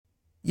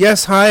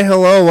Yes, hi,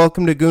 hello,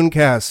 welcome to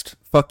Gooncast.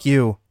 Fuck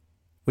you.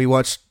 We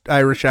watched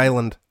Irish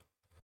Island.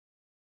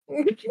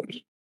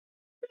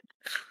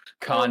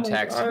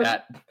 Context Oh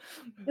my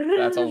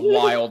that's a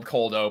wild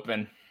cold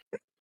open.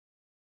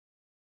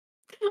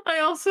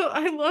 I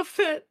love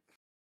that.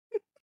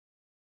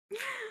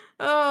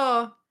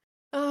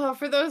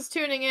 For those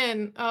tuning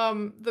in,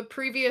 the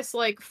previous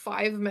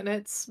 5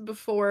 minutes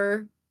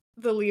before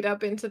the lead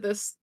up into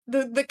this,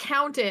 the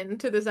count in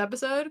to this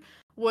episode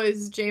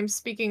was James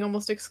speaking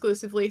almost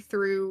exclusively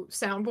through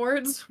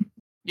soundboards.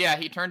 Yeah,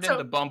 he turned So-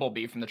 into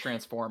Bumblebee from the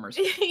Transformers.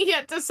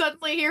 Yeah, to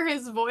suddenly hear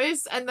his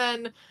voice and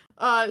then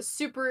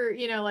super,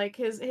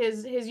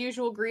 his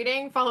usual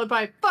greeting followed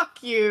by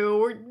 "fuck you,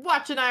 we're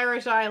watching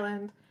Irish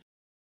Island."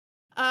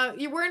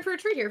 You were in for a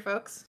treat here,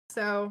 folks.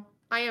 So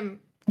I am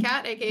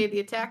Kat, aka the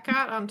Attack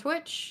Cat on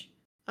Twitch,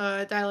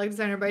 dialogue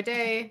designer by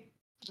day,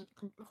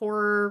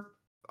 horror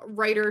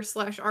writer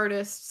slash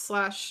artist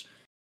slash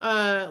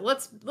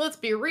let's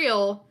be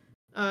real,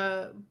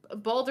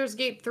 Baldur's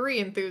Gate 3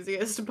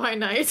 enthusiast by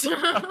night.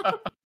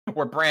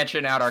 We're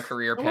branching out our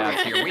career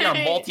paths here. We are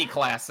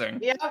multi-classing.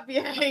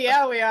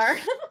 Yeah, we are.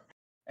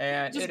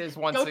 And Just it is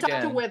once go again.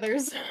 talk to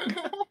Withers.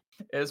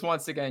 It is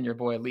once again your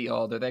boy Lee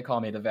Alder. They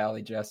call me the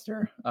Valley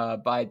Jester.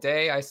 By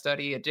day, I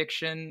study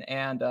addiction,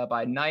 and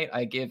by night,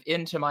 I give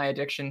in to my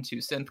addiction to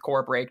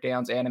synthcore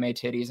breakdowns, anime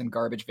titties, and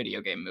garbage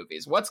video game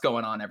movies. What's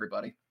going on,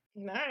 everybody?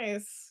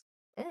 Nice.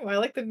 Oh, I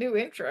like the new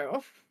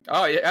intro.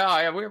 Oh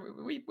yeah,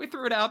 we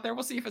threw it out there.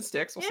 We'll see if it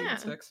sticks. We'll see if it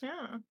sticks.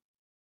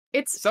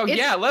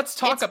 Yeah. Let's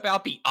talk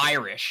about the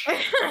Irish.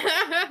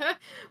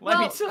 Let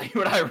me tell you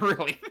what I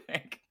really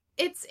think.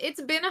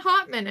 It's been a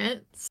hot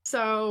minute,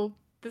 so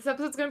this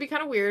episode's gonna be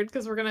kind of weird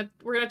because we're gonna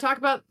talk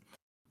about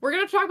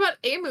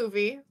a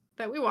movie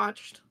that we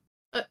watched,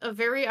 a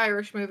very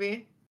Irish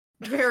movie,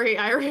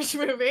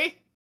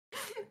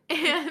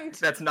 and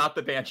that's not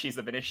the Banshees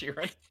of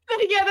Inisherin.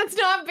 Yeah, that's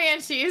not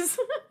Banshees,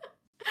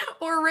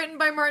 or written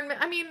by Martin.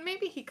 I mean,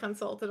 maybe he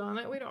consulted on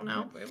it. We don't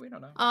know. We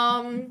don't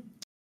know.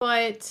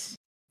 But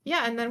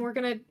yeah, and then we're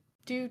gonna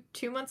do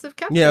 2 months of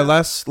catch-up. Yeah,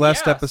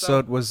 last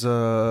episode was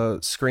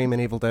Scream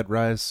and Evil Dead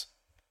Rise.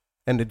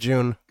 End of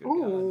June.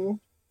 Ooh.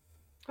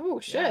 Oh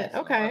shit. Yeah,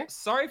 okay.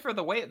 Sorry for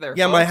the wait there.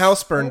 Yeah, folks. my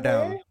house burned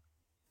down.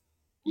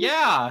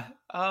 Yeah.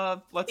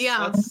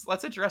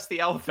 Let's address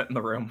the elephant in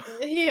the room.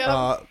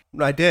 Yeah.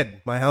 I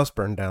did. My house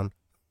burned down.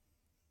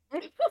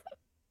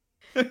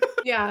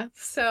 Yeah.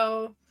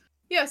 So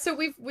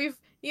we've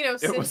It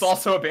since... was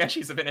also a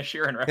Banshees of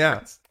Inisherin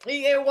reference. Yeah.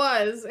 It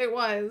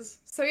was.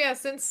 So yeah,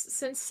 since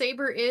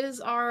Saber is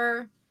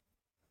our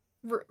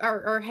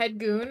head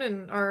goon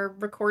and our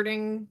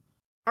recording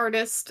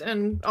artist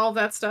and all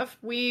that stuff,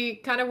 we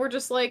kind of were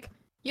just like,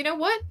 you know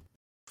what?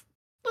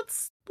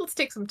 Let's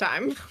take some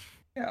time.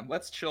 Yeah,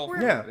 let's chill for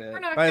Yeah. a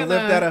bit. I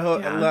lived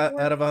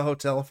out of a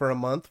hotel for a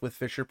month with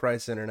Fisher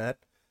Price internet,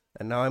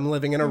 and now I'm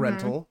living in a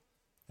rental,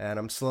 and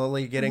I'm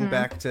slowly getting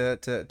back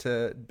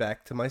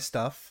to my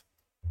stuff.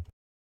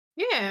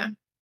 Yeah.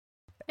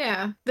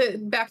 The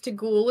back to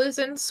Ghoul is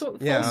in full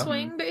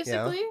swing,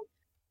 basically.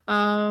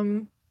 Yeah.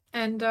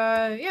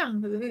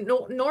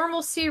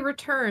 Normalcy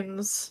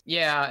returns.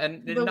 Yeah,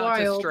 and The not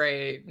wild.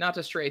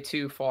 to stray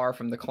too far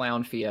from the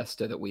clown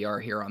fiesta that we are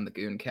here on the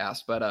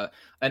Gooncast, but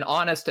an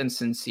honest and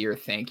sincere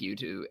thank you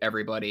to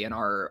everybody in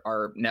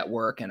our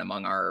network and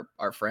among our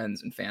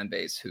friends and fan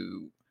base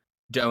who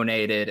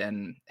donated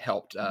and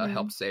helped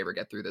Saber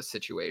get through this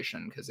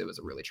situation, because it was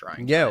a really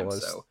trying time. It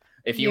was. So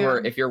if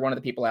you're one of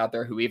the people out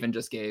there who even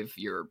just gave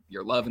your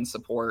love and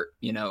support,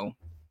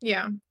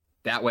 Yeah.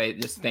 that way,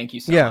 just thank you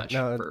so much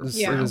for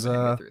getting me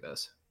through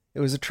this.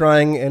 It was a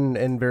trying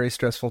and very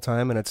stressful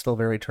time, and it's still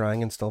very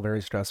trying and still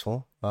very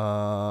stressful.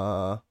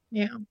 Yeah.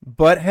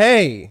 But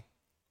hey,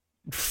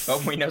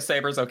 but we know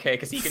Saber's okay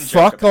because he can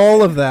fuck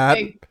all of that.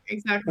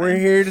 Exactly. We're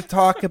here to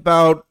talk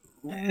about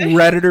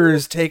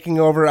Redditors taking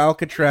over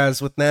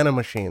Alcatraz with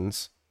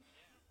nanomachines.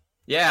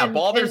 Yeah,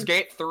 Baldur's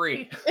Gate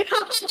 3.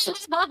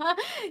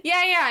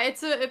 Yeah,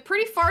 it's a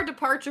pretty far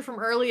departure from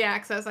early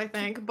access, I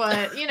think, but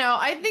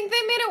I think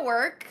they made it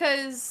work,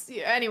 because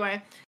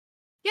anyway.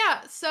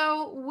 Yeah,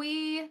 so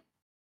we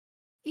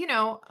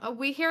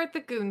here at the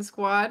Goon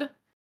Squad,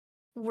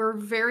 we're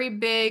very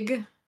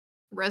big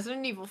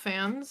Resident Evil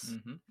fans,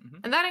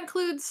 and that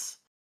includes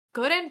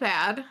good and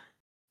bad,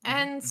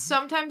 and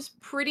sometimes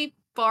pretty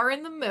far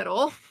in the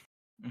middle.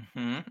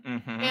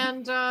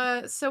 And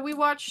so we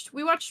watched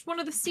one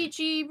of the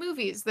CG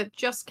movies that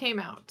just came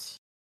out,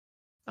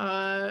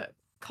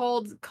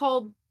 called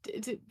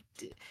Death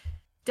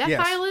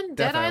Island,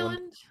 Dead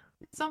Island,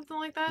 something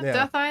like that. Yeah.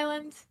 Death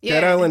Island. Yeah.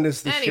 Dead Island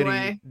is the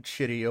Anyway.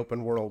 shitty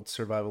open world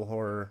survival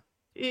horror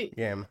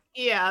game.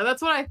 Yeah,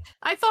 that's what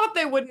I thought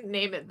they wouldn't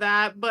name it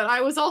that, but I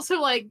was also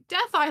like,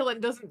 Death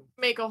Island doesn't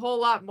make a whole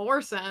lot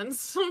more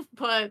sense.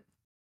 But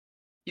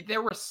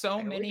there were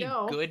so many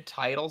good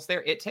titles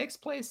there. It takes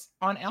place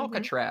on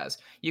Alcatraz.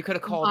 You could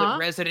have called it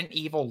Resident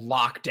Evil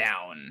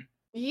Lockdown.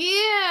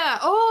 Yeah.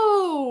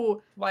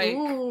 Oh. Like,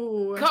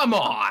 Ooh. come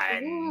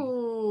on.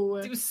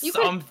 Ooh. Do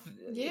something.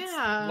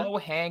 low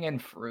hanging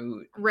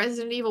fruit.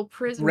 Resident Evil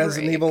Prison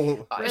Resident Break.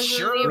 Evil,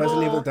 Sure.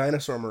 Resident Evil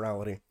dinosaur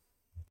morality.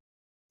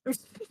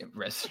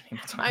 Resident Evil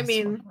I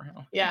mean,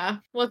 yeah.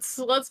 Let's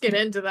get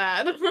into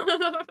that.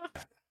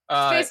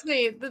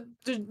 Basically the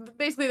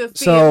theme.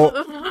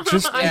 So,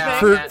 just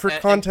I for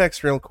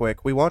context, real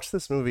quick, we watched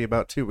this movie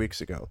about 2 weeks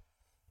ago,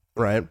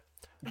 right?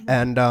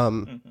 And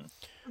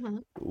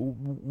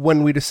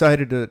when we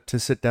decided to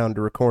sit down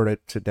to record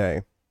it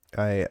today,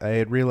 I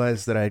had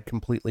realized that I had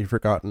completely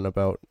forgotten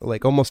about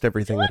like almost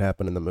everything that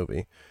happened in the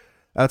movie,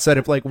 outside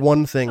of like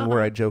one thing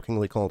where I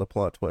jokingly called a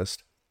plot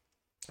twist,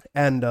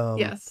 and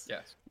yes,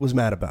 was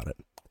mad about it.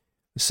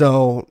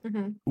 So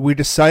we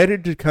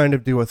decided to kind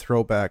of do a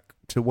throwback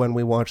to when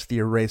we watched the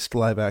Erased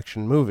live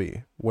action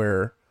movie,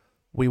 where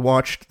we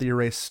watched the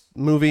Erased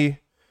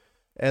movie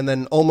and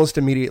then almost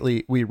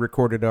immediately we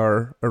recorded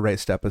our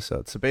Erased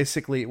episode. So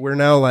basically we're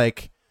now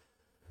like,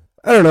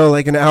 I don't know,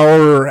 like an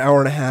hour or hour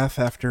and a half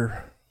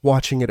after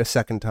watching it a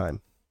second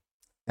time.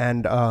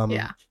 And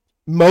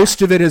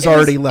most of it has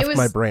already left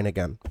my brain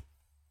again.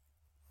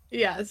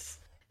 Yes.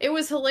 It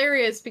was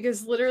hilarious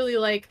because literally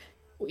like,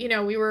 you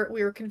know, we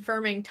were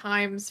confirming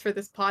times for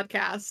this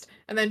podcast,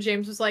 and then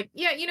James was like,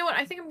 yeah, you know what,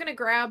 I think I'm gonna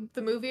grab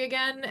the movie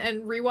again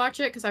and rewatch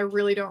it because I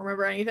really don't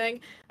remember anything.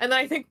 And then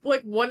I think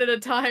like one at a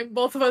time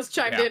both of us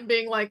chimed in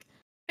being like,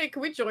 hey,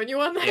 can we join you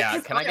on that? Yeah,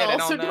 can I get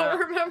in on that? Don't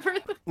remember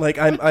like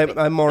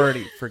I'm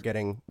already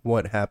forgetting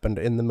what happened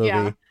in the movie.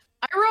 Yeah.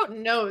 I wrote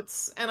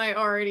notes and I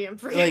already am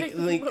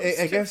forgetting. Like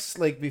I guess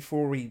like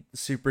before we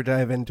super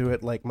dive into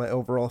it, like my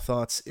overall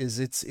thoughts is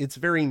it's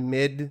very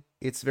mid,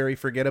 it's very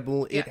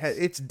forgettable. Yes.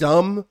 It's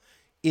dumb,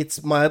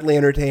 it's mildly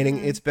entertaining.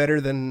 It's better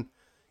than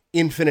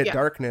Infinite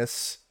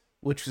Darkness,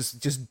 which is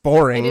just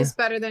boring. It is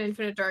better than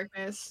Infinite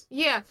Darkness.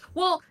 Yeah.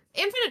 Well,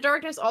 Infinite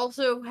Darkness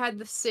also had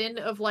the sin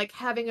of like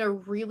having a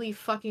really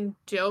fucking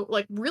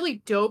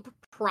dope,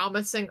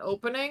 promising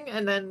opening,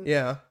 and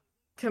then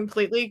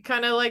completely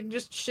kind of like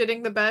just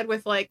shitting the bed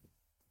with like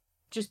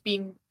just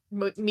being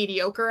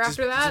mediocre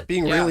after that. Just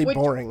being really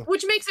boring.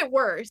 Which makes it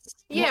worse.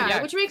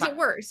 Which makes it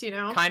worse, you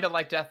know? Kind of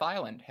like Death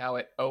Island, how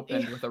it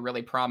opened with a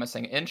really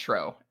promising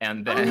intro,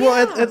 and then...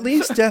 Well, at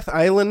least Death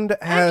Island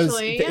has...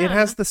 It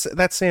has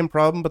that same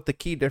problem, but the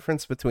key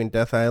difference between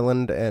Death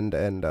Island and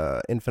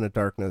Infinite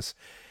Darkness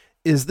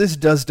is this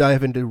does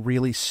dive into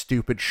really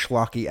stupid,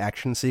 schlocky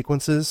action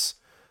sequences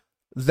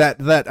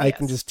that I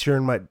can just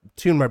tune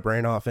my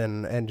brain off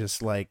and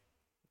just like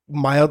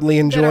mildly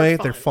enjoy.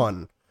 They're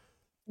fun.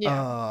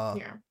 I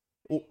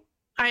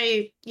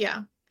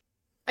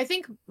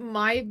think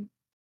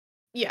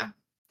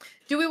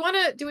do we want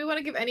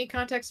to give any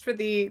context for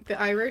the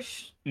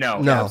Irish?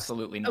 No,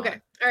 absolutely not. Okay,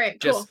 all right,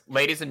 just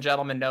ladies and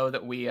gentlemen, know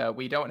that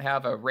we don't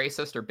have a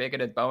racist or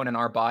bigoted bone in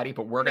our body,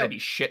 but we're gonna be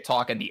shit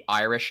talking the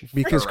Irish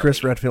because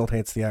Chris Redfield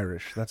hates the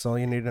Irish. That's all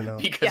you need to know.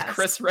 Because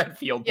Chris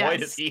Redfield, boy,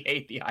 does he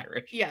hate the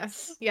Irish.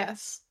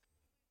 Yes.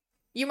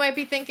 You might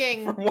be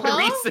thinking, for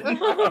what reason?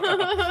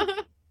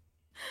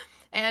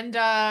 And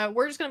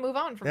we're just gonna move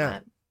on from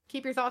that.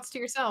 Keep your thoughts to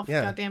yourself.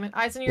 God damn it,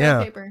 eyes on your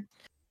own paper.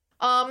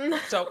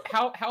 So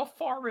how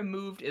far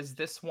removed is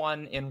this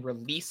one in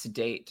release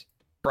date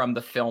from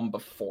the film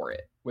before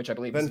it, which I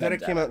believe Vendetta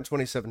came out in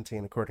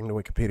 2017, according to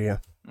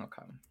Wikipedia.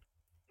 Okay.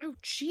 Oh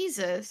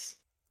Jesus.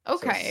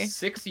 Okay.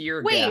 So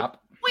 6-year gap.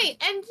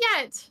 Wait, and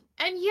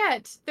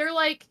yet they're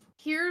like,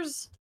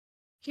 here's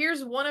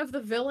one of the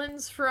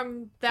villains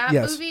from that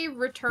movie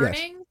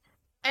returning,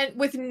 and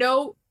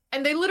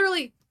they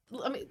literally,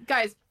 I mean,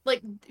 guys,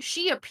 like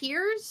she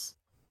appears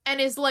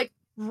and is like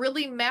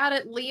really mad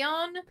at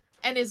Leon.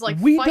 And is like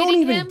we fighting don't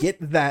even him.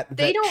 get that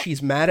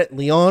she's mad at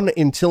Leon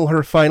until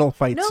her final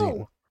fight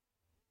scene.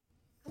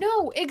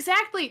 No,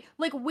 exactly.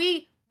 Like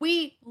we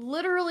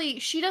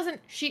literally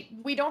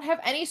we don't have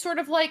any sort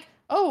of like,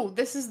 oh,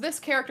 this is this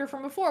character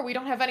from before. We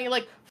don't have any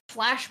like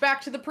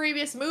flashback to the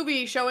previous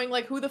movie showing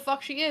like who the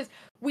fuck she is.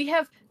 We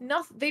have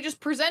nothing. They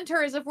just present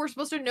her as if we're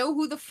supposed to know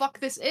who the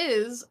fuck this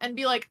is and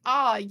be like,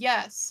 ah,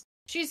 yes.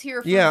 She's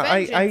here for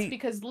vengeance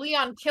because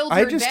Leon killed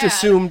her dad.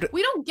 Assumed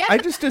we don't get. I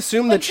just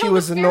assumed that she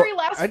was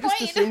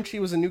assumed she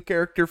was a new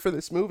character for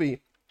this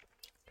movie,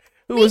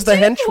 who was the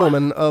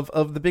henchwoman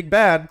of the big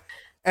bad,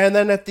 and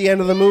then at the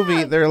end of the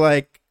movie, they're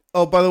like,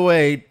 "Oh, by the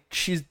way,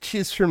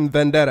 she's from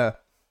Vendetta,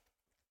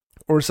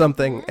 or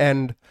something,"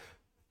 and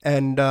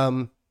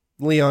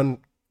Leon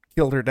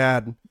killed her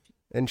dad,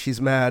 and she's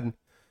mad,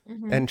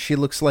 and she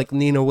looks like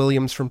Nina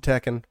Williams from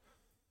Tekken.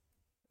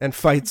 And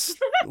fights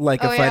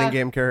like a fighting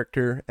game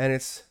character, and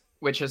it's...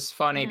 Which is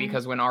funny,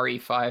 because when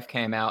RE5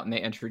 came out and they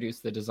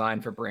introduced the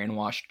design for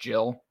Brainwashed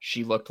Jill,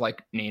 she looked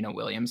like Nina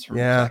Williams from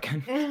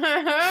Tekken.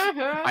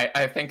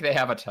 I think they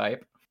have a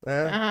type.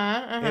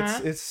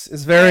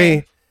 It's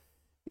very...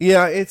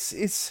 Yeah,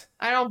 it's...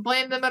 I don't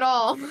blame them at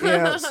all.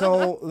 Yeah,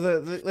 so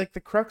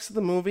the crux of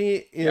the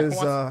movie is...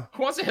 who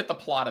wants to hit the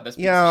plot of this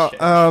piece of shit?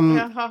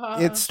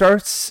 It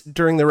starts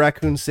during the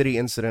Raccoon City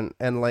incident,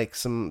 and like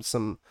some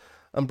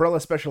Umbrella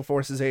Special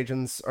Forces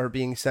agents are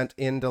being sent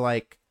in to,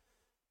 like,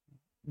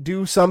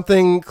 do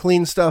something,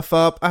 clean stuff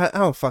up. I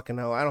don't fucking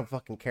know. I don't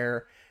fucking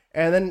care.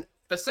 And then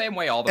the same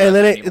way all the and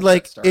then Resident Evil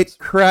shit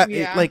starts.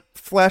 it like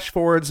flash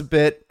forwards a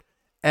bit,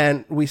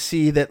 and we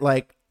see that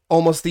like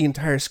almost the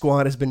entire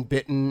squad has been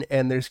bitten,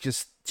 and there's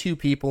just 2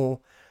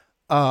 people,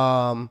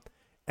 and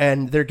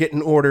they're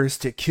getting orders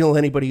to kill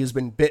anybody who's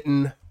been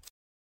bitten,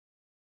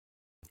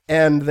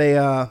 and they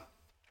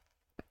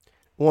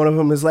one of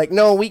them is like,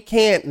 no, we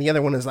can't, and the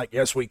other one is like,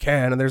 yes, we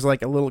can, and there's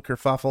like a little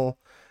kerfuffle,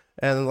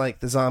 and like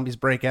the zombies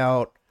break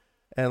out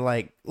and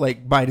like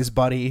bite his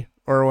buddy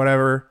or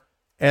whatever.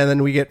 And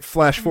then we get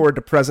flash forward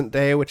to present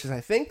day, which is,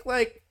 I think,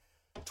 like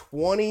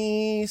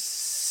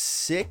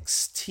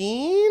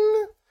 2016.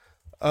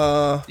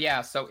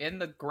 Yeah. So in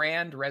the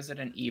grand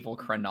Resident Evil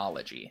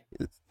chronology,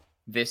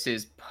 this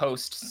is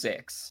post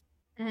 6,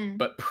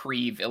 but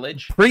pre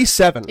Village, pre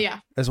 7, Yeah.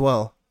 as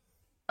well.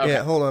 Okay.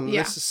 Yeah, hold on.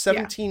 Yeah, This is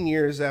 17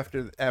 years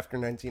after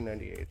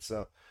 1998.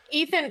 So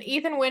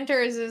Ethan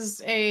Winters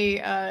is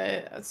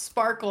a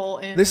sparkle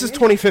in this is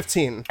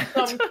 2015.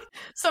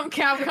 some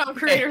Capcom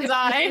creator's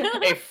eye.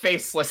 a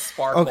faceless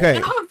sparkle. Okay.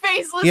 A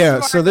faceless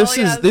Yeah. sparkle, So this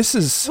yes.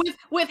 is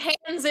with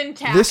hands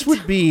intact. this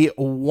would be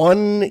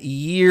 1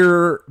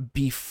 year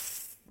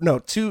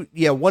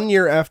 1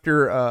 year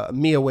after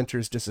Mia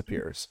Winters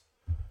disappears,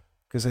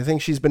 because I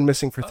think she's been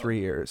missing for 3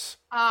 years.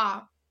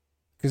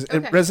 Because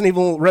Okay. Resident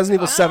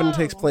Evil 7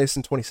 takes place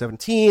in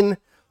 2017.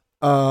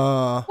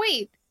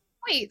 Wait,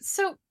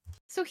 so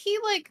he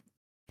like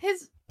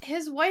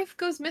his wife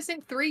goes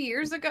missing 3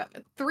 years ago,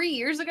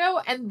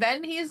 and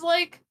then he's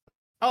like,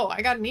 oh,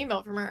 I got an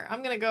email from her,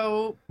 I'm gonna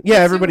go Yeah,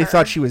 pursue everybody her.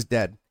 thought she was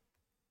dead.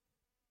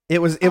 It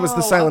was the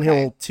Oh, Silent okay.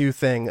 Hill 2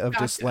 thing of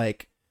just Gotcha.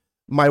 like,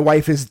 my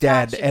wife is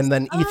dead, Gotcha. and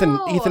then Ethan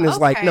Oh, is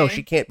like, no, okay.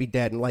 she can't be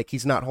dead, and like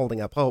he's not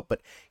holding up hope, but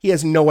he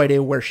has no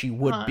idea where she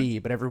would Huh. be,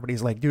 but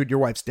everybody's like, dude, your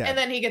wife's dead. And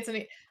then he gets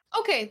an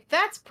okay,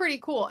 that's pretty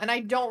cool, and I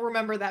don't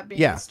remember that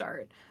being Yeah. the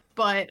start,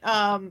 but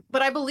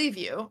I believe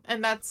you,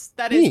 and that is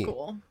Neat.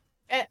 cool.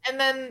 And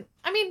then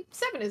I mean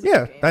 7 is a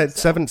Yeah, good game,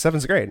 so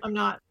 7's great. I'm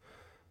not.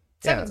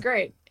 Yeah. 7's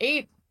great.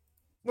 8.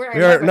 We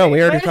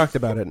already talked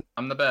about it.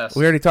 I'm the best.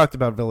 We already talked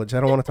about Village. I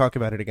don't want to talk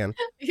about it again.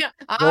 Yeah,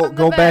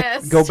 Go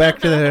back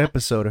to that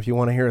episode if you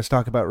want to hear us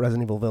talk about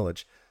Resident Evil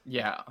Village.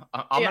 Yeah,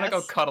 I'm gonna go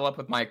Yes. cuddle up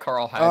with my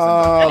Carl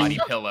Heisenberg Um, body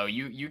pillow.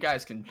 You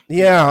guys can.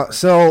 Yeah,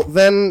 so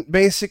then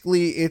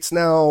basically it's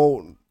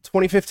now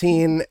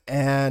 2015,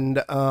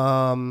 and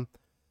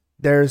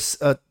there's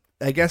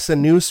I guess a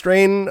new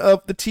strain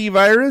of the T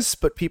virus,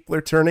 but people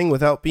are turning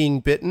without being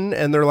bitten,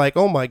 and they're like,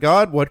 oh my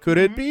god, what could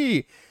it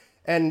be?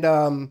 And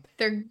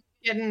They're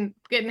getting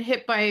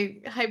hit by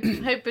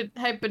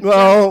hypodemic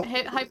Well,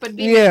 yeah,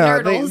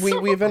 nurdles.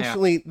 we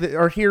eventually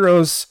our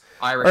heroes.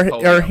 Irish Our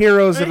polio.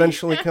 heroes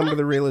eventually come to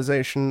the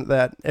realization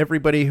that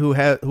everybody who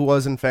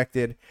was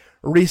infected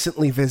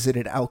recently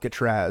visited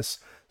Alcatraz.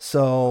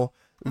 So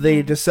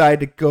they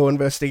decide to go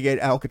investigate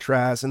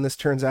Alcatraz, and this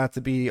turns out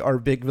to be our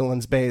big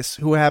villain's base,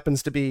 who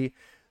happens to be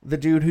the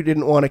dude who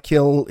didn't want to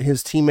kill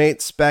his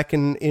teammates back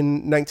in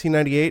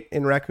 1998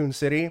 in Raccoon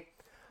City.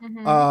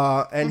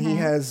 And he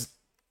has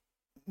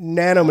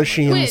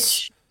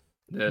nanomachines,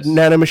 This.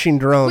 nanomachine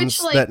drones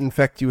Which, like, that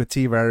infect you with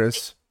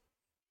T-virus.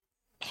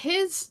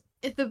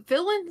 The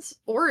villain's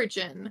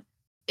origin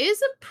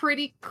is a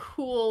pretty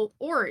cool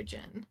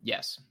origin.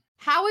 Yes.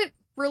 How it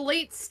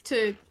relates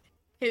to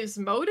his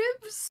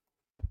motives,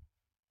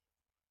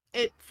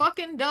 it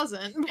fucking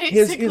doesn't.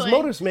 Basically, His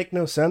motives make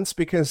no sense,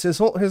 because his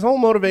whole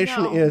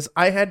motivation No. is,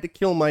 I had to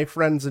kill my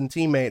friends and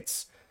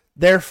teammates,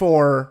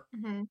 therefore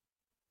Mhm.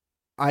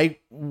 I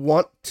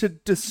want to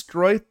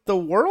destroy the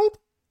world,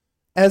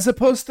 as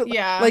opposed to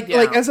Yeah. like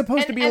as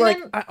opposed to And- be and like,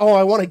 then-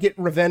 I want to get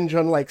revenge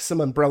on like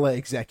some Umbrella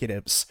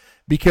executives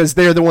because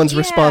they're the ones Yeah,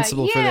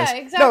 responsible for yeah,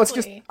 this. No, it's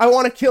just, exactly. I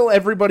want to kill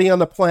everybody on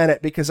the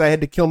planet because I had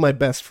to kill my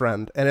best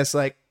friend, and it's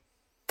like,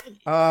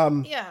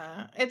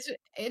 Yeah, it's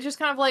just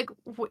kind of like,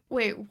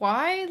 wait,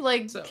 why?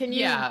 Like, So, can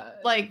you yeah,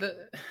 like?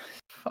 the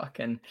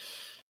fucking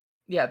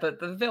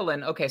the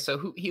villain? Okay,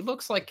 so he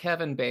looks like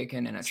Kevin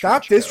Bacon in a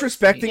stop trench coat.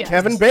 disrespecting Yes.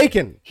 Kevin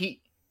Bacon.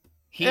 He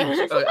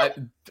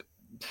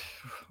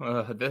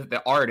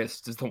the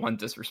artist is the one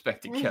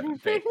disrespecting Kevin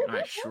Bacon, I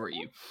assure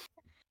you.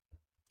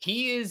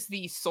 He is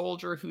the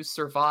soldier who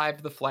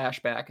survived the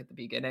flashback at the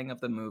beginning of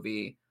the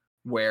movie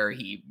where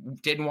he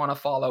didn't want to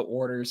follow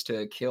orders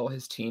to kill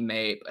his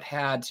teammate, but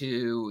had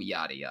to,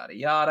 yada, yada,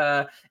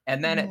 yada.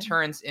 And then it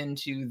turns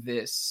into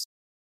this,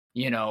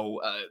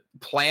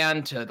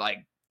 plan to,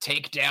 like,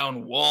 take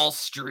down Wall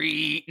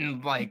Street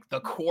and, like,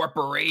 the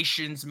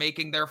corporations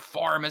making their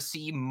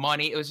pharmacy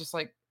money. It was just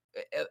like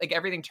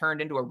everything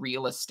turned into a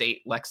real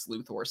estate Lex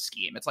Luthor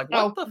scheme. It's like,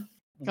 what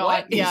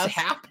what is yes.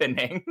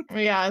 happening?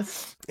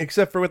 Yes.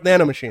 Except for with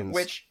nanomachines,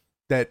 Which,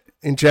 that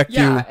inject you.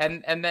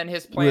 and then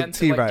his plan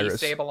to, like,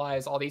 T-virus.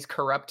 destabilize all these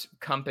corrupt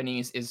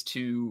companies is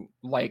to,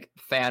 like,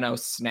 Thanos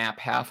snap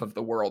half of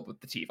the world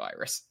with the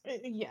T-virus.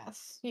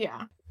 Yes.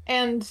 Yeah.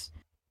 And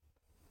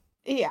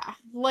yeah,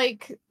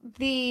 like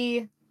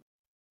the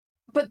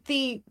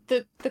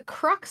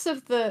crux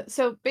of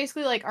so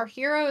basically, like, our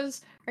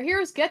heroes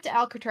get to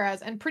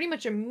Alcatraz, and pretty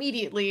much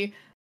immediately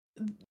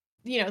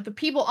the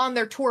people on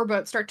their tour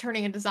boat start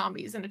turning into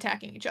zombies and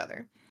attacking each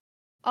other.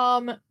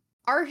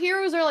 Our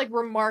heroes are like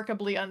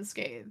remarkably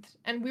unscathed,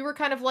 and we were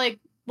kind of like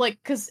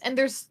and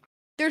there's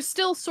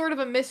still sort of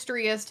a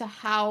mystery as to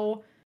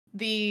how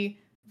the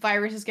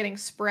virus is getting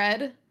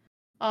spread.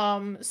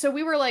 So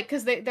we were like,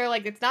 because they're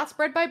like, it's not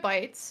spread by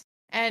bites,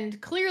 and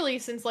clearly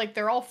since like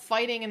they're all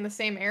fighting in the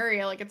same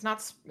area, like it's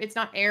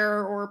not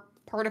air or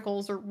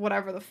particles or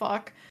whatever the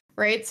fuck,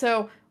 right?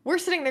 So we're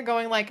sitting there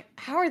going like,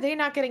 how are they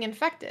not getting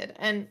infected?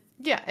 And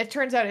yeah, it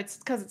turns out it's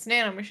because it's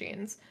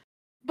nanomachines.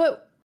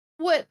 But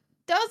what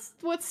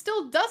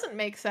still doesn't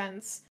make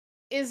sense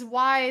is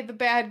why the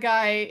bad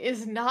guy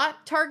is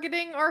not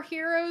targeting our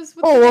heroes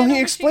with he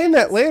explained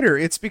that later.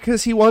 It's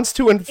because he wants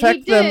to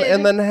infect them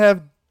and then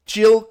have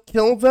Jill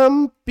kill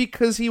them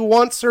because he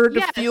wants her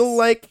to feel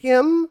like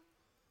him.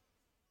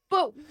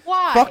 But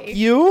why? Fuck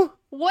you.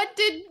 What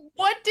did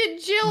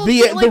Jill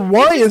the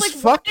why is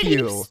fuck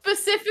you.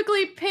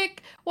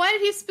 Why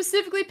did he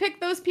specifically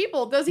pick those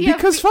people? Does he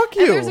because fuck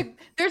you.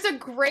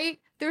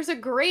 There's a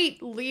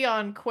great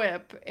Leon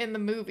quip in the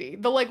movie.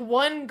 The like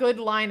one good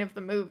line of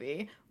the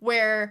movie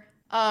where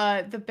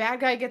the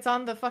bad guy gets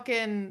on the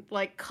fucking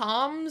like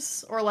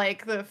comms or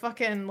like the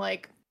fucking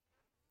like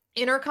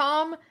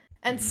intercom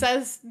and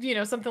says,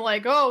 something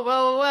like, oh,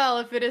 well,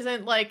 if it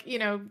isn't like,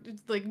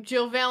 like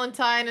Jill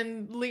Valentine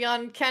and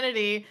Leon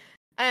Kennedy.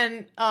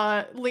 And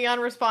Leon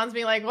responds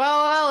being like,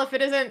 well, if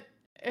it isn't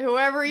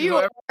whoever you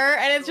are.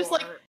 And it's just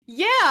like,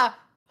 yeah,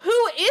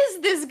 who is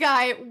this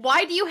guy?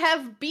 Why do you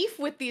have beef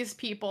with these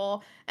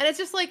people? And it's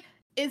just like,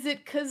 is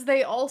it because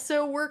they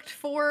also worked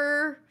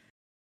for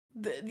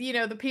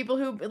the people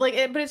who like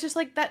it? But it's just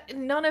like that.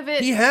 None of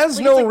it. He has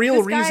like, no like,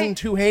 real reason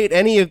to hate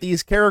any of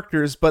these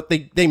characters, but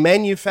they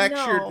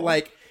manufactured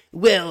like,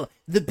 well,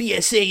 the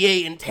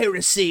BSAA and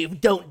TerraSave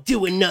don't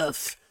do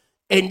enough.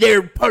 And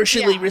they're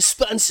partially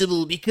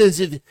responsible because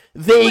of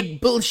vague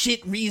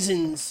bullshit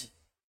reasons.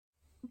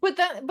 But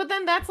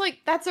then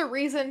that's a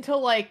reason to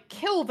like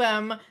kill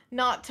them,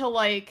 not to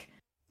like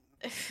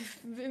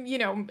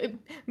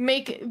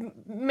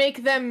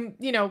make them,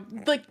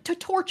 like to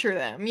torture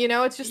them,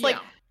 It's just like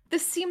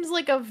this seems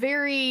like a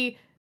very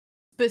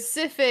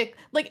specific,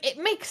 like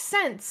it makes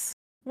sense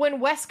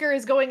when Wesker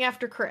is going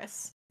after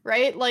Chris,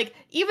 right? Like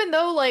even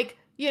though like,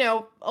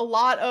 a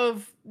lot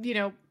of,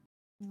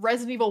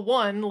 Resident Evil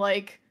 1,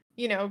 like,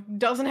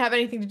 doesn't have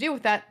anything to do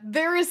with that.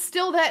 There is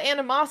still that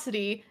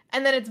animosity,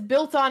 and then it's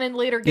built on in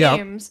later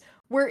games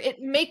where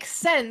it makes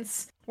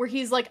sense, where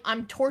he's like,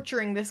 I'm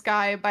torturing this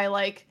guy by,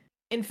 like,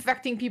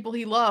 infecting people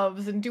he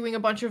loves and doing a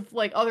bunch of,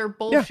 like, other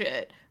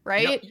bullshit,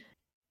 right?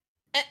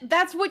 Yep.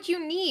 That's what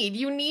you need.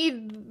 You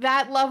need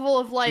that level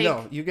of, like...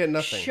 No, you get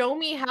nothing. Show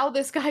me how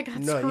this guy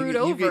got screwed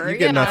over. You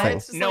get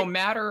nothing. No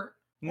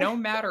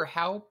matter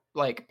how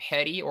like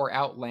petty or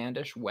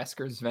outlandish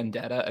Wesker's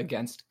vendetta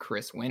against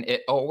Chris Wynn,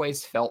 it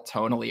always felt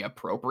tonally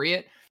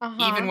appropriate.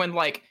 Even when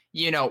like,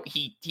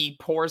 he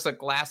pours a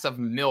glass of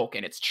milk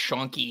and it's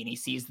chunky and he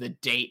sees the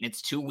date and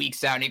it's 2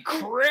 weeks out and he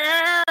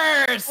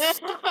Chris!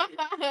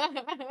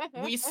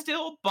 We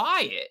still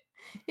buy it.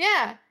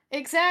 Yeah,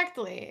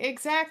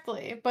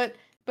 exactly. But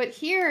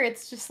here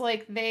it's just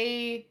like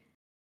they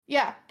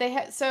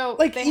had so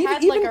like they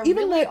had like a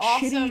even really that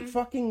awesome shitty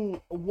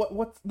fucking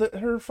what's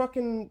her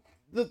fucking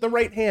the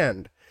right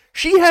hand.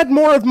 She had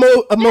more of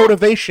a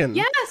motivation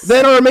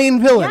than our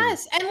main villain.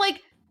 Yes, and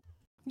like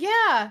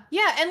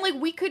and like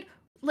we could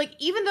like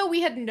even though we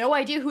had no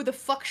idea who the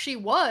fuck she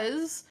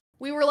was,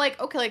 we were like,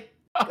 okay,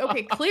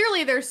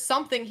 clearly there's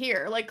something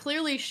here. Like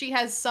clearly she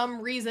has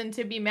some reason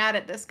to be mad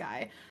at this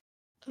guy.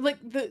 Like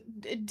the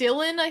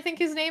Dylan, I think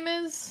his name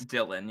is.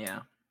 Dylan,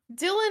 yeah.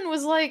 Dylan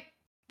was like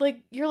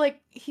you're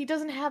like he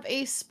doesn't have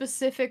a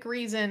specific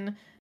reason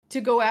to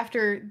go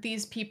after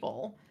these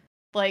people.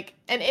 Like,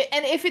 and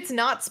if it's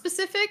not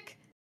specific,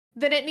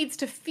 then it needs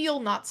to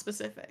feel not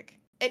specific.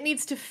 It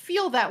needs to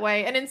feel that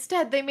way, and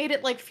instead they made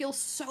it, like, feel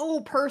so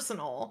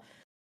personal.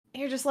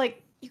 And you're just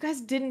like, you guys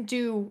didn't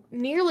do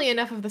nearly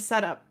enough of the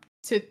setup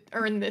to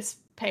earn this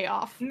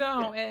payoff.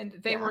 No, and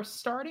they were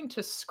starting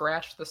to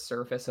scratch the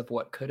surface of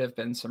what could have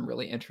been some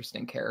really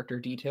interesting character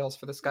details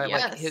for this guy.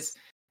 Yes. Like,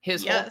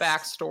 his whole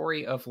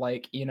backstory of,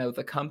 like,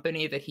 the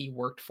company that he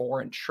worked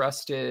for and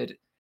trusted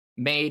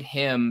made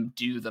him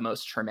do the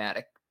most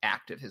traumatic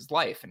act of his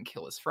life and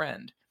kill his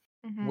friend,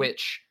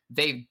 which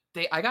they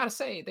I gotta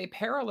say they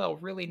parallel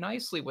really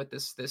nicely with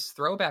this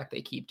throwback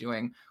they keep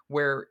doing,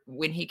 where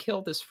when he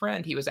killed his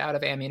friend he was out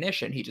of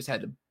ammunition, he just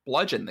had to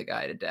bludgeon the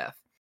guy to death,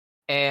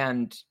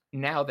 and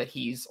now that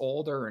he's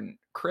older and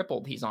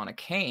crippled, he's on a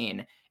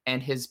cane,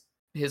 and his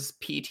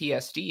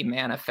PTSD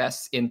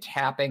manifests in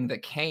tapping the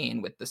cane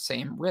with the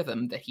same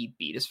rhythm that he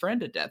beat his friend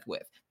to death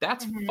with.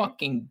 That's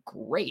fucking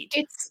great.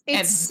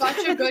 It's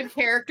such a good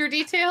character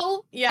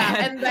detail.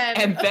 Yeah,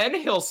 and then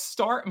he'll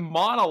start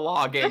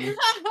monologuing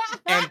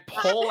and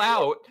pull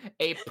out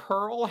a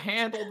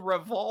pearl-handled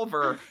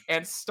revolver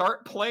and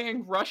start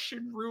playing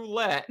Russian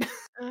roulette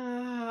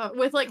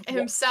with like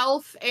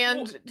himself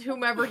and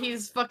whomever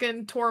he's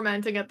fucking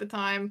tormenting at the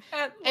time.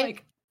 And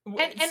like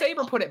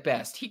Saber put it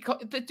best.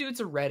 The dude's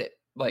a Reddit.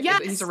 Like,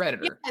 yes, he's a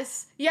Redditor.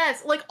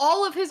 Yes. Like,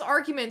 all of his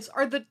arguments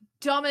are the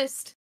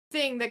dumbest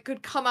thing that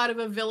could come out of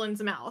a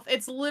villain's mouth.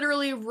 It's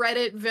literally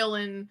Reddit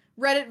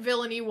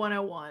villainy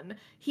 101.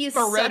 He's a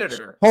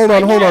Redditor. Hold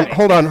on.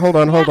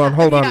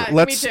 Yeah,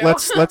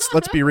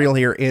 Let's be real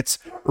here. It's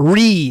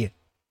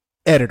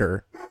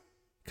editor.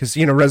 Because,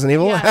 Resident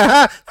Evil.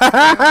 Yeah.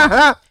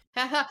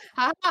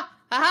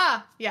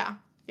 Yeah.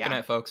 Good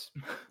night, folks.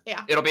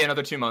 Yeah. It'll be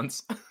another 2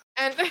 months.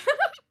 And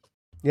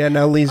yeah,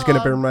 now Lee's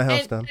gonna burn my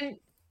house down. And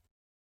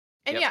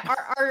Yep. yeah,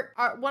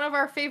 our one of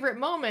our favorite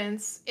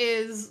moments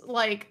is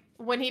like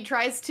when he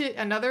tries to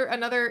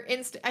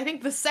I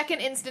think the second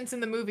instance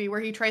in the movie where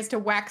he tries to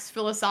wax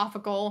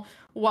philosophical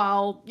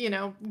while,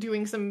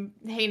 doing some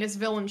heinous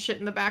villain shit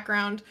in the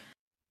background.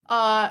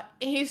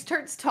 He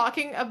starts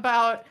talking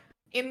about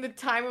in the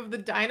time of the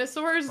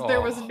dinosaurs,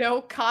 there was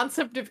no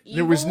concept of evil.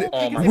 There was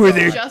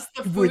just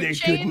the food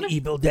chain. Good and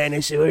evil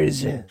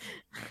dinosaurs?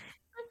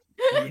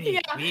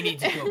 We need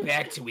to go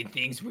back to when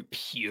things were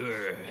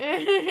pure.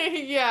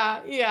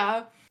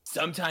 Yeah.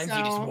 Sometimes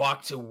you just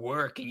walk to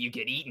work and you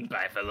get eaten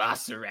by a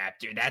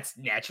velociraptor. That's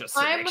natural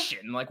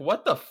selection. Like,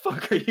 what the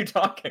fuck are you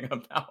talking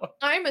about?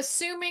 I'm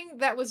assuming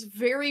that was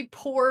very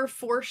poor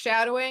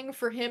foreshadowing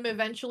for him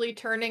eventually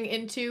turning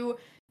into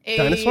a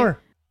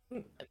dinosaur.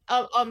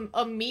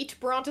 A meat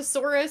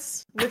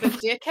brontosaurus with a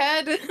dick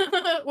head,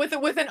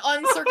 with an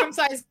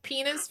uncircumcised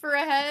penis for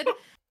a head.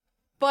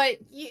 But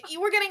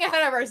we're getting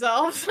ahead of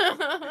ourselves.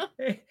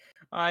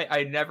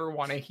 I never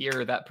want to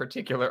hear that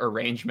particular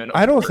arrangement.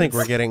 I don't think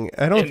we're getting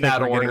getting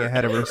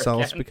ahead of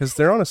ourselves again. Because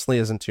there honestly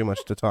isn't too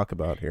much to talk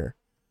about here.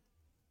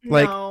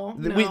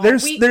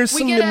 There's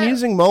some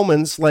amusing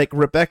moments like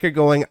Rebecca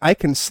going, "I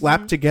can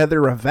slap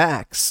together a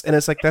vax," and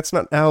it's like that's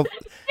not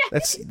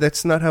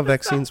how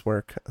vaccines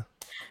work.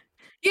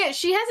 Yeah,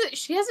 she has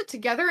it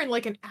together in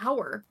like an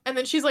hour, and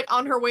then she's like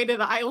on her way to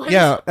the island.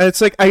 Yeah,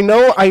 it's like I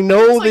know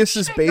like, this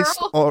is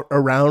based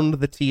around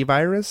the T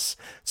virus,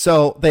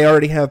 so they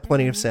already have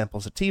plenty of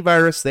samples of T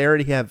virus. They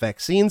already have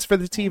vaccines for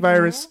the T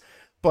virus,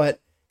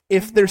 but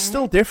if there's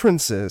still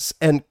differences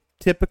and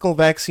typical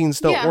vaccines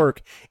don't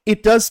work,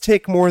 it does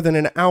take more than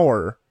an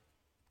hour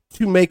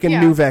to make a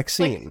new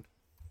vaccine. Like,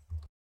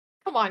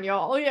 come on,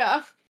 y'all.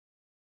 Yeah.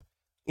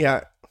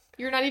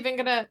 You're not even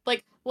gonna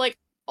like.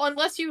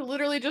 Unless you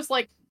literally just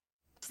like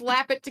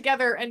slap it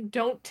together and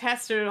don't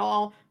test it at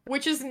all,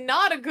 which is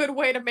not a good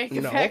way to make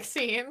a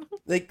vaccine.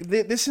 Like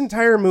this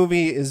entire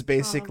movie is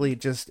basically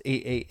just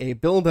a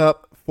build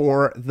up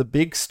for the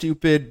big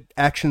stupid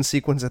action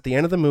sequence at the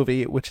end of the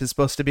movie, which is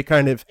supposed to be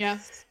kind of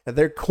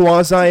their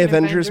quasi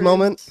Avengers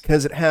moment,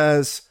 because it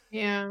has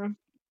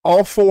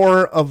all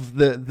four of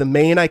the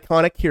main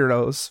iconic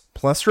heroes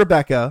plus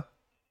Rebecca.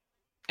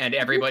 And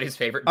everybody's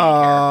favorite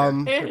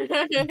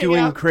character.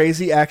 Doing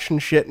crazy action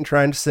shit and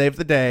trying to save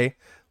the day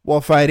while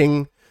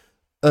fighting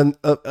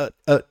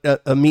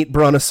a meat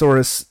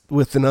brontosaurus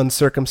with an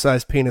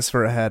uncircumcised penis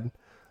for a head,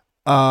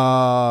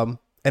 and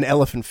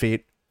elephant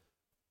feet.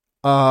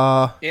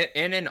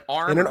 In an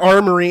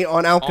armory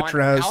on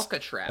Alcatraz.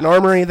 An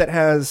armory that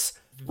has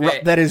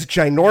that is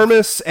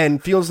ginormous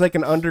and feels like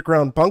an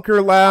underground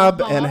bunker lab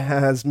and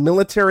has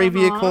military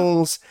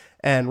vehicles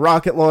and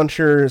rocket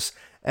launchers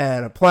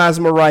and a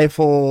plasma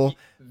rifle.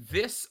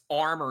 This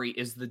armory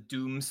is the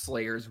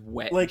Doomslayer's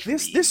wet dream.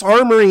 This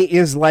armory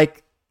is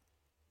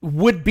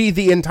would be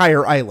the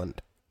entire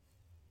island.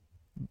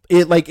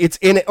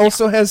 It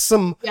also has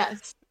some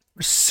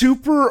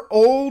super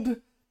old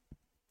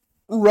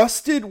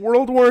rusted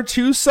World War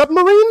II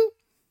submarine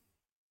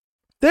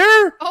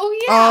there.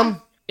 Oh yeah.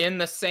 In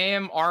the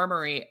same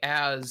armory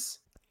as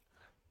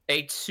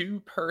a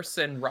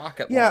 2-person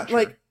rocket launcher.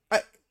 Yeah,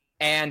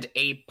 and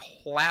a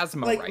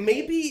plasma rifle.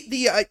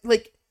 Maybe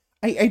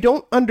I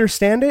don't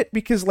understand it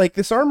because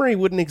this armory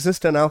wouldn't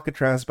exist on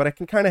Alcatraz, but I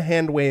can kind of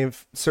hand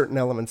wave certain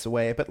elements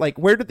away. But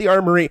where did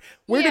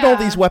all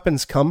these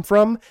weapons come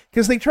from?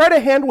 Because they try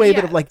to hand wave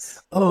it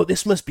of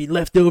this must be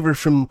left over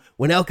from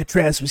when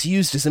Alcatraz was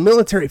used as a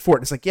military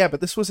fort. It's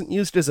but this wasn't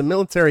used as a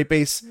military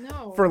base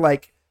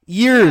for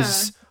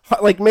years,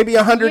 maybe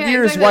 100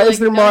 years. Exactly. Why is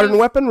there modern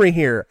weaponry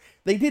here?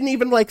 They didn't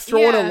even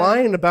throw in a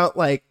line about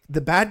the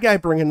bad guy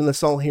bringing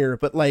this all here,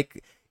 but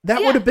that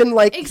would have been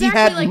he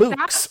had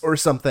mooks or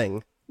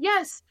something.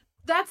 Yes,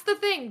 that's the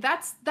thing.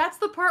 That's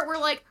the part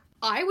where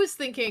I was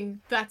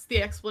thinking that's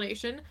the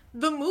explanation.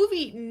 The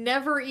movie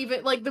never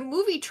even the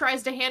movie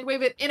tries to hand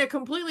wave it in a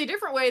completely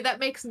different way that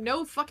makes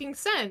no fucking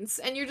sense,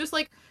 and you're just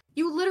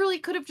you literally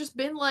could have just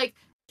been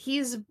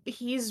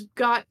he's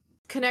got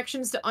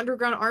connections to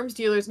underground arms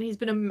dealers and he's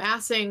been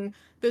amassing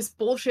this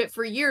bullshit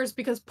for years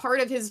because part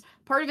of his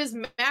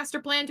master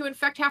plan to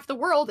infect half the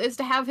world is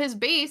to have his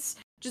base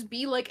just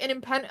be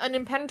an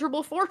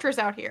impenetrable fortress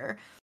out here.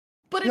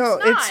 But it's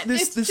not.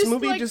 This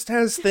movie just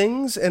has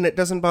things and it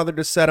doesn't bother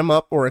to set them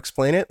up or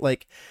explain it.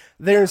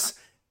 There's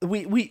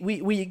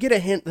we get a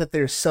hint that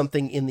there's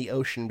something in the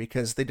ocean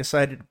because they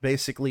decided to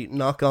basically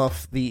knock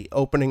off the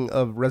opening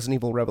of Resident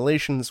Evil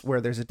Revelations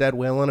where there's a dead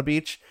whale on a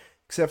beach.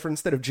 except for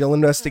instead of Jill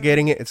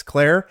investigating it, it's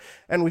Claire.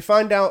 And we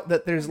find out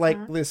that there's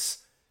like this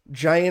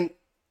giant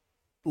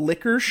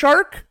liquor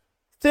shark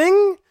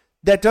thing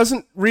that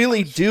doesn't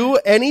really do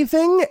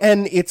anything,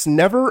 and it's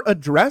never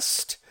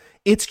addressed.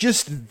 It's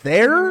just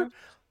there.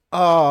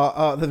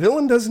 The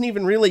villain doesn't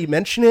even really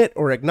mention it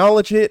or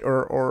acknowledge it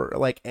or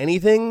like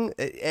anything.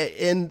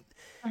 And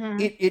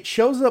it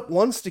shows up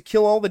once to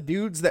kill all the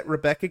dudes that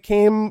Rebecca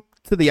came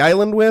to the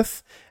island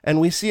with,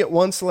 and we see it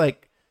once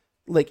like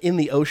in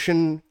the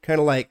ocean, kind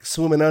of like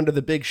swimming under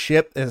the big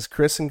ship as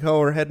Chris and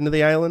co are heading to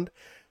the island.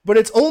 But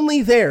it's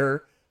only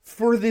there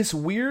for this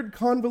weird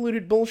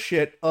convoluted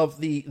bullshit of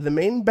the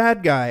main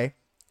bad guy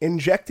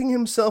injecting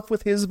himself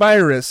with his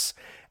virus,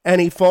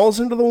 and he falls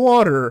into the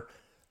water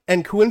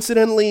and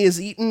coincidentally is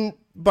eaten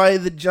by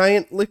the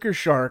giant liquor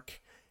shark,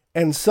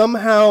 and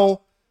somehow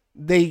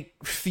they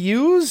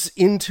fuse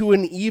into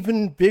an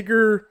even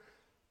bigger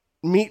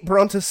meat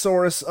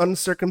brontosaurus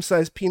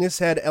uncircumcised penis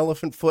head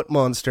elephant foot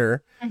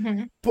monster.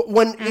 But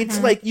when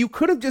it's like, you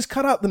could have just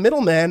cut out the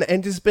middleman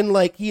and just been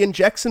like, he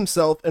injects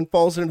himself and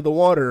falls into the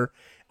water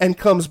and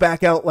comes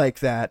back out like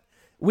that.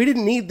 We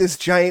didn't need this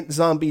giant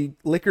zombie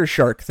liquor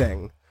shark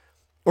thing.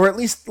 Or at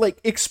least, like,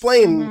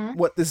 explain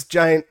what this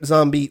giant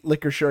zombie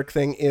liquor shark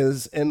thing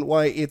is and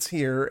why it's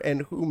here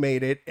and who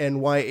made it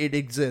and why it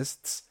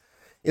exists.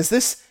 Is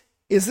this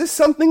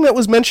something that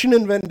was mentioned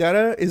in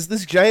Vendetta? Is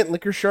this giant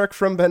liquor shark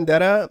from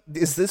Vendetta?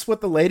 Is this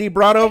what the lady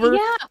brought over?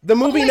 Yeah. The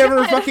movie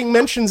never fucking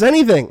mentions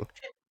anything.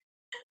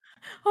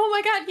 Oh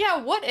my god,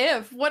 yeah, what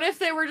if? What if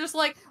they were just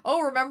like,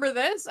 oh, remember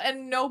this?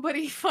 And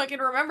nobody fucking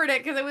remembered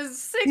it because it was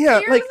 6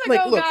 years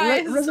ago, look,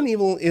 guys. Resident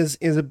Evil is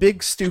a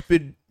big,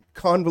 stupid,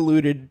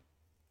 convoluted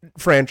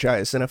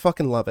franchise, and I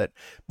fucking love it.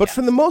 But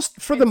for the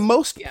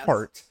most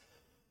part,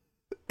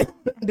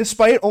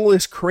 despite all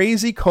this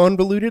crazy,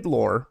 convoluted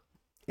lore,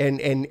 and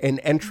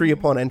entry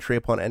upon entry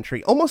upon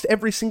entry, almost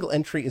every single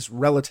entry is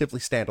relatively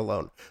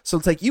standalone. So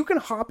it's like, you can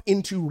hop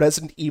into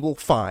Resident Evil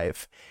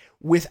 5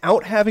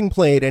 without having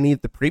played any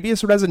of the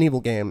previous Resident Evil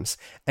games,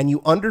 and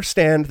you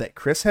understand that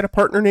Chris had a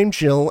partner named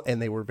Jill,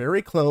 and they were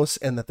very close,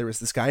 and that there was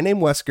this guy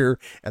named Wesker,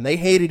 and they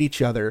hated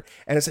each other,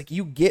 and it's like,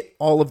 you get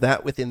all of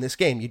that within this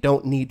game. You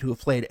don't need to have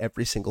played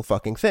every single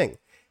fucking thing,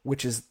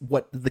 which is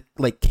what the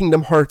like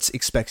Kingdom Hearts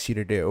expects you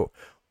to do,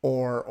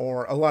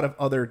 or a lot of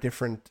other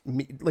different,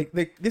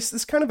 this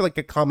is kind of like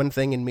a common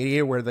thing in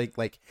media where they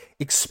like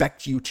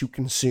expect you to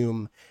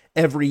consume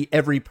every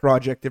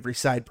project, every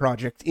side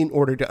project in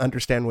order to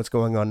understand what's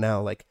going on now.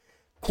 Like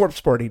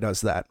Corpse Party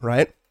does that,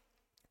 right?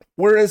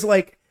 Whereas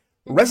like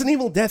Resident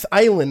Evil Death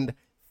Island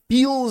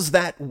feels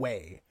that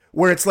way,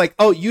 where it's like,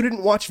 oh, you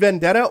didn't watch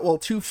Vendetta? Well,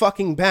 too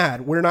fucking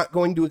bad. We're not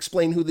going to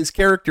explain who this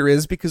character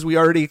is because we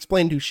already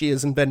explained who she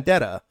is in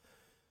Vendetta.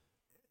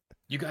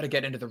 You got to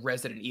get into the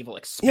Resident Evil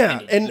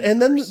expanded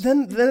and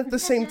then at the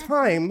same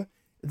time,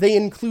 they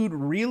include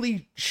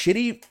really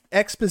shitty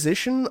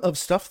exposition of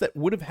stuff that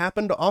would have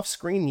happened off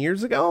screen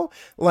years ago,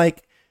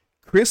 like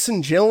Chris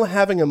and Jill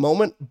having a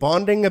moment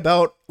bonding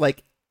about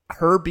like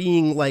her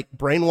being like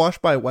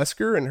brainwashed by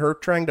Wesker and her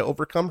trying to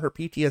overcome her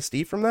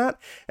PTSD from that,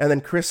 and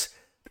then Chris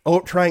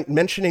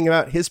mentioning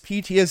about his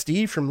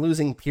PTSD from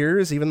losing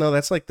peers, even though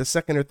that's like the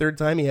second or third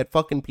time he had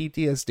fucking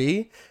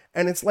PTSD,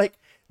 and it's like,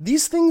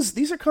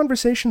 these are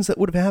conversations that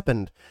would have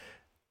happened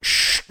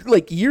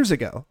like years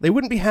ago. They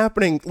wouldn't be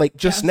happening like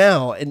just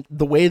now, and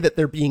the way that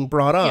they're being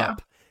brought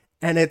up.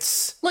 And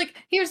it's like,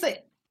 here's the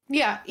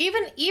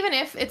even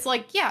if it's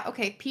like,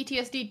 okay,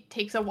 PTSD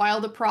takes a while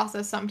to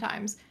process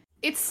sometimes.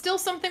 It's still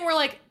something where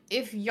like,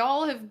 if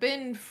y'all have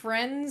been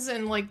friends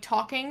and like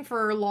talking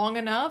for long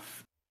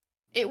enough,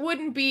 it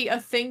wouldn't be a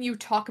thing you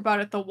talk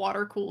about at the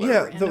water cooler.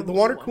 Yeah, the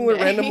water cooler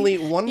randomly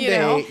one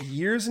day,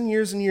 years and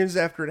years and years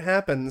after it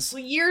happens.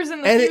 Well, years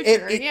in the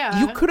future,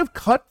 You could have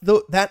cut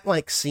that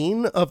like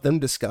scene of them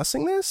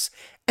discussing this,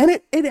 and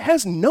it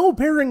has no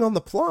bearing on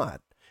the plot.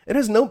 It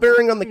has no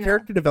bearing on the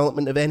character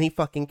development of any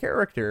fucking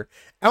character,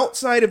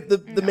 outside of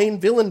the main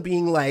villain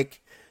being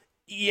like,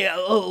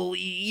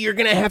 you're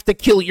gonna have to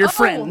kill your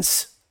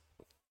friends.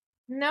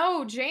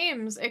 No,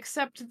 James,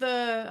 except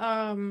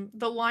the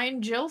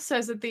line Jill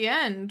says at the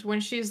end when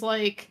she's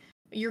like,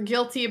 you're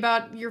guilty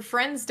about your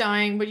friends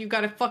dying, but you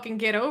gotta fucking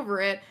get over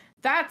it.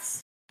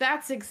 That's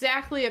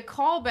exactly a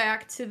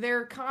callback to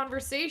their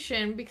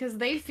conversation because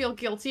they feel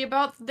guilty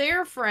about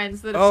their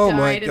friends that have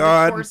died in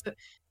the course of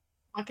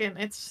fucking,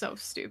 it's so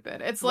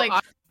stupid. It's like,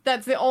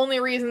 that's the only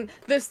reason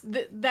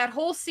that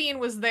whole scene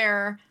was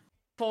there,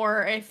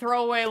 for a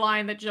throwaway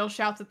line that Jill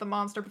shouts at the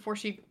monster before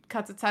she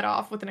cuts its head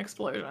off with an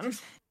explosion.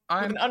 With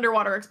an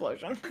underwater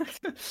explosion.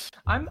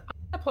 I'm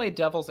gonna play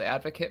devil's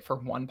advocate for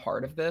one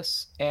part of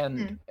this,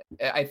 and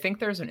I think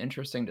there's an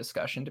interesting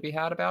discussion to be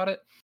had about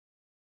it.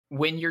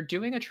 When you're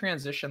doing a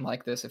transition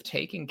like this of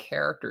taking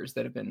characters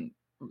that have been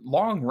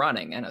long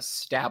running and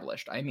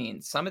established, I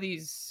mean, some of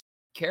these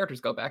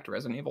characters go back to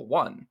Resident Evil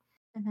 1.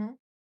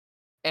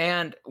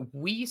 And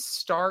we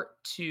start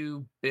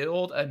to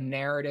build a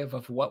narrative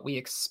of what we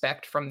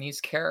expect from these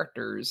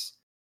characters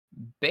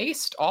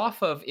based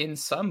off of, in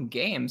some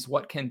games,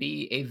 what can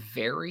be a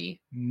very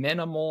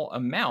minimal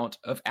amount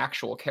of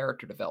actual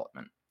character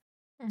development.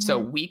 So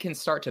we can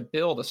start to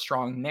build a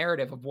strong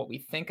narrative of what we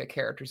think a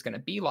character is going to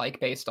be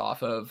like based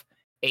off of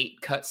 8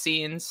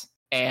 cutscenes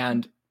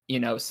and,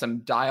 some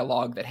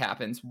dialogue that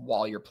happens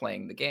while you're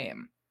playing the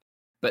game.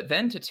 But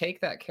then to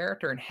take that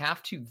character and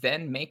have to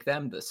then make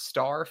them the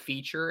star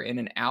feature in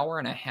an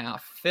 1.5-hour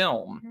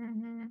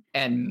film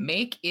and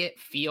make it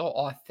feel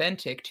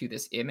authentic to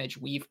this image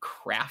we've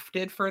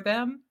crafted for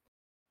them,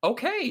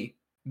 okay,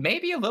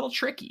 maybe a little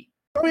tricky.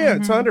 Oh yeah,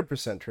 it's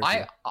 100%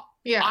 tricky.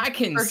 I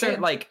can say,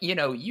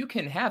 sure. you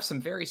can have some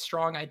very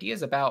strong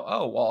ideas about,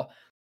 oh, well,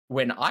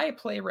 when I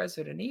play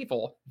Resident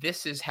Evil,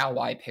 this is how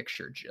I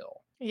picture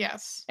Jill.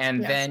 Yes.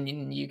 And then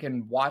you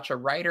can watch a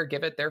writer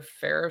give it their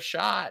fair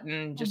shot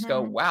and just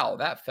go, wow,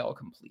 that fell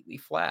completely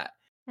flat.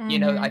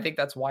 I think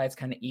that's why it's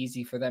kind of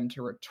easy for them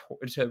to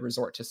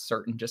resort to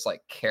certain just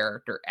like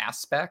character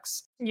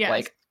aspects. Yes.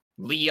 Like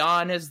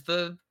Leon is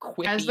the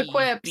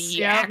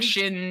quippy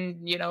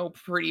action,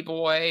 pretty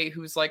boy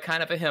who's like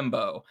kind of a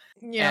himbo.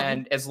 Yeah.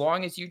 And as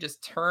long as you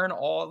just turn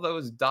all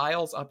those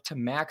dials up to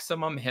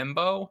maximum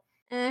himbo,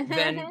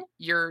 then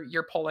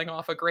you're pulling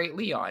off a great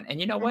Leon. And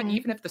you know what?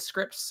 Even if the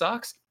script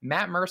sucks,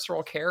 Matt Mercer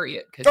will carry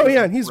it. Oh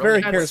yeah, and he's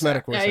really very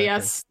charismatic.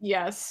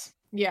 Yes.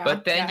 Yeah.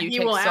 But then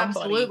he will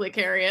absolutely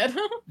carry it.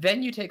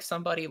 Then you take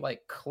somebody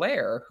like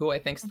Claire, who I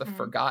think's the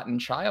forgotten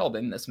child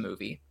in this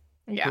movie.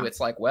 Yeah. Who it's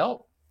like,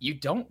 well, you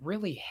don't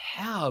really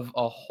have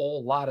a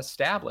whole lot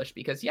established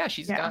because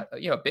she's got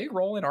a big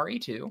role in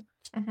RE2.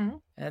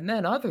 And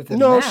then other than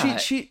that,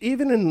 she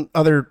even in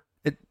other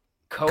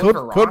Code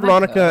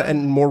Veronica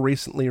and more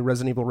recently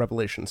Resident Evil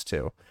Revelations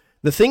 2.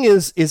 The thing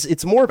is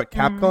it's more of a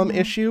Capcom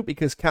issue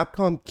because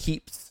Capcom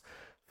keeps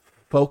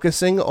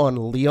focusing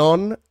on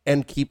Leon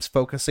and keeps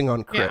focusing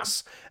on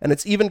Chris. And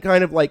it's even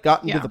kind of like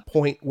gotten to the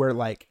point where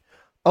like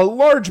a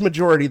large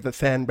majority of the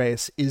fan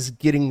base is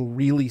getting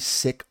really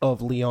sick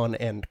of Leon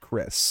and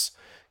Chris.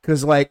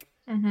 Because like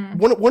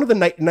one of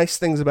the nice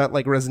things about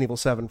like Resident Evil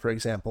 7, for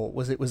example,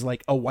 was it was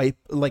like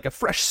a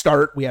fresh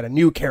start. We had a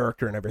new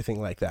character and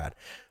everything like that.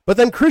 But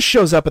then Chris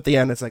shows up at the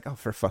end. It's like, oh,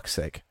 for fuck's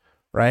sake,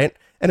 right?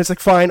 And it's like,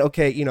 fine,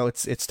 okay,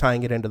 it's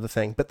tying it into the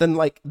thing. But then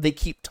like they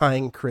keep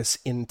tying Chris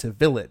into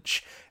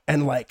Village,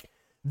 and like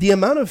the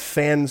amount of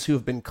fans who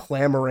have been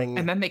clamoring,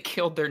 and then they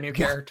killed their new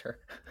character.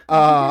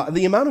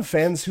 The amount of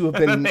fans who have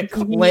been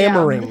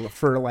clamoring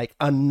for like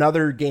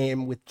another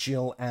game with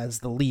Jill as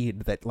the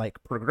lead that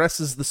like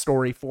progresses the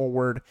story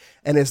forward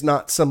and is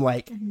not some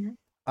like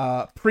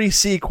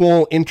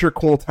pre-sequel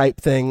interquel type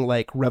thing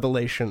like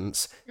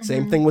Revelations.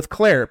 Same thing with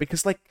Claire,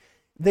 because like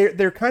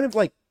they're kind of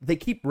like they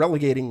keep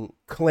relegating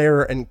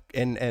Claire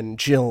and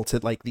Jill to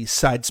like these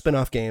side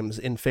spin-off games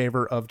in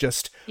favor of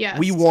just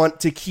we want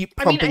to keep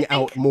pumping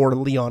out more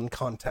Leon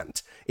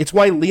content. It's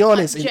why Leon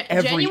is in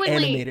every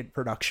animated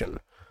production.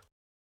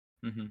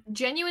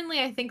 Genuinely,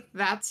 I think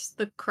that's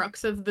the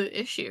crux of the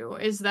issue,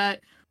 is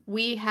that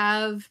we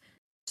have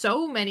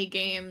so many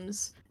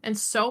games and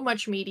so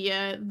much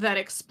media that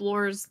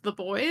explores the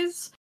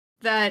boys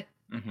that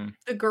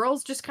the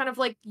girls just kind of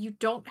like, you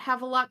don't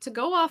have a lot to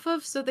go off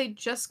of, so they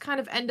just kind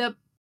of end up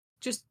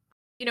just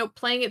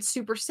playing it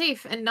super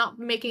safe and not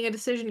making a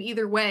decision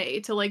either way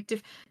to like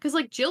because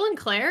like Jill and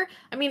Claire,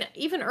 I mean,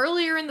 even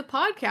earlier in the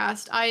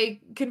podcast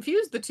I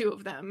confused the two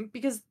of them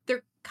because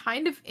they're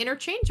kind of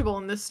interchangeable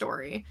in this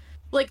story.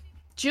 Like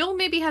Jill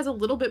maybe has a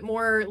little bit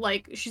more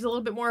like, she's a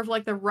little bit more of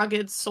like the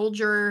rugged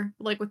soldier,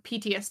 like with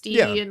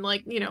PTSD and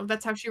like,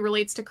 that's how she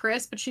relates to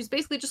Chris, but she's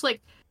basically just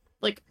like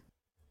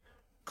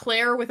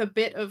Claire with a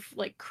bit of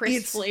like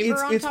Chris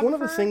flavor on it's top one of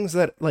the things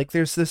that like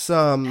there's this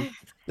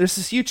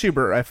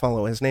YouTuber I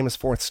follow. His name is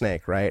Fourth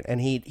Snake, right?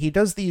 And he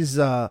does these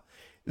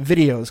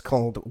videos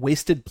called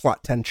Wasted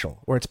Plotential,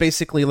 where it's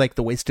basically like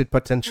the wasted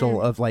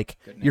potential of like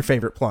your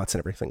favorite plots and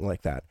everything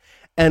like that.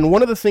 And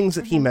one of the things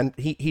that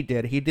he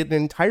did an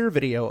entire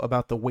video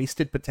about the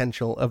wasted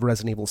potential of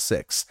Resident Evil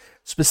 6,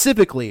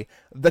 specifically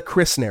the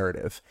Chris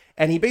narrative.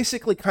 And he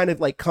basically kind of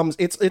like comes,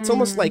 it's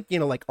almost like,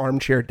 like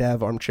armchair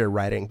dev, armchair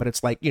writing, but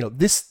it's like,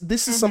 this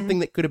is something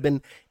that could have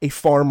been a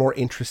far more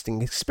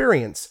interesting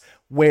experience,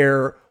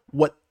 where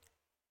what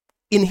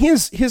in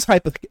his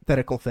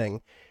hypothetical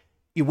thing,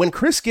 when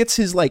Chris gets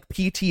his like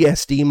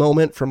PTSD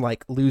moment from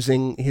like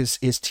losing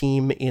his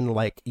team in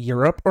like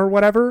Europe or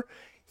whatever,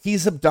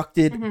 he's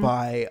abducted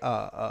by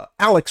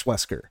Alex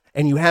Wesker,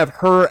 and you have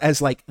her as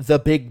like the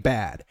big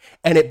bad,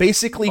 and it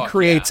basically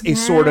creates a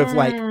sort of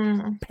like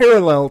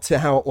parallel to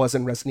how it was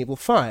in Resident Evil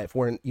 5,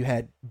 where you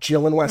had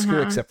Jill and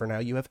Wesker, except for now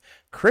you have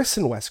Chris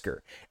and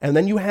Wesker, and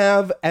then you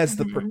have as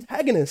the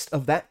protagonist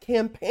of that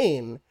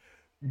campaign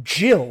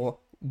Jill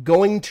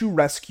going to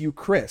rescue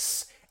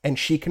Chris. and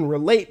she can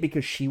relate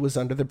because she was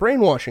under the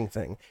brainwashing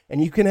thing.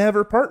 And you can have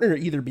her partner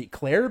either be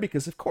Claire,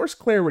 because of course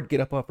Claire would get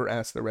up off her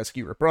ass to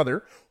rescue her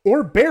brother,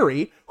 or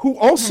Barry, who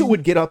also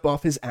would get up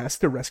off his ass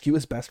to rescue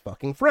his best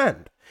fucking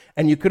friend.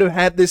 And you could have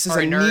had this as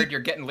Sorry, a nerd, you're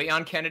getting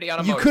Leon Kennedy on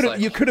a motorcycle.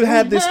 You could have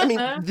had this. I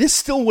mean, this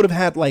still would have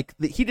had like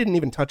he didn't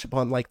even touch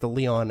upon like the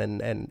Leon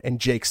and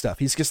Jake stuff.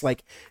 He's just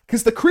like,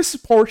 because the Chris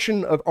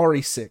portion of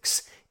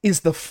RE6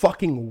 is the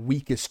fucking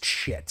weakest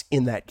shit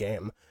in that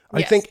game.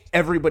 I think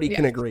everybody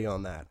can agree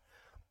on that.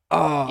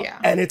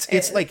 And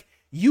it's like,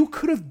 you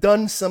could have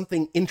done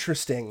something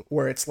interesting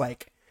where it's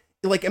like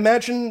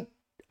imagine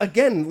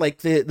again, like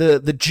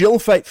the Jill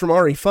fight from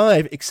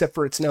RE5, except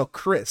for it's now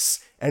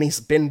Chris, and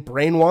he's been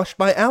brainwashed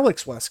by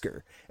Alex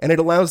Wesker, and it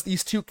allows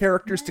these two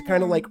characters to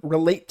kind of like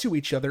relate to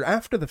each other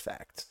after the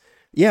fact.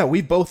 Yeah,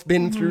 we've both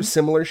been through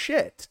similar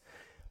shit.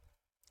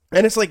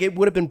 And it's like, it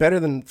would have been better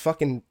than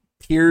fucking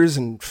Piers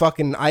and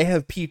fucking I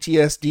have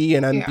PTSD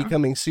and I'm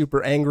becoming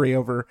super angry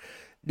over,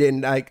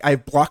 and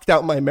I've blocked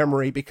out my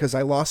memory because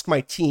I lost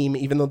my team,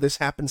 even though this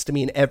happens to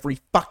me in every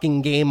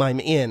fucking game I'm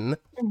in.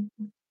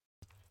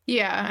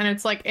 Yeah, and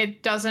it's like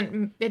it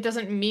doesn't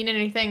mean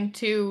anything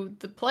to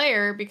the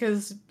player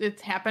because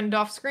it's happened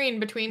off screen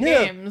between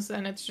games,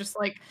 and it's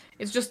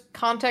just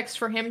context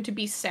for him to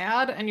be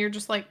sad, and you're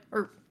just like,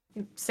 or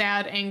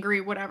sad, angry,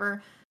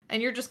 whatever.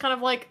 And you're just kind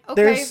of like,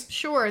 okay,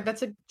 sure,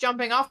 that's a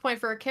jumping off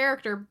point for a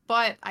character,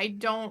 but I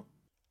don't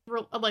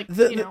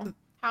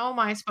how am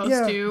I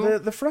supposed to?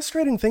 The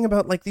frustrating thing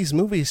about like these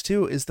movies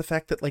too is the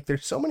fact that like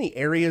there's so many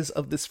areas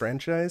of this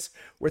franchise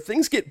where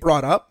things get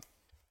brought up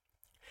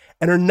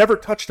and are never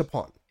touched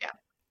upon. Yeah.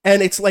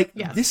 And it's like,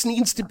 this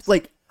needs to,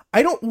 like,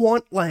 I don't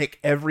want, like,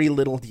 every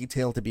little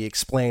detail to be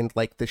explained,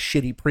 like the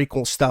shitty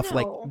prequel stuff,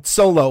 like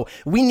Solo.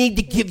 We need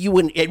to give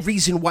you a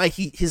reason why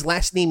his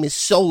last name is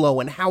Solo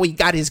and how he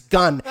got his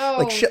gun.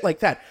 Like, shit like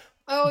that.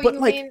 Oh, but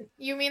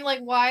you mean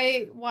like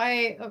why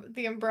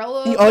the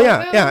umbrella? Oh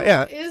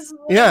yeah. Is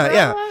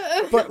yeah.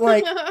 But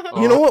like,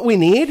 you know what we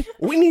need?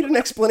 We need an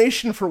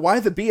explanation for why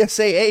the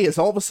BSAA is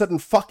all of a sudden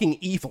fucking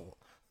evil.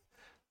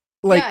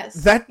 Like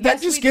that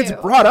just gets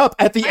brought up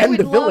at the end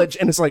of Village,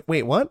 and it's like,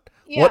 wait, what?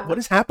 Yeah. What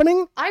is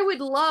happening? I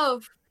would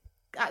love,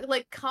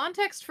 like,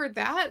 context for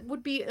that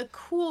would be a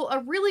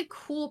really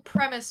cool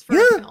premise for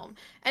a film.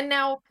 And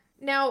now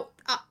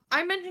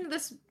I mentioned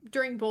this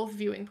during both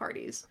viewing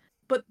parties,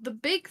 but the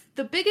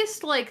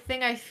biggest like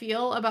thing I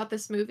feel about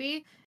this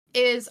movie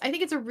is I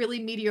think it's a really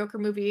mediocre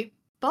movie,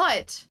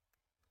 but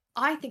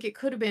I think it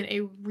could have been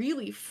a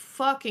really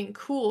fucking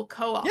cool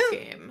co-op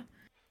game.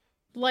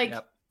 Like,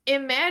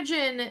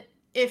 imagine,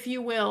 if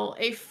you will,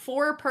 a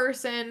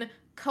 4-person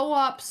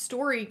co-op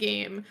story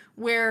game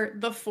where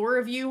the 4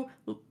 of you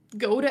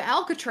go to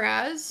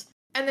Alcatraz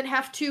and then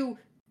have to,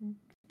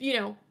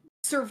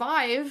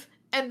 survive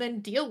and then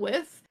deal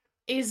with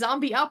a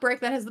zombie outbreak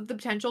that has the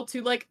potential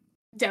to, like,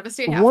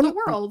 devastate half the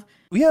world.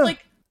 Yeah.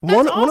 Like,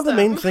 one of the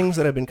main things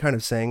that I've been kind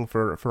of saying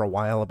for a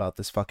while about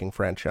this fucking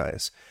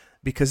franchise,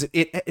 because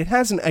it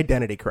has an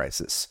identity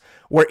crisis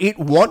where it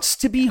wants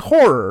to be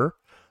horror,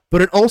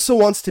 but it also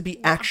wants to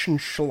be action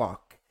schlock.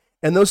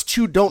 And those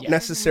two don't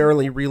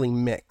necessarily really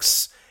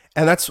mix.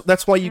 And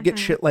that's why you get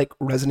shit like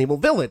Resident Evil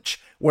Village,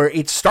 where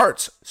it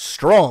starts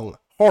strong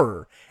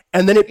horror,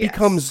 and then it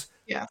becomes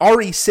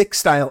RE6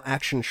 style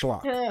action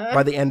schlock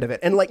by the end of it.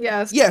 And like,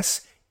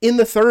 yes, in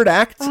the third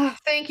act,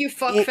 thank you,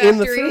 Fuck Factory. In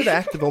the third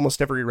act of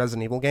almost every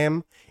Resident Evil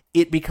game,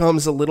 it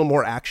becomes a little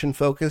more action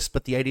focused,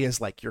 but the idea is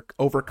like you're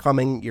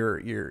overcoming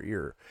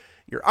your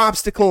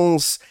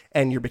obstacles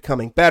and you're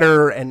becoming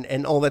better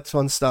and all that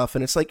fun stuff.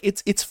 And it's like,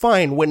 it's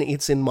fine when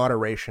it's in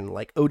moderation,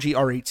 like OG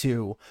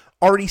RE2.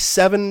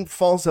 RE7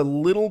 falls a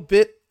little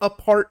bit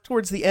apart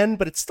towards the end,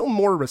 but it's still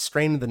more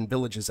restrained than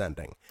Village's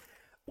ending.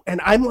 And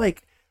I'm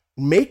like,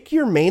 make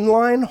your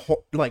mainline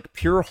like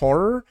pure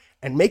horror,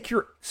 and make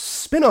your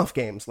spin-off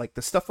games, like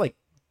the stuff like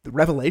the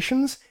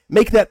Revelations,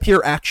 make that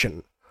pure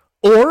action.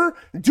 Or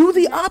do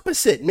the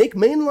opposite, make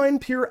mainline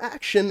pure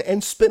action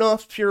and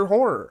spin-off pure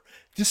horror.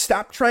 Just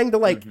stop trying to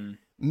like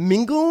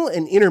mingle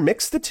and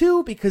intermix the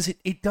two, because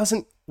it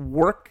doesn't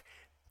work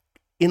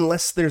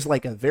unless there's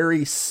like a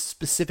very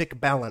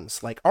specific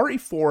balance. Like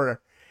RE4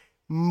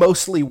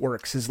 mostly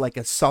works as like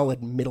a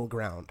solid middle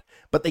ground,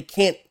 but they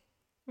can't,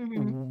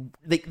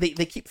 they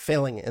keep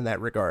failing in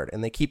that regard,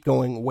 and they keep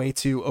going way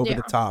too over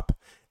the top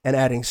and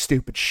adding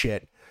stupid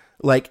shit.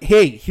 Like,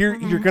 hey, here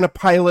you're gonna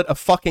pilot a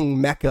fucking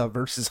mecha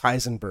versus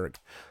Heisenberg.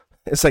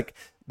 It's like,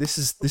 this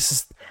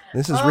is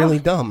really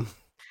dumb.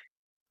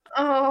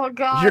 Oh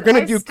god, you're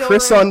gonna do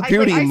Chris on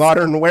Duty,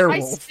 Modern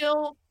Werewolf.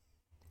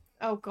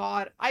 Oh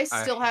god, I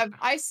still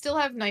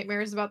have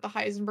nightmares about the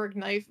Heisenberg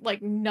knife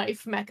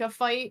mecha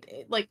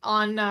fight, like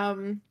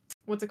on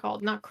what's it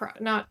called? Not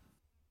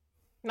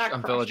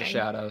on Village of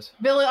Shadows.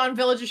 On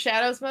Village of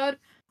Shadows mode.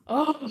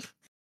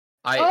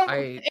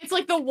 It's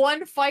like the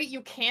one fight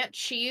you can't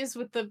cheese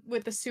with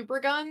the super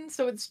gun,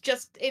 so it's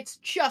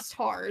just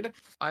hard.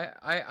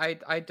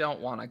 I don't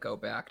want to go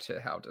back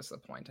to how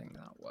disappointing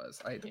that was.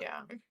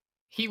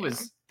 He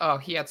was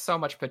he had so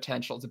much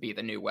potential to be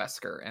the new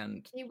Wesker,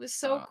 and he was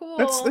so cool.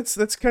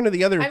 That's kind of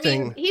the other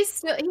thing. I mean,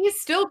 he's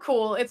still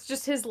cool. It's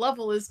just his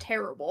level is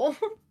terrible.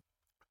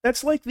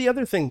 That's like the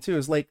other thing too,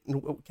 is like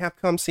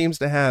Capcom seems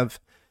to have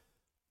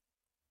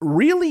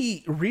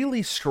really,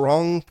 really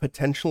strong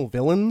potential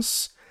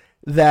villains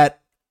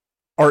that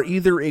are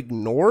either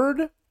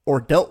ignored or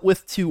dealt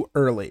with too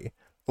early.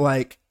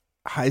 Like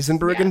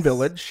Heisenberg in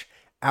Village.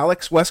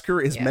 Alex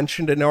Wesker is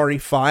mentioned in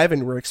RE5,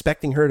 and we're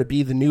expecting her to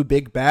be the new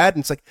big bad.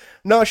 And it's like,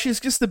 no, she's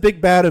just the big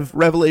bad of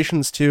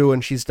Revelations 2,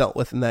 and she's dealt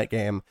with in that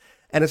game.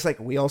 And it's like,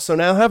 we also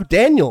now have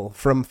Daniel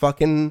from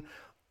fucking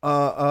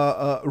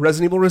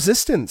Resident Evil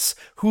Resistance,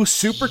 who's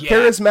super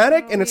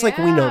charismatic, and it's like,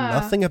 we know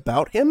nothing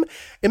about him.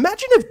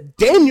 Imagine if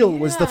Daniel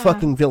was the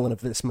fucking villain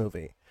of this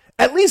movie.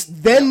 At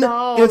least then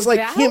it's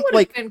like him,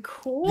 like him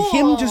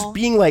just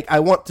being like, I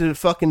want to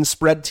fucking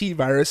spread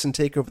T-virus and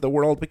take over the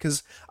world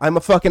because I'm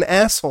a fucking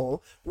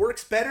asshole,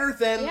 works better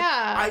than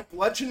I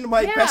bludgeoned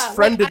my best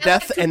friend to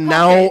death, and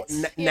now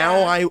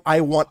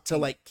I want to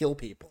like kill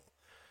people.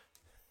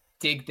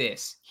 Dig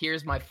this.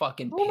 Here's my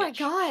fucking pitch. Oh my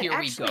god!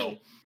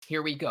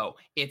 Here we go.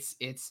 It's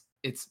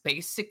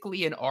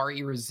basically an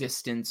RE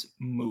Resistance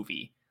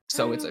movie.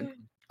 So it's a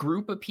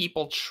group of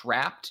people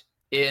trapped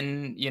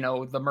in,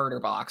 the murder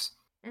box.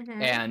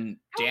 Mm-hmm. And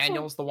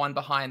Daniel's the one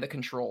behind the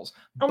controls.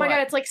 Oh my god,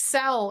 it's like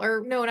Cell,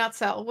 or no, not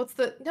Cell.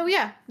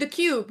 The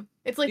Cube.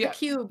 It's like the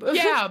Cube.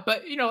 Yeah,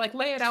 but like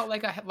lay it out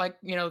like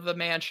the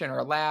mansion or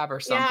a lab or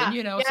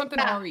something. Something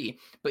RE.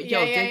 But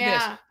dig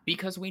this,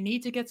 because we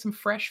need to get some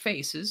fresh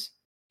faces.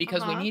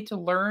 Because we need to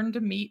learn to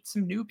meet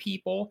some new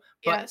people,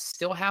 but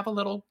still have a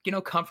little,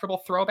 comfortable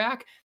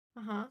throwback.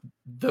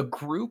 The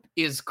group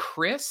is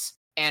Chris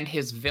and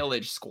his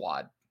village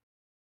squad.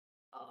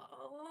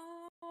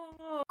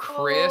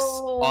 Chris,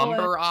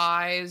 Umber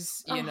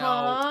Eyes,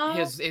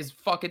 his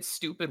fucking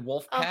stupid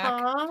wolf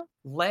pack.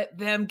 Let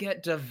them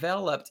get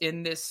developed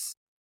in this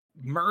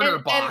murder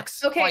box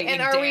fighting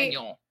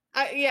Daniel.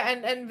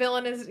 And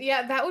villain is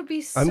that would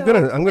be so. I'm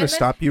gonna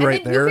stop you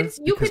right there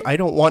because I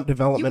don't want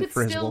development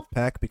for his wolf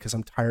pack because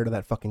I'm tired of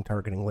that fucking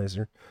targeting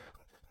laser.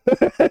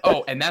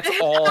 And that's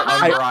all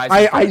Umber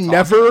Eyes. I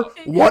never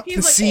want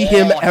to see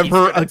him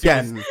ever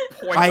again.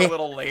 I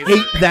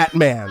hate that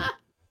man.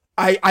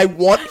 I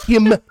want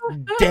him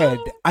dead.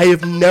 I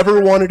have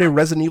never wanted a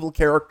Resident Evil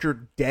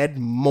character dead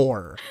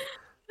more.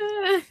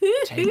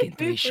 Taking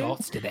 3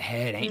 shots to the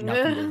head ain't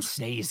nothing to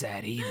sneeze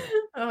at either.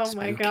 Oh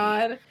my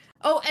god.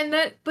 Oh,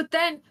 but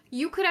then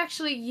you could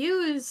still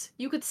use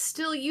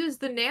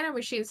the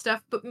nanomachine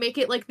stuff, but make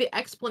it like the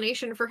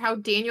explanation for how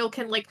Daniel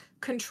can like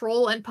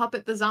control and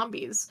puppet the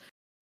zombies.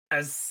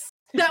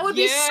 That would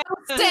be so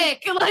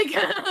sick. Like,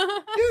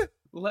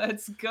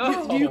 let's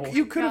go.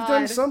 You could have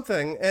done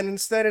something, and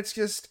instead it's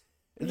just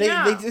they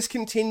just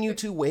continue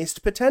to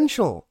waste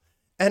potential,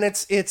 and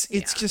it's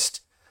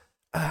just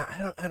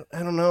I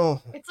don't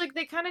know. It's like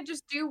they kind of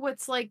just do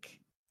what's like.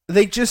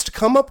 They just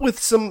come up with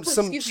some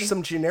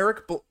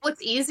generic.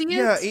 What's easiest?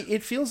 Yeah,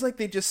 it feels like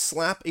they just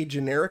slap a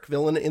generic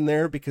villain in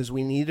there because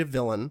we need a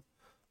villain,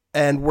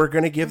 and we're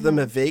gonna give them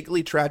a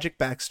vaguely tragic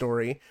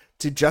backstory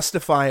to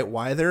justify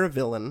why they're a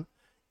villain,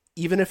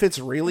 even if it's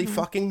really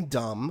fucking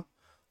dumb.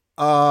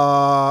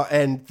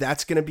 And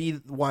that's gonna be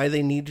why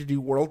they need to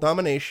do world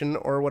domination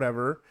or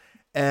whatever.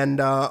 And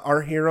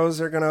our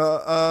heroes are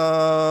gonna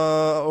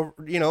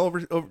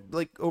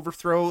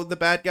overthrow the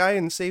bad guy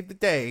and save the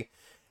day,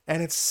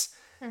 and it's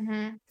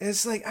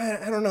like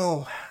I don't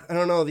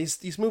know.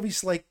 These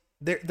movies, like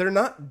they're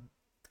not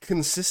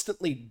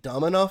consistently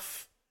dumb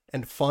enough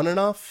and fun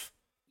enough.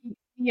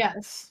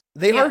 Yes,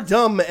 they are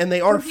dumb and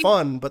they are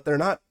fun, but they're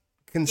not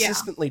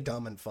consistently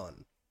dumb and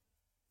fun.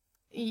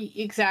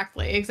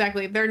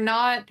 Exactly. They're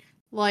not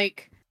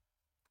like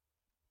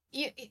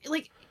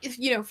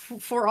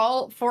for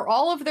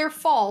all of their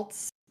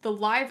faults, the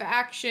live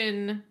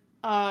action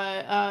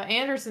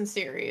Anderson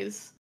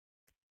series,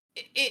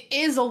 it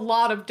is a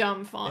lot of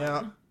dumb fun.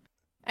 Yeah.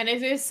 And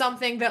it is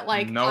something that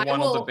like no one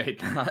will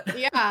debate that.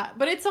 Yeah,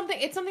 but it's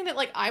something that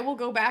like I will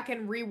go back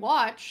and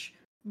rewatch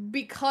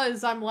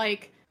because I'm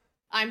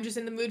just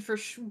in the mood for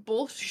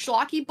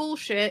schlocky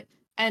bullshit,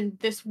 and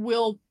this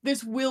will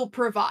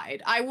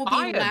provide. I will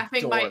be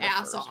laughing my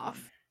ass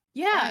off.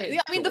 Yeah,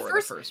 I mean the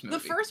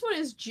first one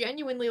is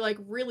genuinely like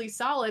really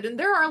solid, and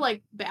there are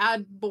like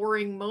bad,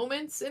 boring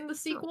moments in the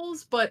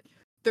sequels, but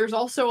there's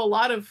also a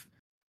lot of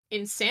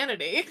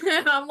insanity,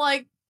 and I'm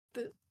like,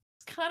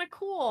 it's kind of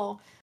cool.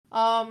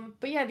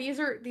 But yeah, these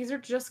are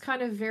just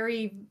kind of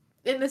very,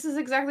 and this is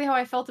exactly how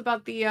I felt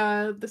about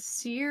the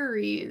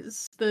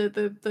series,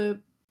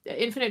 the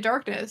Infinite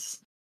Darkness.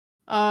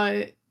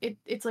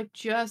 It's like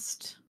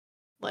just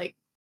like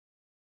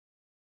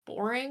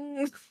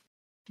boring.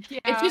 Yeah,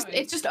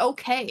 it's just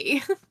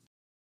okay.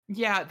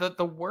 Yeah,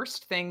 the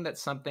worst thing that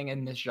something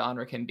in this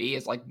genre can be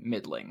is like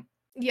middling.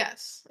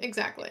 Yes,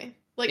 exactly.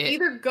 Like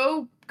either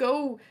go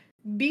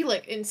be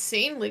like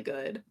insanely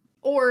good,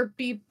 or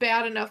be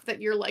bad enough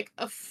that you're like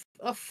a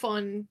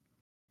fun,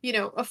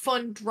 a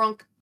fun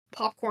drunk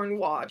popcorn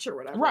watch or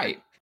whatever.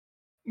 Right.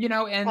 You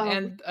know,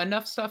 and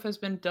enough stuff has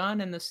been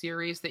done in the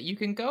series that you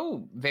can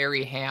go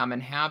very ham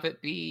and have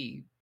it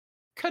be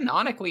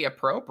canonically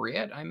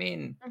appropriate. I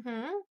mean,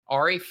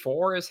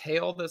 RE4 is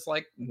hailed as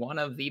like one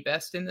of the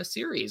best in the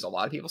series. A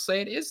lot of people say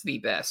it is the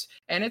best.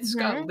 And it's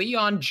got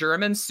Leon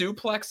German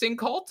suplexing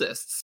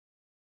cultists.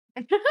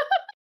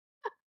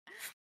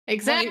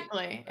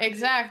 Exactly.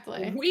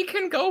 Exactly. We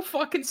can go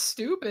fucking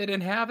stupid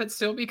and have it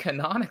still be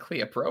canonically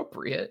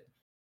appropriate.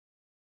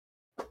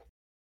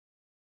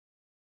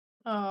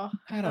 Oh,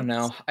 I don't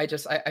know. I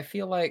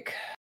feel like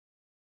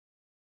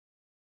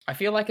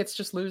it's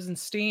just losing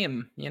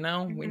steam, you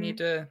know? We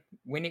need a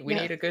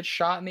good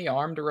shot in the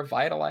arm to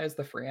revitalize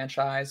the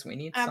franchise. We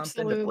need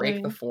something to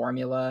break the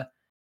formula.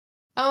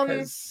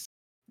 Because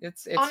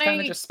it's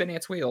kind of just spinning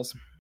its wheels.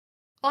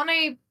 On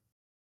a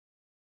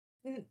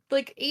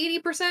like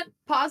 80%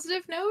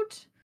 positive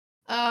note,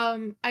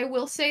 I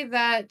will say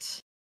that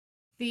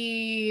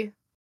the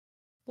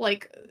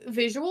like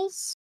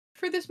visuals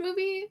for this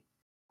movie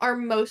are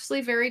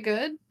mostly very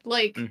good,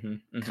 like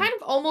kind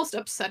of almost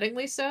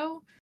upsettingly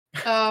so.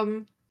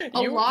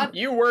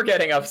 You were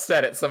getting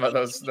upset at some of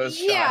those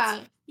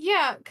shots.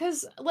 Yeah,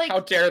 because like,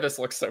 how dare this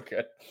look so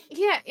good?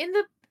 Yeah, in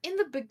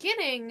the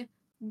beginning,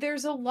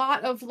 there's a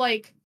lot of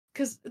like,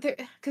 because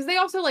they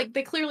also like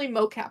they clearly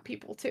mocap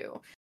people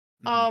too.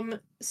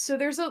 So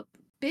there's a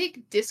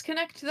big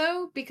disconnect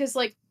though, because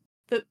like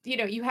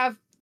you have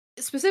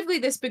specifically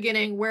this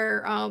beginning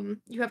where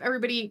you have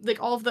everybody,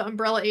 like all of the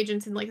Umbrella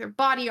agents in like their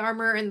body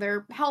armor and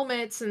their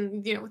helmets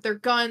and with their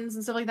guns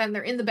and stuff like that, and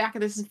they're in the back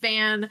of this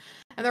van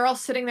and they're all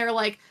sitting there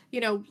like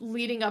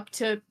leading up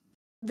to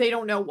they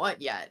don't know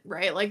what yet,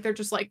 right? Like they're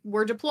just like,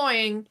 we're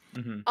deploying.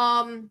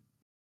 And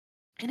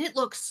it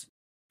looks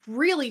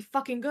really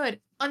fucking good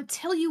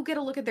until you get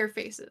a look at their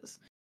faces.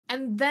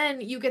 And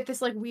then you get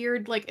this like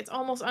weird, like it's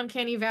almost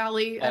uncanny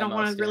valley. I don't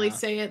want to really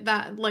say it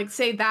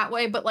that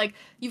way, but like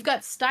you've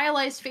got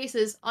stylized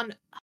faces on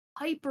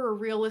hyper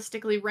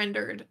realistically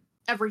rendered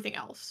everything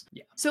else.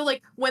 Yeah. So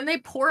like when they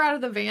pour out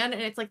of the van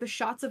and it's like the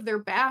shots of their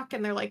back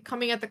and they're like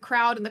coming at the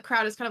crowd and the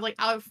crowd is kind of like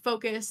out of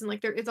focus and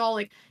like it's all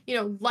like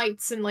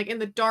lights and like in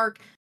the dark.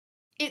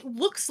 It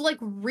looks like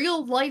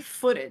real life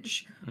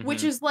footage,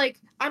 which is like,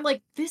 I'm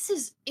like, this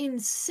is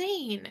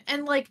insane.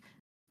 And like,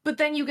 but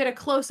then you get a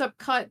close-up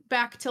cut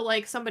back to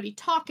like somebody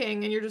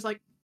talking and you're just like,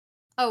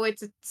 oh,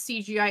 it's a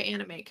CGI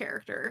anime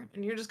character.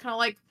 And you're just kind of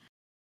like,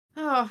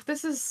 oh,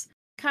 this is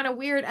kind of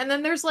weird. And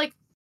then there's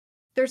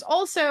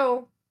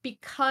also,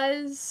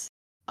 because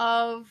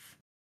of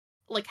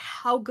like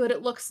how good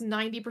it looks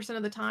 90%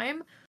 of the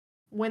time,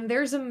 when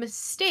there's a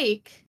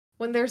mistake,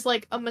 when there's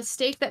like a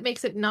mistake that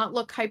makes it not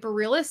look hyper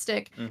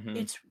realistic,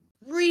 it's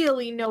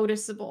really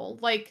noticeable.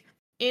 Like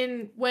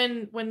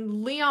when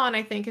Leon,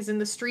 I think, is in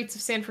the streets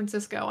of San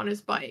Francisco on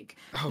his bike,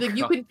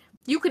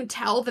 you can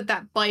tell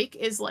that bike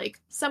is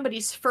like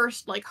somebody's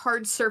first like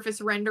hard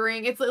surface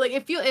rendering. It's like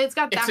it's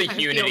got that kind of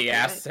feel. It's a Unity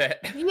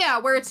asset. Yeah,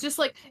 where it's just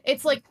like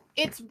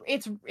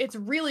it's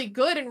really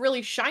good and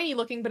really shiny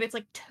looking, but it's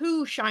like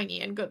too shiny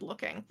and good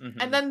looking.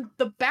 And then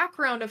the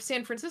background of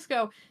San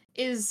Francisco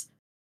is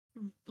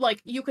like,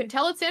 you can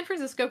tell it's San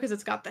Francisco because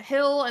it's got the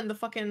hill and the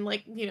fucking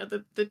like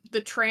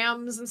the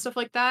trams and stuff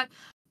like that,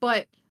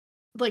 but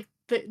like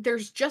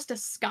there's just a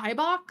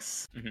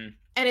skybox and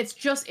it's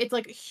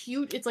like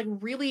huge, it's like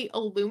really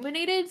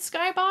illuminated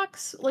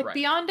skybox like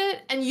beyond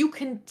it, and you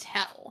can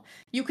tell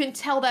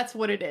that's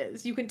what it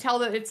is. You can tell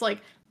that it's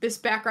like this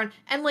background,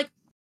 and like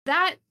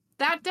that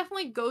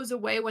definitely goes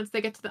away once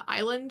they get to the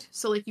island,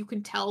 so like you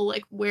can tell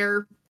like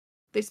where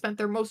they spent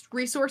their most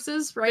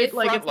resources, right?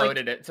 They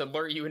front-loaded it to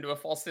lure you into a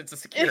false sense of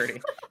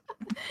security.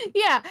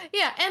 Yeah,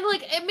 and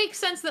like it makes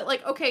sense that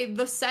like, okay,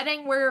 the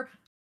setting where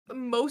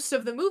most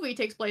of the movie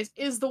takes place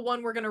is the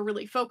one we're gonna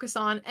really focus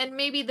on, and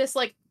maybe this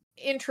like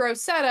intro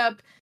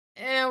setup,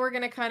 we're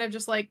gonna kind of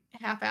just like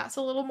half-ass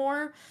a little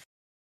more.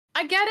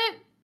 I get it,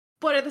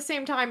 but at the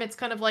same time, it's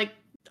kind of like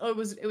it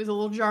was a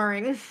little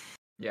jarring,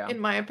 in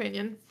my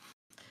opinion.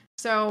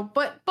 So,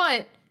 but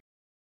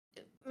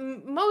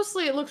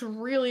mostly it looks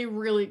really,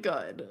 really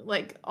good.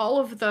 Like all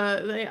of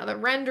the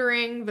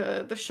rendering,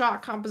 the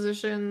shot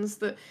compositions,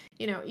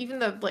 even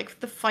the like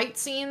the fight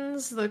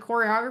scenes, the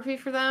choreography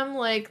for them,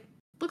 like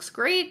looks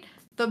great.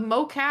 The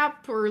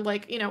mocap, or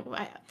like,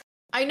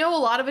 I know a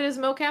lot of it is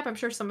mocap. I'm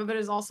sure some of it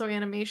is also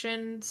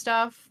animation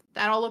stuff.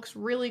 That all looks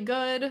really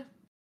good.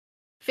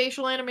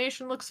 Facial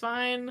animation looks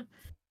fine.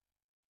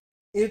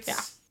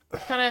 It's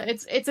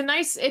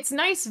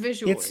nice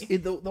visually.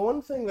 The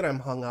one thing that I'm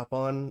hung up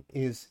on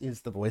is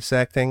the voice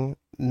acting,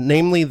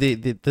 namely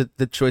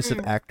the choice of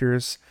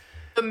actors,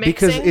 the mixing.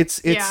 Because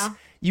it's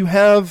you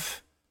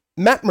have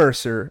Matt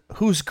Mercer,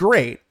 who's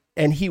great,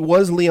 and he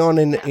was Leon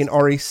in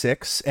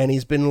RE6, and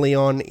he's been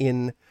Leon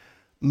in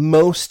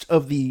most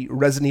of the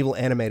Resident Evil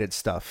animated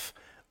stuff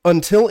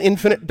until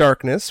Infinite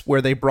Darkness,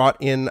 where they brought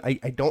in, I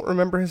don't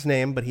remember his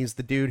name, but he's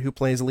the dude who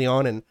plays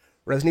Leon in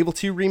Resident Evil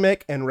 2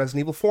 Remake and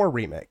Resident Evil 4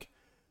 Remake.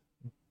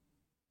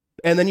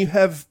 And then you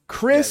have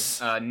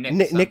Chris,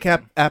 Nick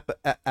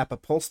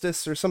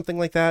Apopolstis or something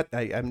like that.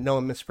 I know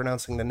I'm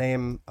mispronouncing the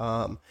name.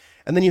 And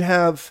then you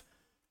have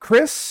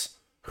Chris,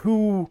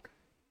 who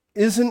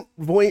isn't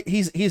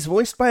he's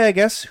voiced by, I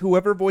guess,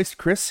 whoever voiced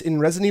Chris in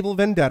Resident Evil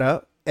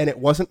Vendetta, and it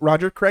wasn't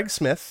Roger Craig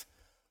Smith.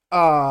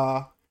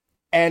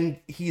 And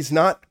he's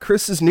not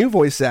Chris's new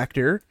voice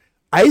actor,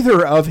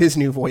 either of his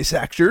new voice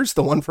actors,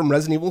 the one from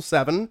Resident Evil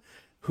 7,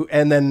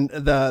 and then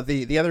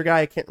the other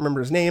guy, I can't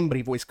remember his name, but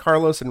he voiced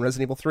Carlos in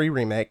Resident Evil 3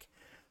 Remake.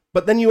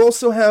 But then you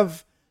also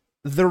have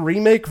the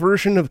remake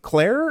version of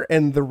Claire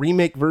and the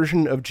remake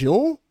version of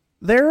Jill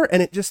there,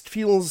 and it just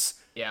feels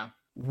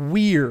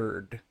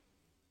weird.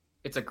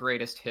 It's a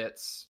greatest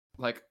hits,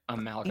 like,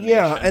 amalgamation.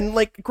 Yeah, and,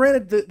 like,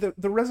 granted,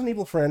 the Resident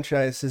Evil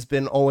franchise has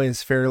been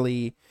always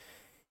fairly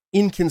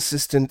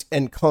inconsistent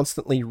and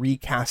constantly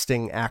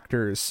recasting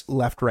actors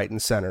left, right,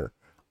 and center.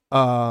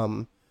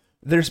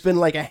 There's been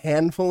like a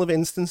handful of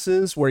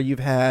instances where you've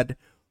had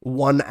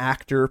one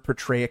actor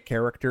portray a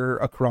character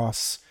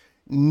across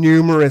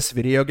numerous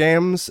video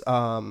games.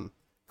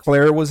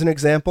 Claire was an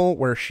example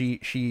where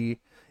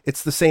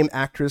it's the same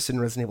actress in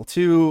Resident Evil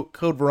 2,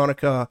 Code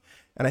Veronica,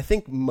 and I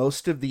think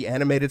most of the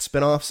animated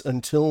spin-offs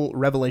until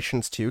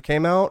Revelations 2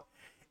 came out.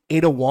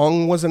 Ada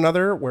Wong was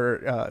another, where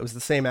it was the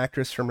same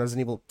actress from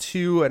Resident Evil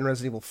 2 and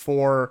Resident Evil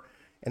 4,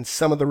 and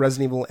some of the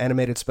Resident Evil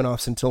animated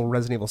spin-offs until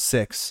Resident Evil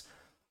 6.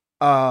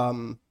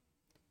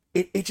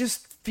 It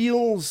just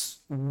feels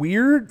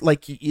weird,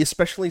 like,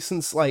 especially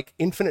since, like,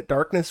 Infinite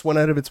Darkness went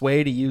out of its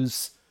way to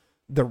use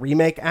the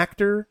remake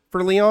actor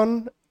for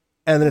Leon,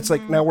 and then it's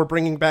like, now we're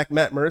bringing back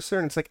Matt Mercer,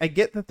 and it's like, I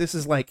get that this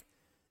is, like,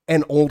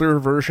 an older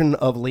version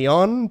of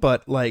Leon,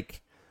 but,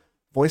 like,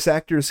 voice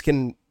actors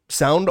can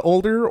sound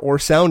older or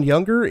sound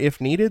younger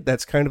if needed.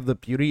 That's kind of the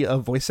beauty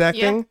of voice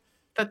acting.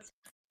 That's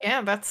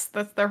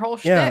their whole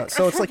shtick. Yeah,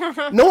 so it's like,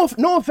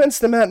 no offense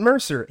to Matt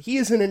Mercer. He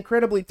is an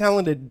incredibly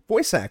talented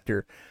voice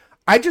actor.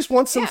 I just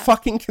want some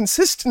fucking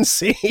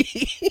consistency.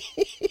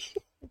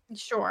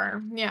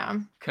 Sure, yeah.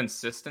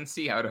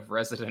 Consistency out of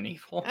Resident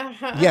Evil?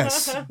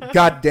 Yes.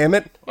 God damn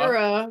it.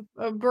 You're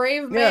a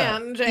brave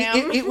man,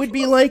 Jam. It would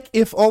be like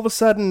if all of a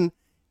sudden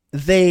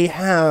they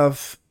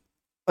have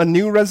a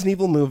new Resident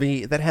Evil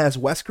movie that has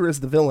Wesker as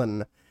the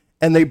villain,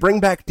 and they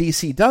bring back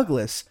DC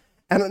Douglas.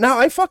 And now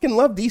I fucking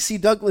love DC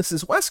Douglas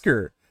as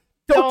Wesker.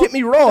 Don't get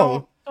me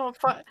wrong.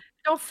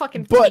 Don't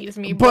fucking tease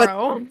me,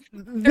 bro.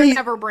 They're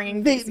never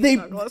bringing DC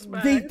Douglas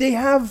back. They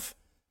have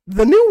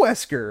the new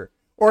Wesker.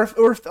 Or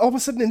if all of a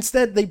sudden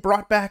instead they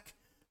brought back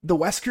the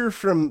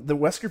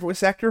Wesker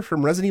voice actor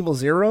from Resident Evil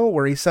 0,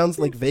 where he sounds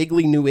like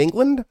vaguely New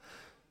England.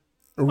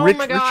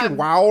 Richard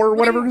Wow or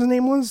whatever his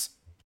name was.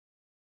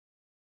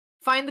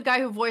 Find the guy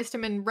who voiced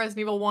him in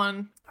Resident Evil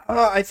 1.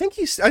 I think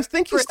he's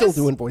still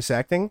doing voice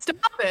acting. Stop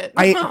it.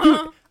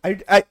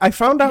 I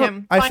found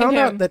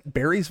out that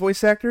Barry's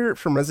voice actor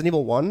from Resident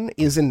Evil 1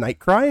 is in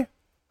Nightcry.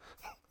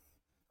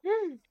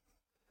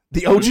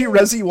 The OG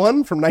Resi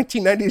 1 from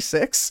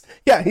 1996.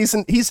 Yeah, he's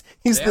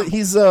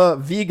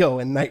Vigo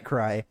in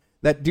Nightcry.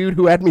 That dude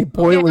who had me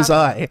boil his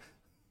eye.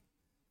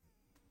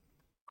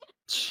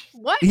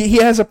 What? He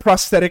has a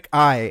prosthetic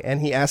eye,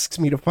 and he asks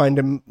me to find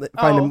him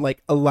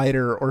like a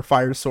lighter or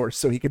fire source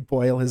so he could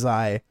boil his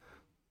eye.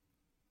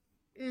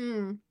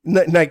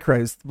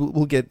 Nightcry.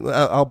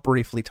 I'll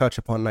briefly touch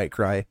upon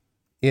Nightcry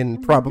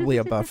in probably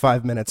about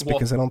 5 minutes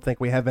because I don't think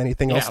we have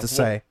anything else to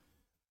say.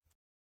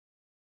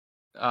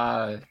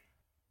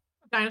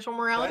 Dinosaur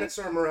morality.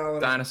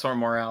 Dinosaur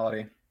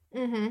morality.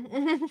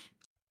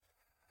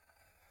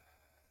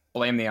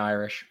 Blame the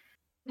Irish.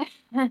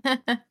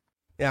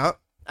 Yeah.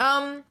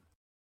 A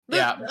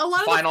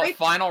lot of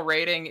final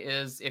rating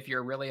is, if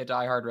you're really a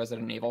diehard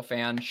Resident Evil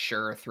fan,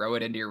 sure, throw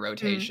it into your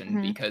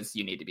rotation because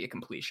you need to be a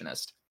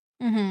completionist.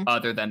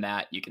 Other than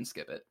that, you can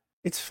skip it.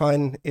 It's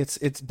fun. It's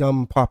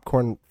dumb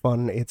popcorn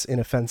fun. It's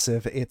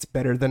inoffensive. It's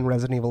better than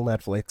Resident Evil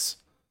Netflix.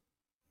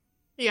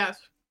 Yes.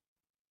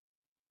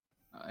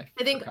 I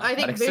think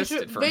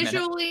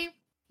visually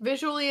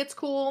it's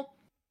cool.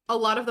 A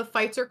lot of the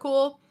fights are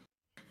cool.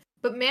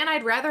 But man,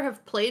 I'd rather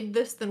have played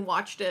this than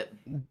watched it.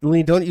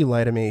 Lee, don't you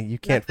lie to me. You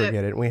can't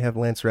forget it. We have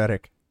Lance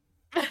Reddick.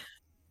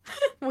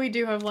 We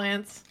do have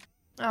Lance.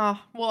 Oh,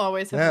 we'll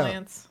always have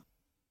Lance.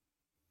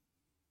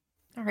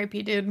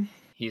 R.I.P. dude.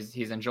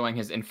 He's enjoying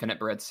his infinite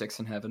breadsticks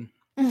in heaven.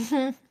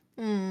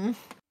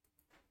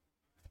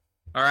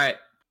 All right.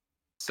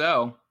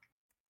 So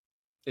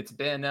it's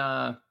been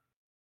a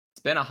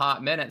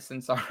hot minute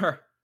since our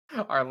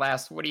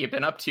last "What have you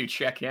been up to?"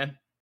 check-in.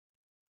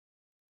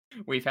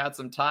 We've had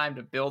some time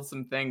to build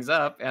some things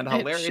up, and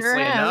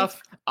hilariously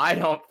enough, I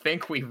don't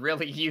think we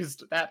really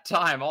used that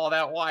time all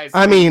that wisely.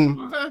 I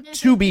mean,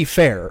 to be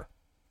fair,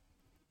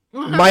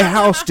 my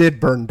house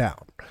did burn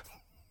down.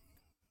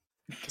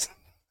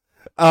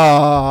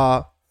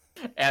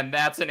 And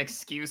that's an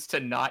excuse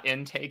to not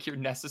intake your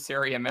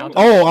necessary amount.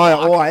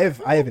 I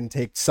have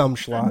intaked some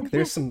schlock.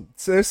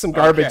 There's some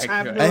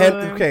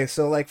garbage.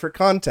 So like for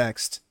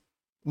context,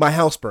 my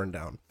house burned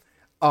down,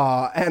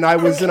 and I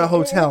was in a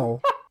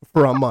hotel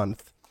for a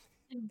month,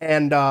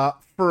 And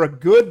for a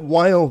good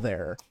while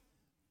there,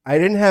 I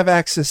didn't have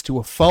access to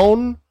a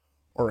phone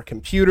or a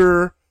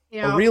computer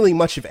or really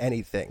much of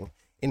anything.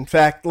 In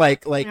fact,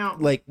 like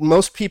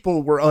most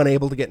people were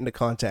unable to get into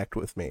contact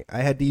with me. I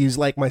had to use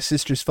like my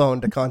sister's phone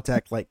to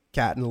contact like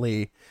Kat and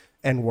Lee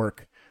and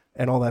work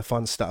and all that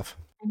fun stuff.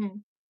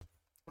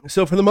 Mm-hmm.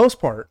 So for the most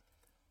part,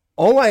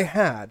 all I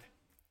had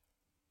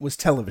was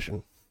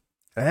television.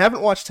 I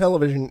haven't watched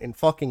television in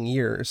fucking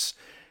years,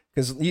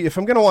 because if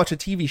I'm going to watch a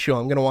TV show,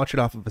 I'm going to watch it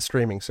off of a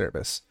streaming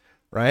service,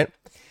 right?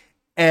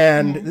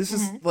 And this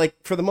is, like,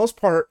 for the most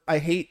part, I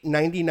hate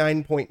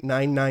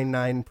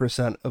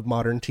 99.999% of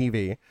modern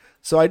TV.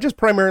 So I just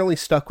primarily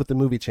stuck with the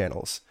movie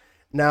channels.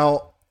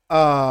 Now,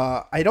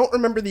 I don't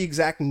remember the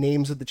exact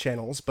names of the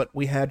channels, but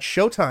we had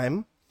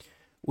Showtime.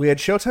 We had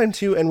Showtime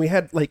 2, and we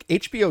had, like,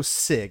 HBO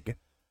Sig.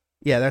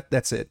 Yeah,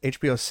 that's it.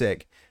 HBO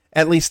Sig.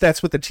 At least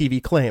that's what the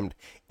TV claimed.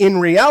 In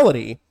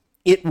reality,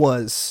 it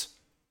was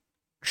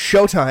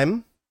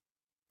Showtime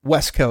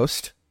West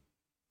Coast,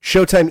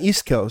 Showtime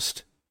East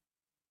Coast,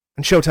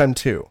 and Showtime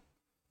 2.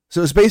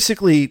 So it's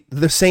basically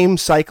the same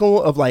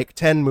cycle of like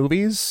 10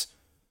 movies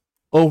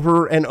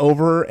over and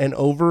over and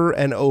over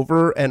and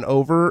over and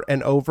over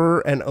and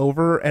over and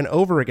over and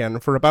over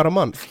again for about a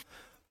month.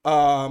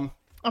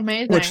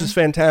 Amazing. Which is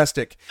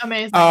fantastic.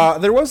 Amazing.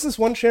 There was this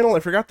one channel, I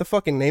forgot the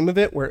fucking name of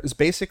it, where it was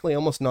basically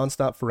almost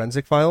nonstop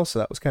forensic files, so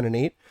that was kind of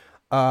neat.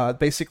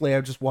 Basically, I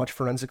would just watch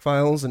forensic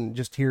files and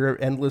just hear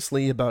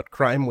endlessly about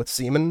crime with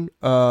semen,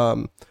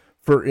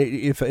 for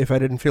if I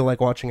didn't feel like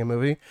watching a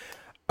movie.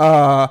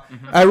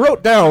 I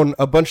wrote down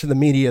a bunch of the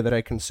media that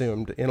I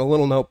consumed in a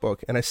little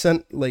notebook, and I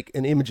sent like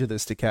an image of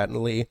this to Kat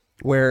and Lee,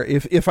 where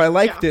if I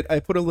liked it, I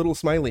put a little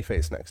smiley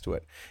face next to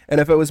it.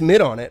 And if I was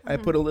mid on it, I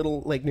put a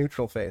little like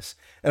neutral face.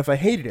 And if I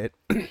hated it,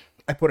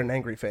 I put an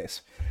angry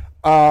face.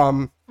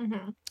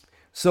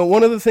 So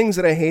one of the things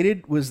that I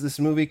hated was this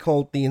movie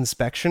called The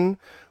Inspection,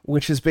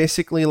 which is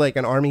basically like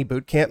an army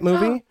boot camp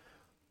movie.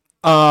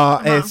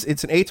 And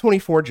it's an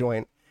A24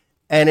 joint,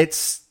 and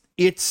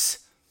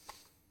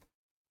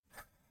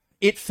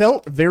it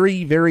felt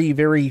very, very,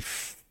 very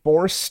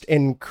forced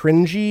and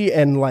cringy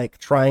and like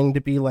trying to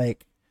be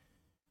like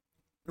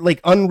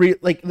unreal.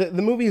 Like the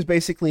movie is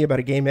basically about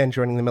a gay man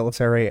joining the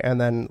military, and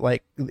then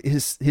like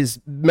his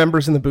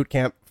members in the boot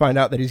camp find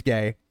out that he's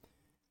gay,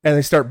 and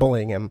they start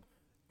bullying him,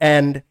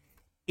 and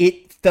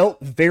it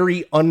felt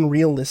very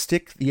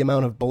unrealistic, the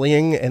amount of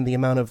bullying and the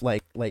amount of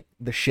like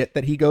the shit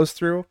that he goes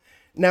through.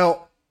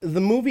 Now, the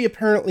movie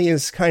apparently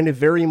is kind of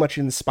very much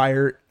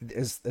inspired,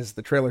 as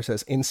the trailer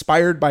says,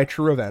 inspired by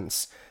true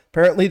events.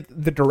 Apparently,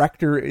 the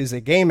director is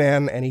a gay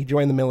man, and he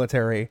joined the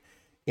military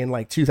in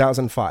like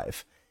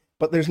 2005.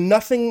 But there's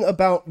nothing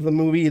about the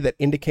movie that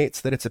indicates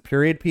that it's a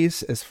period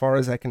piece, as far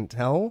as I can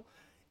tell.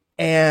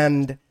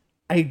 And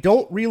I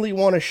don't really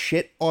want to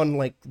shit on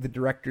like the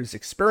director's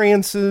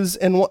experiences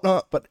and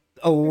whatnot, but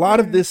a lot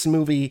of this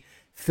movie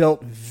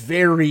felt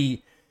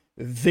very,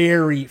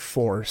 very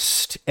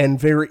forced and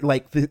very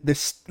like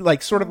this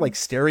like sort of like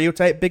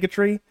stereotype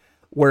bigotry,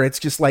 where it's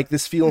just like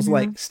this feels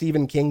like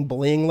Stephen King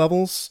bullying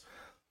levels.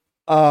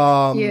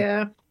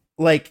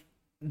 Like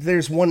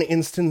there's one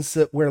instance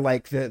where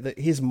like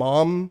his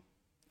mom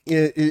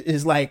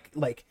is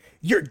like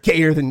you're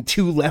gayer than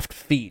 2 left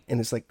feet, and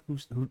it's like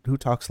who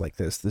talks like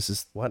this? This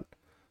is what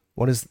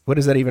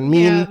does that even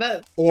mean?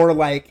 Or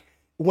like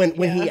when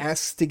he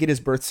asks to get his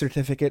birth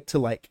certificate to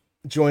like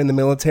join the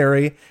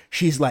military,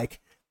 she's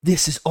like,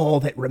 "This is all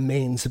that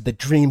remains of the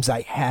dreams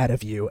I had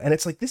of you." And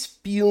it's like, this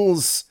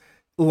feels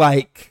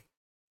like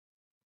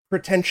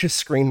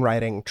pretentious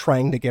screenwriting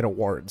trying to get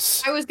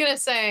awards. I was gonna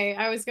say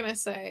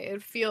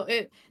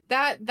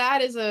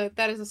that is a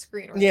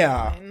screenwriting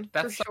line,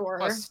 that's for sure.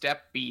 A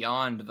step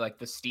beyond like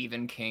the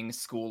Stephen King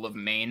school of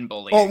Maine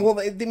bullying. Oh well,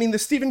 I mean the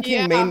Stephen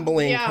King Maine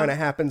bullying kind of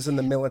happens in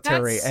the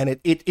military, and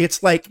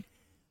it's like,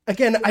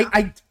 again,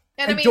 I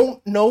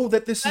don't know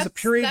that this is a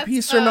period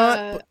piece or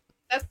not.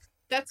 But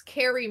that's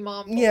Carrie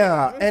mom.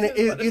 Yeah, and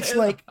it's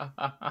like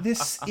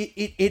this.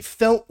 It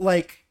felt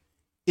like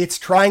it's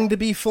trying to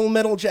be Full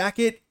Metal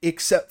Jacket,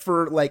 except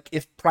for like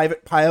if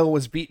Private Pyle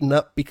was beaten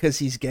up because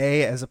he's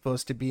gay, as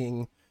opposed to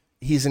being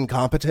he's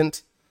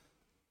incompetent.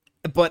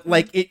 But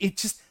like it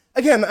just,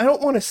 again, I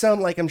don't want to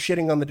sound like I'm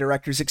shitting on the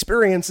director's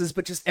experiences,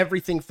 but just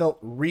everything felt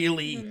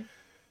really,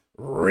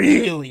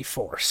 really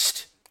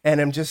forced,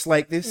 and I'm just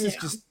like, this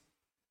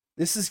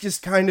is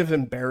just kind of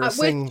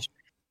embarrassing.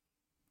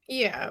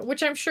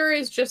 Which I'm sure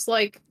is just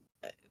like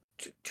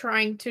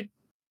trying to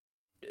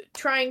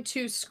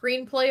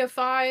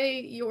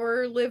screenplayify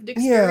your lived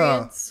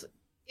experience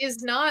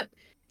is not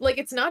like,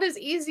 it's not as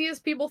easy as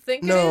people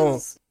think it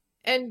is.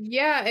 And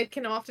it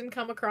can often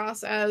come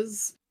across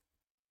as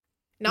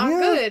not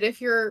good if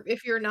you're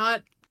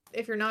not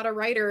a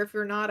writer, if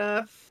you're not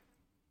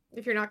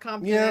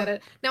competent at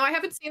it. Now, I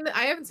haven't seen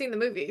the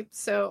movie,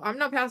 so I'm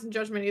not passing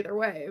judgment either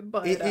way.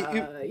 But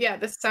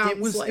this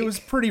sounds it was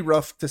pretty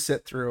rough to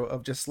sit through,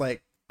 of just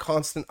like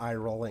constant eye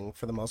rolling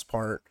for the most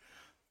part.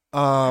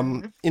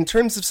 In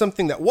terms of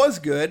something that was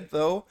good,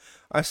 though,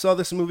 I saw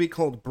this movie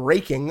called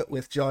Breaking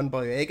with John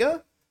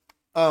Boyega.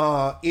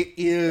 It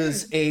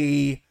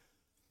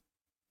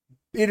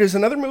is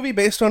another movie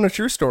based on a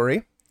true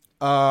story,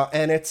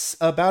 and it's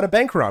about a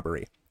bank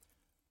robbery.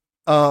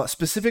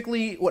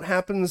 Specifically, what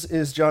happens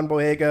is John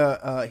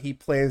Boyega, he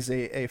plays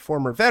a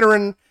former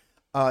veteran.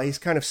 He's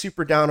kind of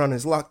super down on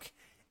his luck.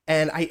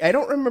 And I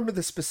don't remember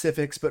the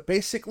specifics, but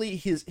basically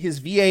his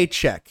VA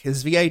check,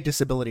 his VA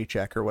disability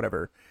check or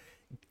whatever,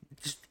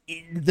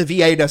 the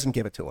VA doesn't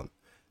give it to him.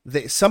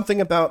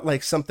 Something about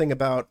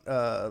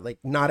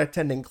not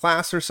attending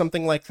class or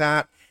something like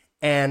that,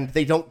 and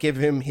they don't give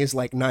him his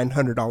like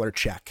 $900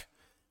 check.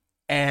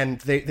 And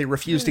they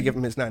refuse to give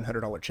him his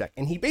 $900 check.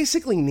 And he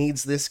basically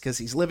needs this because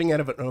he's living out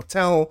of a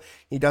hotel.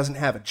 He doesn't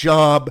have a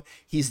job.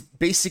 He's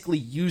basically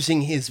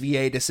using his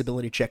VA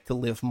disability check to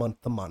live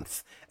month to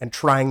month and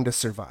trying to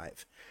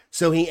survive.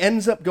 So he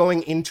ends up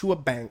going into a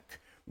bank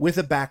with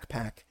a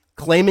backpack,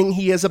 claiming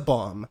he has a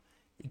bomb,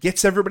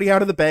 gets everybody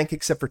out of the bank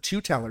except for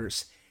 2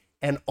 tellers,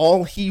 and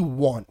all he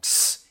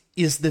wants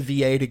is the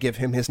VA to give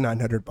him his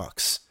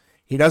 $900.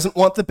 He doesn't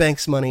want the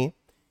bank's money.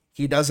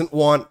 He doesn't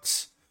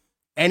want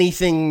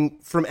anything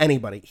from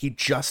anybody. He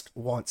just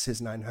wants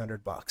his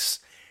 $900.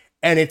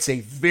 And it's a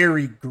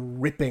very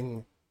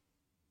gripping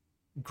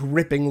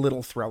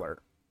little thriller.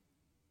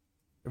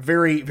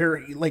 Very,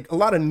 very, like, a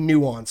lot of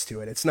nuance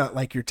to it. It's not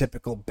like your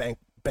typical bank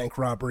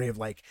robbery of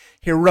like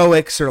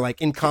heroics or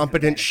like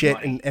incompetent shit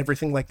and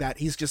everything like that.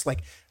 He's just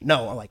like,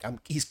 no, like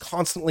he's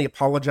constantly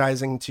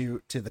apologizing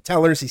to the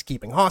tellers he's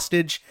keeping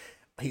hostage.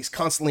 He's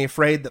constantly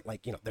afraid that,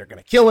 like, you know, they're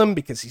going to kill him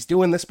because he's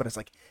doing this, but it's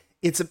like,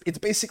 it's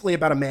basically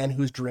about a man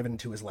who's driven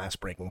to his last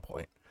breaking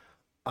point.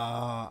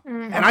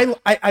 And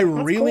I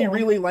really, cool.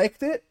 Really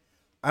liked it.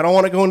 I don't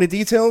want to go into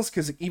details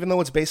because even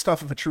though it's based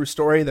off of a true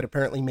story that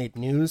apparently made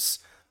news,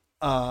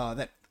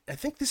 that I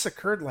think this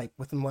occurred like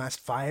within the last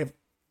 5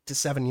 to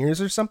 7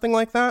 years or something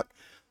like that.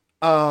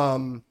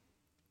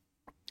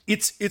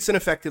 It's an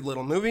effective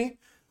little movie.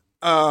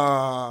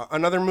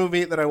 Another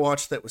movie that I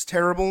watched that was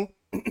terrible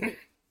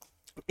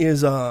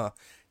is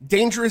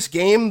Dangerous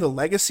Game: The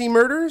Legacy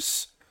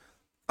Murders.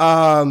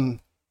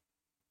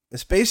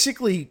 It's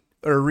basically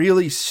a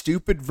really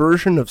stupid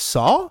version of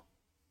Saw.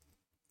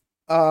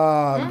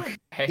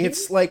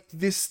 It's like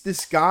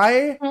this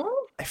guy.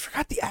 I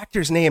forgot the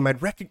actor's name. I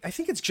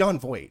think it's John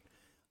Voight.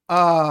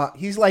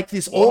 He's like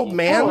this old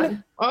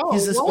man.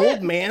 He's this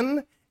old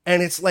man,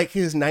 and it's like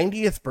his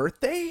 90th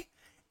birthday,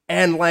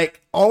 and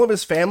like all of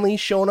his family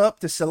showing up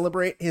to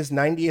celebrate his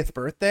 90th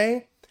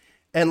birthday.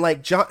 And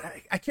like John,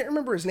 I can't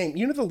remember his name.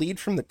 You know the lead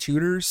from The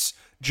Tudors,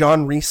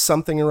 John Reese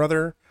something or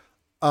other.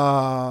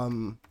 I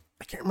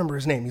can't remember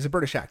his name. He's a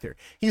British actor.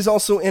 He's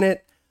also in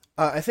it.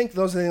 I think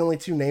those are the only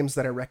 2 names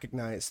that I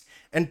recognized.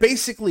 And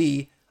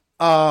basically,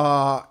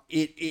 every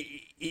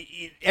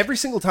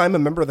single time a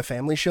member of the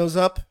family shows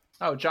up.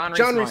 Oh, John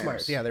Rhys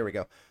Meyers. Yeah, there we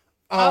go.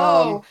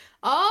 Yeah.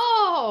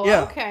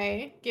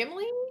 Okay.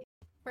 Gimli,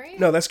 right?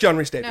 No, that's John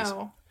Rhys Davies.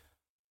 No.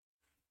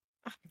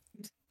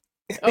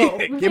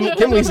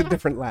 Gimli's a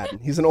different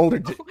lad. He's an older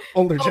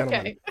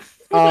gentleman.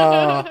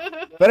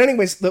 But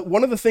anyways,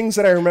 one of the things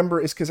that I remember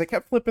is because I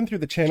kept flipping through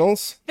the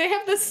channels. They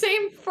have the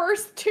same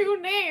first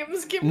 2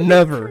 names.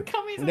 Never.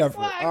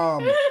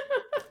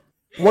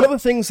 One of the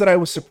things that I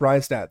was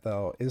surprised at,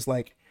 though, is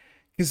like,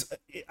 because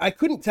I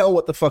couldn't tell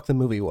what the fuck the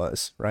movie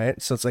was,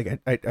 right? So it's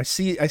like I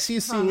see a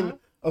scene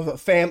of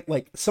a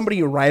like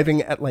somebody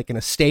arriving at like an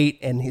estate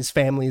and his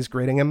family is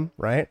greeting him,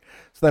 right?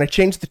 So then I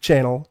changed the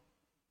channel.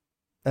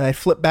 And I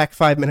flip back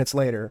 5 minutes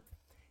later,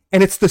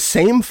 and it's the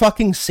same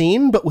fucking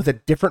scene, but with a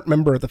different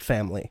member of the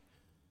family.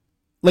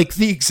 Like,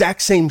 the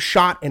exact same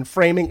shot and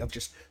framing of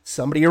just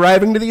somebody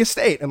arriving to the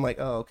estate. I'm like,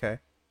 oh, okay.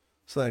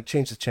 So I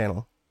changed the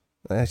channel.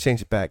 And I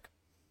changed it back.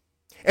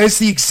 And it's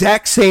the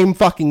exact same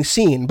fucking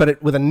scene,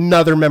 but with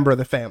another member of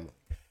the family.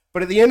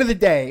 But at the end of the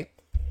day,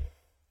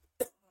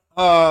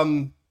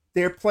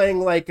 they're playing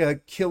like a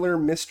killer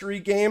mystery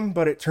game,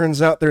 but it turns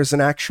out there's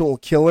an actual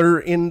killer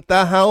in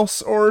the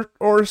house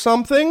or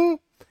something.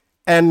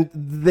 And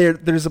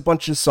there's a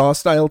bunch of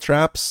Saw-style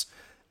traps,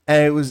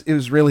 and it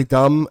was really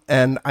dumb,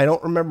 and I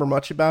don't remember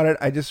much about it.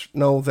 I just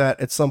know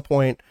that at some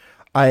point,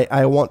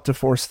 I want to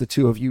force the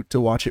 2 of you to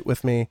watch it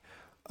with me,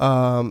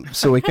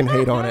 so we can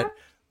hate on it.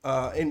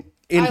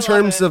 In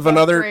terms of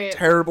another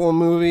terrible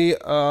movie,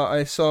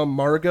 I saw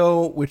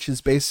Margot, which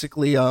is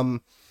basically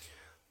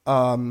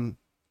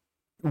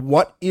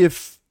what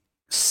if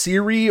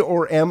Siri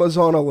or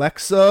Amazon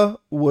Alexa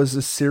was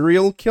a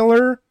serial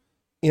killer?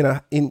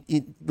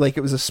 Like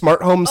it was a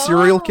smart home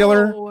serial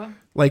killer.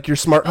 Like your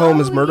smart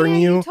home is murdering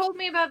you. You told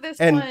me about this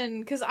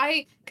one because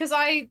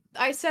I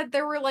said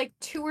there were like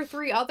 2 or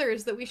 3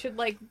 others that we should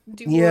like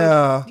do.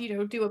 Yeah,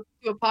 do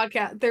a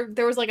podcast.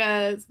 There was like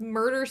a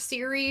murder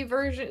Siri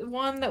version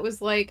one that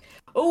was like,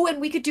 oh, and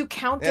we could do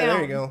countdown. Yeah,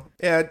 there you go.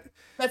 Yeah,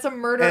 that's a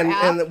murder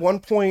app. And at one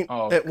point,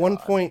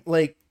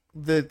 like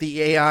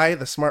the AI,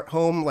 the smart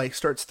home, like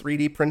starts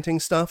 3D printing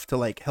stuff to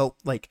like help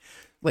like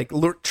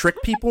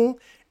trick people.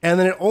 And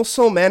then it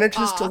also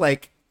manages to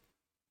like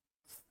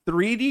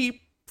 3D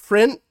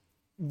print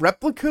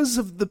replicas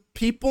of the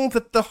people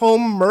that the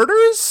home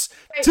murders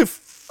to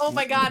Oh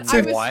my god!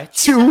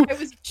 What? I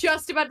was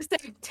just about to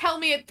say, tell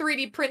me it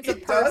 3D prints a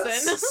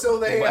person. So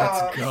they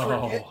Let's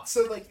go. forget,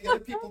 so like the other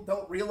people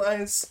don't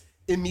realize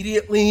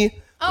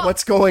immediately Oh.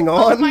 what's going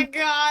on. Oh my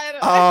god!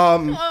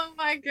 Oh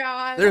my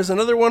god! There's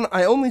another one.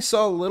 I only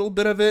saw a little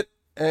bit of it,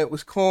 and it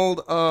was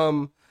called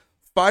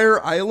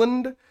Fire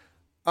Island.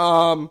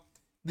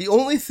 The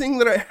only thing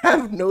that I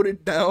have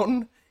noted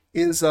down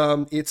is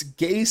it's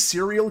Gay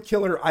Serial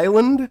Killer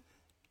Island,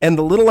 and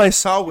the little I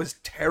saw was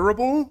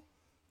terrible.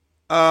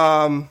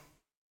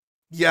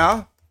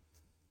 Yeah.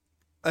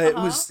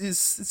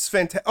 It's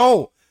fantastic.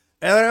 Oh,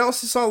 and I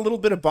also saw a little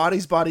bit of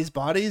Bodies,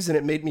 and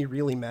it made me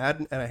really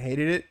mad, and I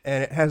hated it.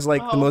 And it has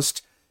like the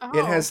most.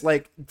 It has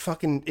like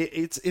fucking.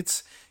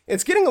 It's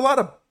getting a lot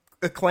of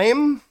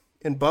acclaim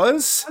and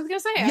buzz. I was gonna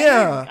say,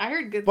 yeah, I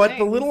heard good but things.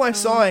 the little I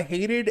saw, I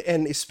hated,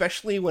 and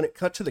especially when it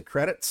cut to the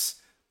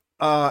credits,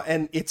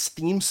 and its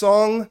theme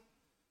song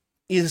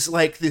is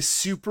like this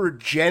super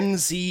Gen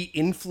Z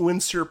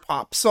influencer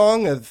pop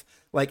song of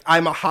like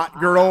I'm a hot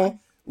girl.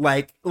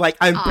 Like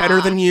I'm better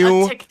than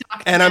you,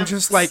 and I'm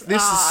just like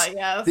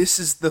this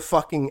is the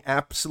fucking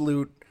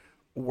absolute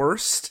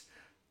worst.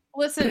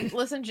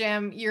 Listen,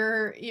 Jim,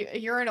 you're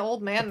an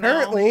old man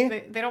Apparently,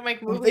 now. They don't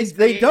make movies.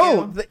 They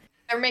don't.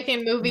 They're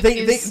making movies.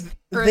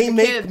 They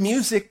make kids.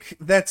 music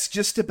that's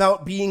just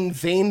about being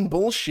vain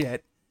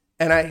bullshit,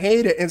 and I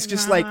hate it. It's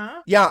just like,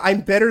 yeah,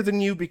 I'm better than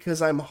you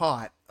because I'm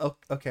hot.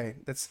 Okay,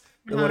 that's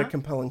what a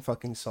compelling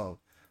fucking song.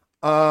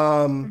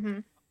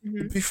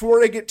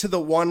 Before I get to the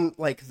one,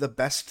 like, the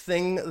best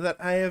thing that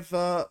I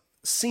have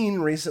seen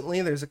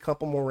recently, there's a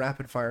couple more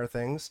rapid-fire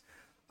things.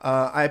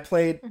 I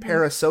played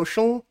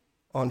Parasocial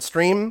on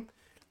stream.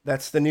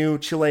 That's the new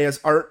Chilea's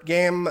art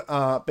game.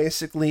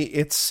 Basically,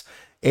 it's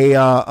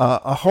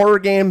a horror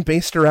game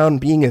based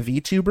around being a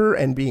VTuber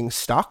and being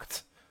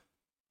stalked.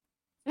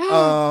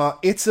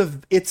 It's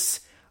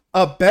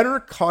a better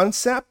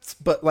concept,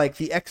 but, like,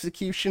 the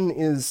execution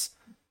is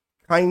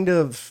kind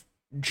of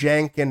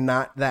jank and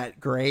not that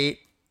great.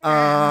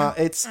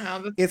 It's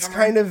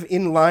kind of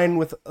in line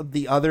with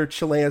the other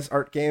Chilea's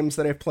art games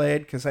that I've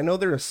played, because I know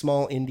they're a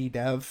small indie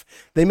dev.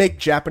 They make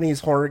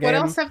Japanese horror games.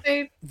 What else have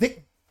they?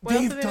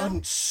 They've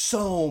done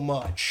so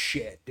much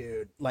shit,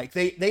 dude. Like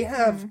they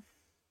have,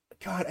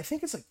 God, I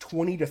think it's like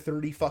 20 to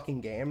 30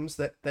 fucking games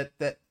that.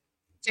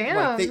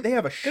 Damn. Like, they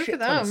have a shit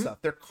ton of stuff.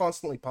 They're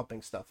constantly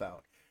pumping stuff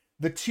out.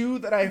 The two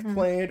that I've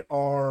played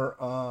are,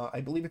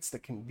 I believe it's the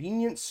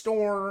Convenience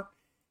Store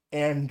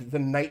and the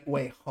Night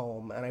Way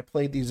Home, and I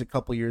played these a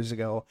couple years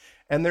ago,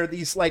 and they're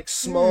these like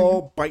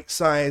small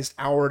bite-sized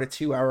hour to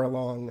 2 hour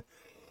long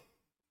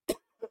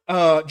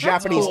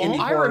Japanese indie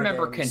horror I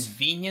remember games.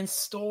 Convenience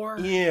Store.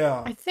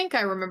 Yeah, I think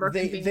I remember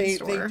Convenience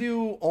Store. They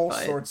do all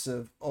sorts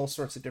of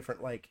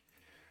different like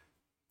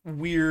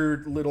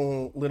weird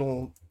little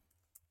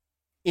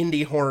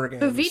indie horror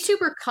games. The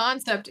VTuber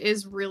concept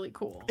is really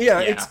cool. Yeah,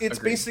 it's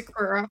basically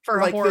for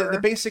like a horror. The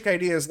basic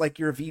idea is like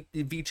you're a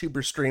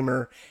VTuber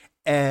streamer,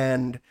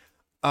 and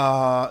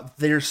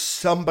there's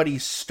somebody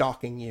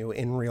stalking you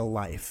in real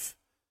life,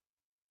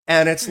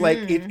 and it's like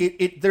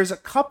it there's a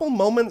couple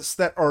moments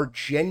that are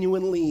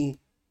genuinely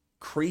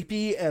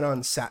creepy and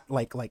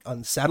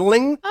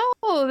unsettling.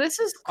 Oh, this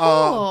is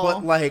cool.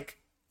 But like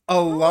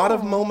a lot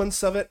of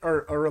moments of it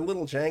are a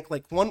little jank.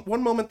 Like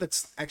one moment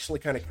that's actually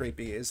kind of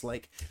creepy is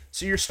like,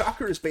 so your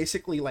stalker is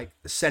basically like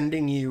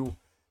sending you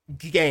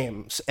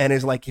games and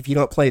is like, if you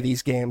don't play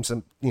these games,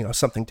 and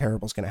something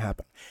terrible is going to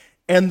happen.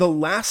 And the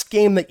last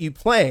game that you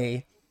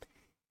play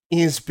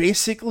is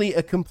basically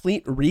a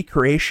complete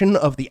recreation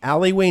of the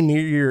alleyway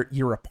near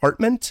your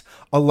apartment,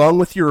 along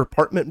with your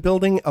apartment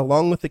building,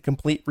 along with a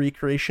complete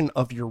recreation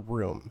of your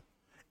room.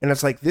 And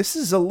it's like, this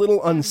is a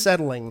little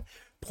unsettling,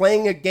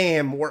 playing a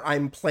game where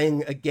I'm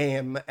playing a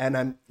game and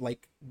I'm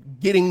like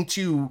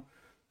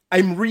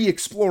I'm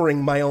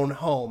re-exploring my own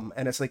home.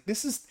 And it's like,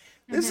 this is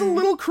a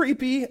little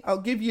creepy. I'll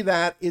give you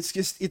that. It's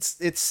just,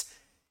 it's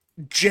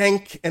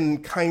jank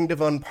and kind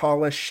of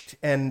unpolished,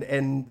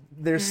 and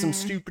there's some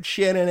stupid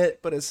shit in it,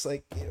 but it's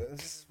like,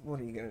 what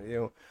are you gonna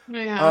do?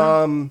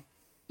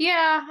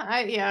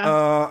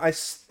 I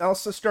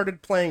also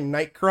started playing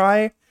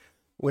Nightcry,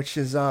 which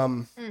is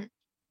So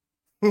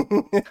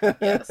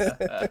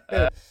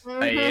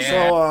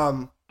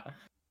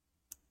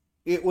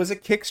it was a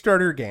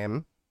Kickstarter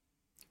game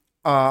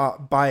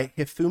by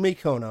Hifumi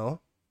Kono,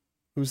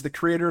 who's the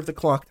creator of the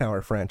Clock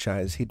Tower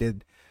franchise. He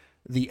did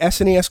the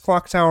SNES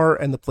Clock Tower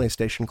and the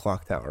PlayStation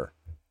Clock Tower,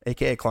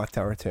 aka Clock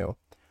Tower 2.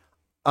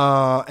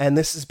 And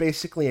this is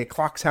basically a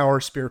Clock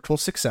Tower spiritual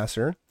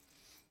successor.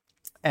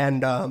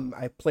 And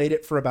I played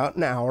it for about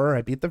an hour.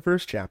 I beat the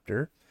first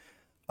chapter.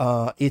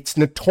 It's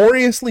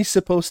notoriously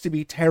supposed to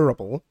be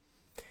terrible.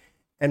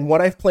 And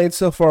what I've played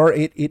so far,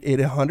 it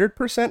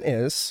 100%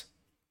 is.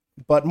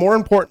 But more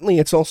importantly,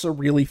 it's also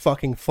really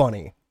fucking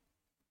funny.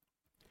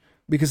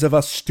 Because of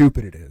how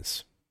stupid it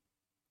is.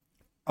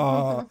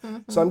 So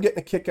I'm getting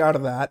a kick out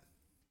of that.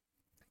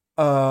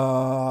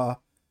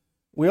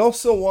 We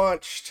also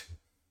watched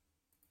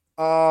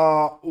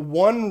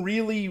one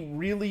really,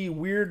 really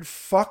weird,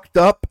 fucked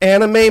up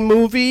anime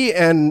movie,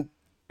 and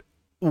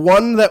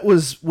one that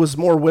was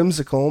more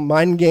whimsical,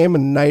 Mind Game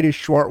and Night is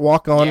Short,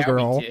 Walk On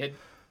Girl. We did.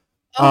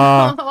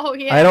 Oh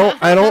yeah.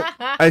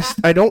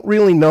 I don't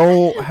really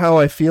know how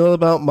I feel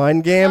about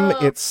Mind Game.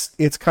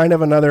 It's kind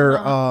of another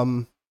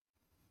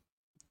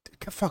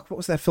fuck, what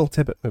was that Phil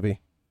Tippett movie?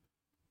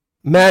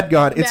 Mad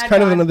God. It's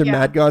kind of another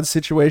Mad God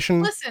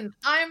situation. Listen,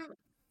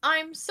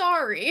 I'm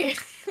sorry.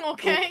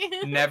 Okay.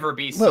 Never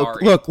be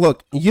sorry.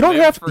 Look. You don't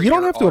have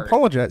to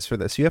apologize for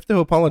this. You have to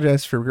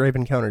apologize for Grave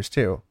Encounters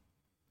too.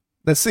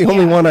 That's the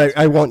only one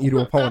I want you to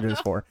apologize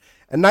for.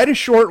 And Night is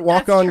Short,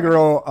 Walk On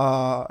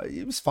Girl.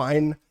 It was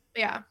fine.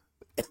 Yeah.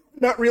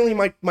 Not really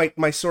my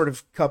sort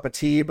of cup of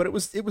tea, but it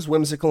was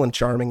whimsical and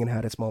charming and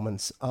had its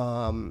moments.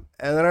 And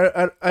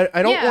then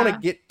I don't want to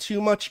get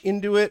too much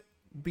into it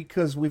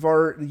because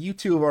you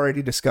two have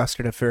already discussed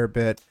it a fair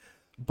bit.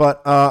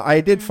 But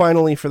I did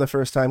finally, for the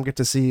first time, get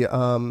to see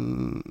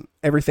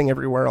Everything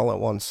Everywhere All at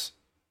Once,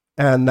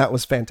 and that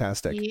was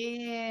fantastic.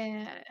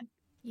 Yeah.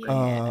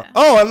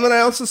 And then I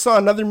also saw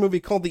another movie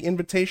called The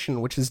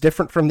Invitation, which is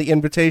different from The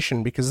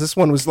Invitation because this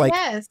one was like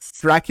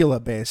Dracula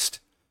based.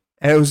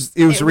 And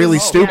it was really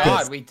stupid.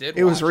 God, we did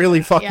it was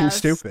really fucking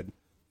stupid.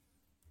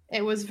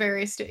 It was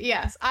very stupid.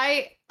 Yes,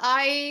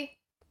 I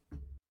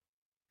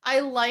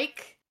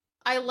like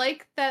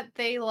that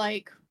they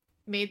like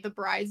made the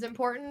brides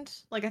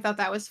important. Like I thought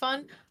that was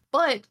fun,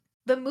 but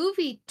the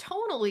movie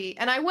tonally,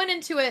 and I went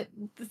into it.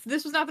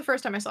 This was not the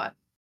first time I saw it.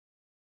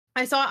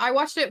 I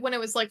watched it when it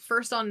was like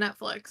first on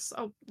Netflix,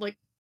 like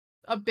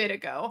a bit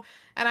ago,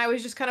 and I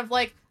was just kind of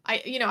like,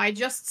 I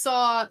just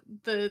saw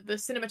the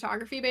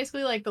cinematography,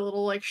 basically like the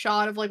little like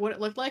shot of like what it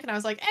looked like, and I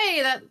was like,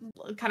 hey, that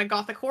kind of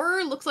gothic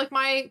horror looks like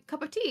my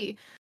cup of tea.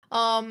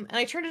 And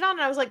I turned it on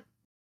and I was like,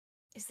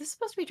 is this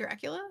supposed to be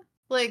Dracula?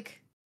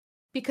 Like,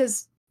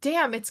 because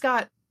damn, it's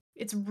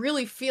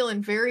really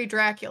feeling very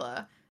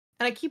Dracula.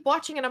 And I keep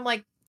watching and I'm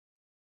like,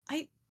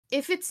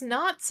 if it's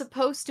not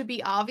supposed to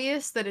be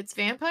obvious that it's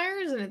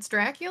vampires and it's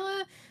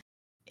Dracula,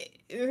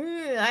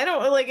 I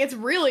don't like, it's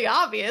really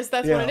obvious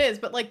that's what it is,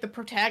 but like the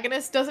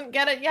protagonist doesn't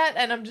get it yet,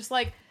 and I'm just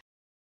like,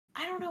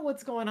 I don't know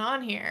what's going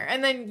on here.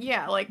 And then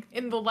like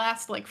in the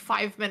last like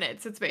 5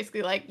 minutes it's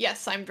basically like,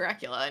 yes, I'm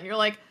Dracula, and you're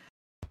like,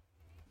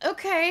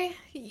 okay,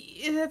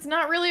 that's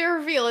not really a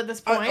reveal at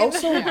this point.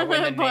 Also,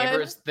 when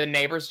the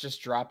neighbors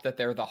just drop that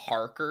they're the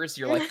Harkers,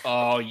 you're like,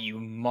 oh, you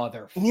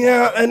motherfucker.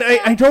 Yeah, and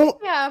I don't.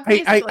 Yeah,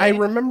 I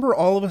remember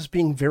all of us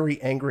being very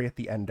angry at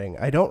the ending.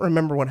 I don't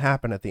remember what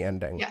happened at the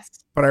ending.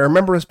 Yes, but I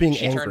remember us being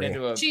she angry. Turned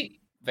into a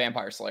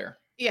vampire slayer.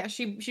 Yeah,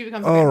 she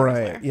becomes. A vampire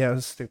slayer. Yeah, it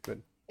was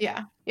stupid.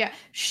 Yeah.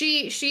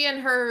 She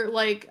and her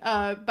like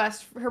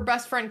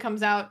best friend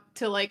comes out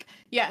to like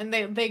and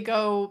they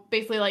go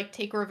basically like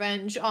take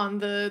revenge on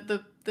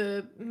the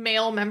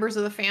male members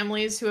of the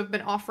families who have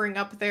been offering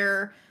up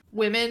their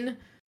women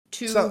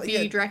to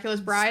be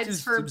Dracula's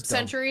brides for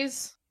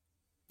centuries.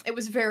 It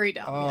was very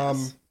dumb.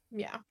 Yes.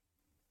 Yeah.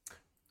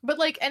 But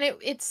like, and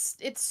it's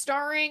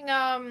starring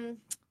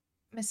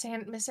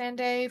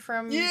Missandei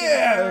from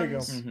there you go.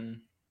 Mm-hmm.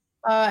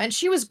 And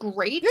she was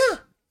great. Yeah.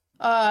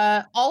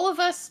 All of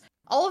us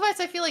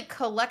I feel like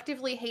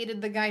collectively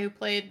hated the guy who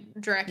played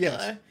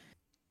Dracula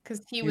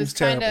because he was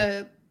kind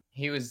of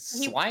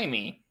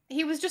slimy.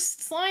 He was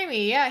just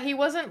slimy. Yeah, he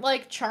wasn't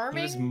like charming.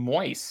 He was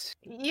moist.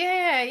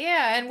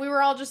 Yeah, and we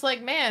were all just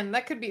like, man,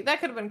 that could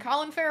have been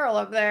Colin Farrell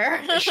up there.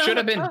 It should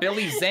have been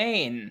Billy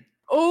Zane.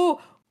 Oh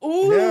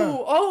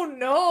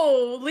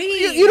no,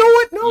 Lee. You know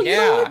what? No,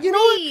 yeah. You know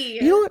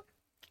what?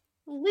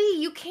 Lee,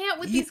 you can't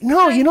with these.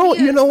 You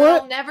know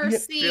what? I'll never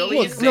see. No.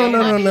 I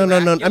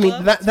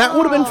mean that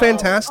would have been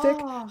fantastic,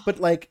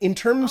 but like in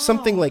terms of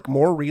something like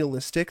more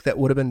realistic, that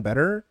would have been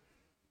better.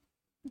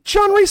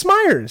 John Rhys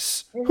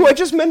Meyers, who I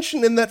just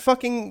mentioned in that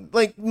fucking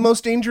like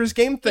Most Dangerous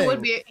Game thing.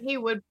 He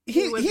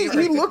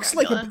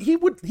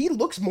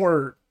looks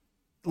more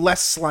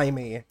less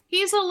slimy.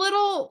 He's a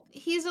little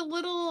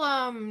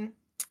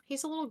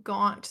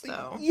gaunt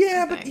though.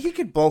 Yeah, but he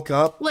could bulk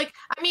up. Like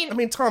I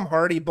mean Tom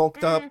Hardy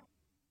bulked up.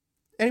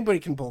 Anybody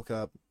can bulk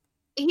up.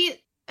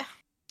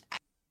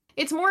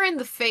 It's more in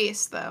the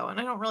face though, and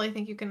I don't really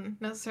think you can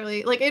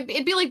necessarily like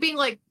it'd be like being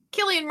like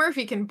Cillian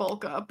Murphy can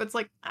bulk up. It's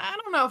like I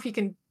don't know if he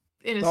can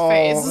in his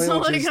face.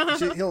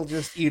 He'll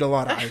just eat a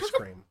lot of ice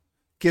cream.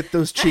 Get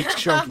those cheeks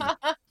chunky.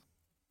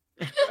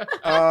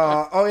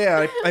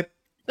 I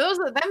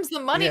them's the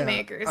money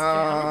makers.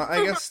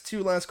 I guess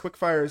 2 last quick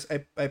fires.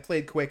 I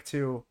played Quake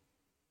 2.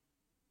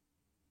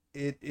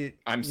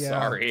 I'm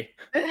sorry.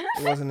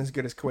 It wasn't as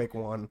good as Quake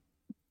 1.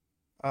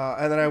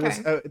 And then I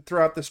was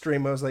throughout the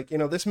stream I was like,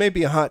 this may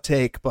be a hot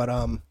take, but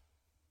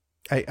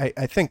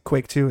I think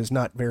Quake 2 is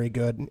not very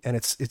good, and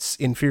it's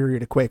inferior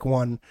to Quake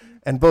 1.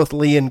 And both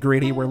Lee and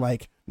Greedy were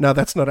like, no,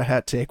 that's not a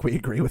hot take. We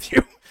agree with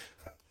you.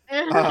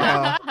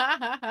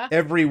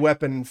 Every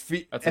weapon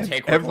felt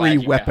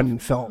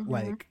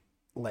like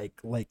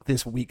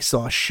this week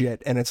saw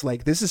shit, and it's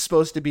like this is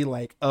supposed to be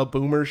like a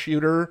boomer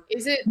shooter.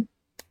 Is it?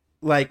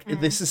 Like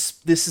this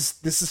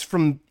is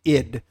from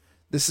id.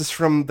 This is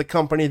from the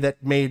company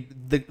that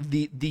made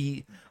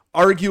the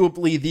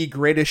arguably the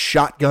greatest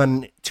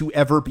shotgun to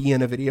ever be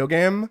in a video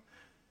game.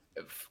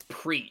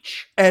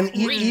 Preach. And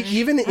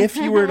even if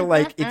you were to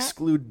like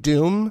exclude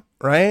Doom,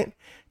 right?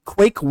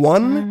 Quake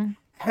 1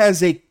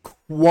 has a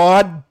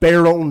quad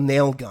barrel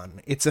nail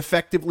gun. It's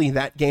effectively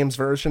that game's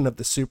version of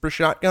the super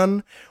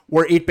shotgun,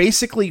 where it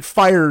basically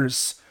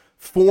fires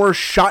 4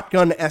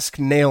 shotgun-esque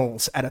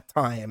nails at a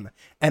time,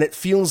 and it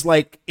feels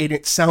like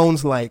it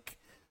sounds like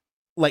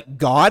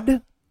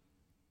God.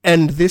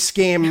 And this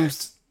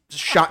game's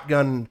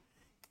shotgun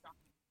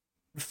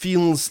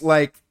feels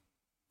like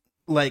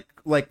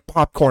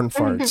popcorn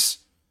farts.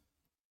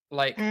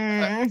 Like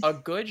a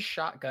good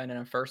shotgun in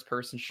a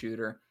first-person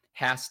shooter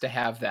has to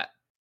have that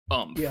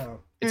oomph. Yeah.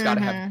 It's got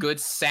to have good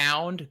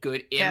sound,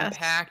 good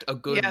impact, a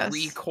good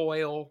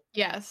recoil.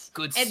 Yes.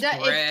 Good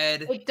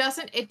spread.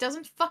 It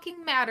doesn't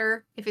fucking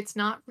matter if it's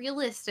not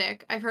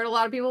realistic. I've heard a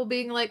lot of people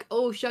being like,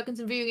 "Oh, shotguns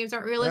in video games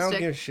aren't realistic." I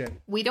don't give a shit.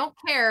 We don't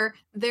care.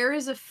 There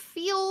is a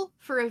feel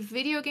for a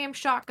video game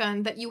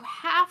shotgun that you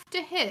have to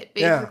hit,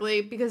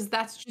 basically, because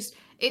that's just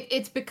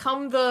it's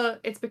become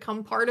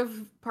part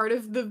of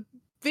the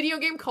video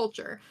game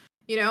culture,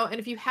 you know. And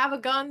if you have a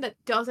gun that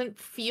doesn't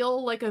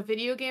feel like a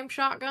video game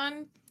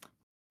shotgun,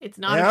 it's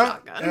not a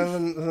shotgun.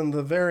 And then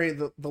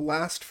the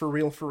last for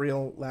real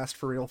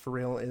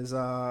is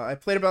I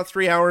played about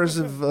 3 hours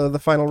of the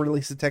final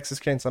release of Texas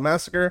Chainsaw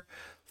Massacre.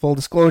 Full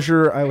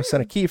disclosure, I was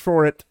sent a key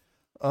for it,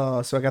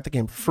 so I got the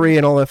game for free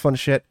and all that fun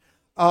shit.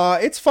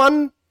 It's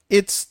fun.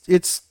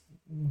 It's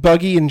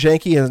buggy and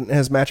janky and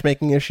has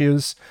matchmaking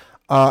issues,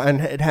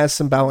 and it has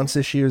some balance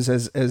issues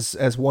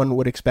as one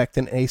would expect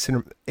in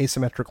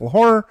asymmetrical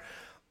horror.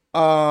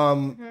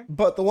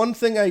 But the one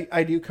thing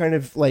I do kind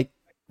of like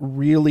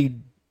really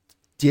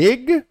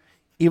dig,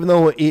 even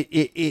though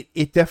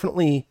it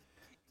definitely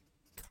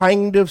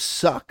kind of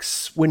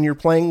sucks when you're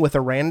playing with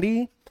a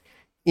Randy,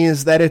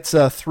 is that it's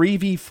a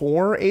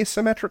 3v4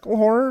 asymmetrical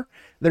horror.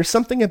 There's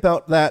something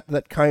about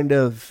that kind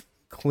of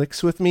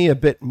clicks with me a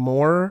bit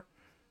more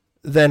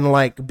than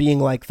like being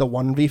like the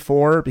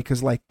 1v4,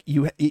 because like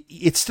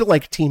it's still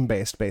like team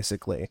based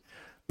basically,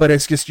 but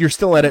it's just you're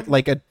still at it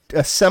like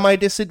a semi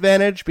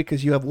disadvantage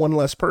because you have one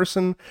less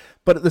person,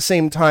 but at the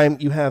same time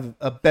you have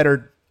a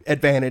better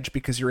advantage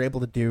because you're able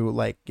to do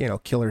like, you know,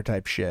 killer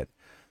type shit.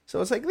 So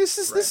it's like this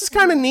is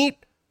kind of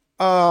neat.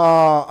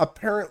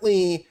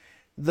 Apparently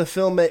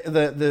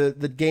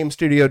the game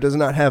studio does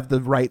not have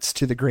the rights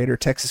to the greater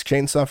Texas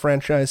Chainsaw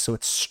franchise, so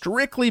it's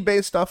strictly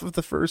based off of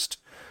the first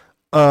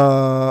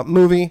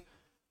movie,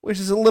 which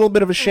is a little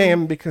bit of a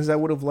shame because I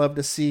would have loved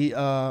to see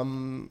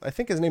I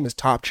think his name is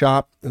Top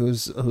Chop,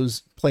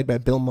 who's played by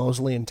Bill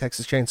Moseley in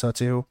Texas Chainsaw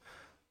 2,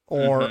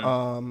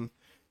 or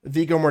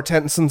Viggo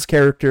Mortensen's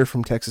character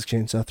from Texas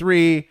Chainsaw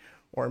 3,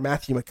 or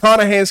Matthew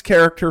McConaughey's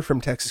character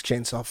from Texas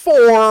Chainsaw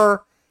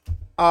 4.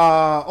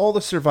 All the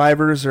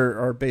survivors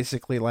are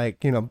basically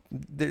like, you know,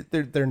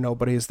 they're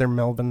nobodies, they're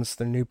Melvins,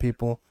 they're new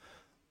people.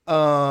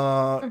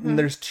 And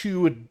there's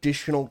 2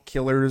 additional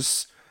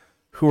killers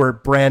who are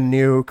brand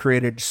new,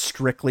 created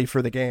strictly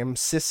for the game,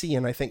 Sissy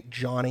and I think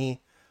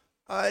Johnny.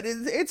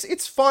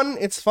 It's fun,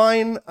 it's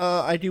fine.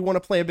 I do want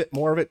to play a bit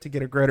more of it to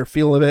get a greater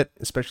feel of it,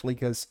 especially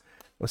because I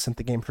was sent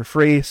the game for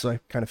free, so I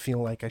kind of feel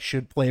like I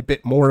should play a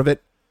bit more of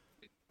it.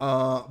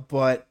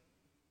 But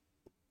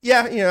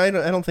yeah, you know, I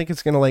don't think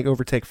it's gonna like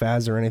overtake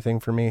Faz or anything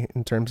for me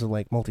in terms of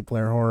like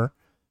multiplayer horror,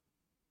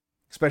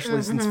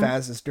 especially since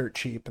Faz is dirt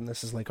cheap and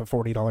this is like a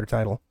 $40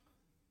 title.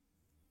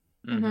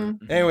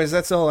 Anyways,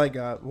 that's all I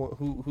got.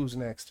 Who's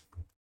next?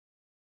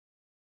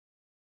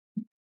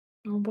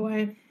 Oh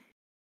boy.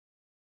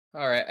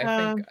 All right,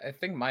 I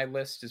think my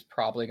list is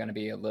probably going to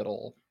be a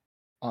little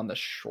on the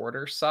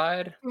shorter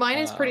side. Mine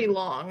is pretty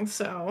long,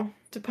 so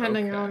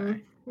depending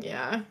on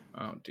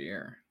Oh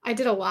dear. I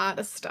did a lot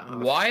of stuff.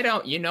 Why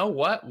don't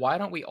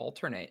we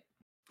alternate?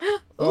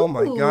 Oh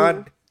my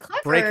god.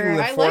 Clever. Breaking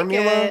the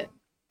formula. Like it.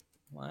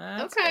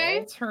 Let's Okay.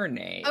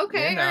 alternate.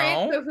 Okay, you know?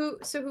 all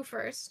right. So who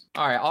first?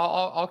 All right,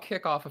 I'll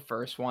kick off a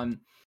first one.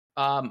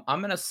 I'm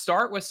gonna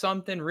start with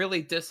something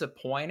really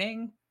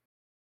disappointing.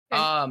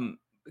 Okay.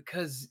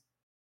 Because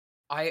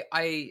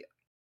I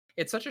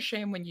it's such a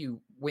shame when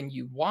you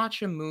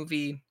watch a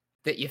movie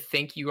that you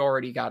think you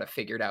already got it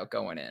figured out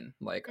going in.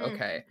 Like,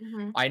 okay,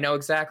 I know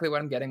exactly what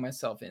I'm getting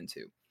myself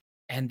into.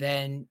 And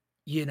then,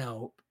 you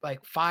know,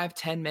 like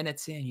 5-10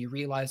 minutes in, you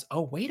realize,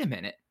 oh, wait a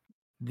minute.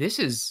 This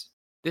is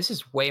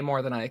way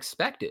more than I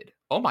expected.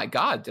 Oh my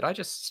God, did I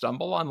just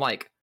stumble on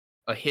like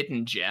a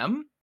hidden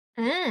gem?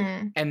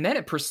 And then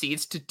it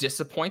proceeds to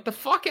disappoint the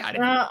fuck out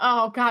of me.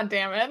 Oh, God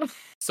damn it.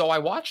 So I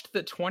watched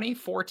the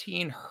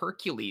 2014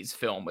 Hercules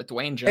film with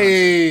Dwayne Johnson.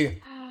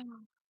 Hey.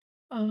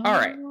 All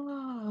right.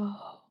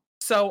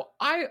 So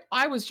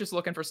I was just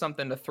looking for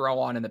something to throw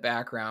on in the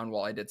background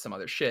while I did some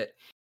other shit.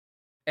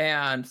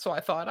 And so I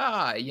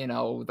thought, you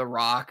know, The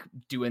Rock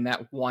doing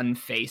that one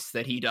face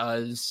that he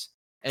does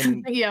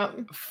and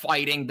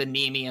fighting the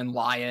Nemean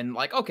lion.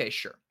 Like, okay,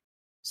 sure.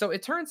 So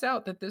it turns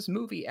out that this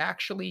movie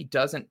actually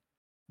doesn't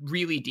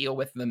really deal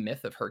with the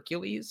myth of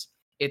Hercules.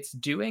 It's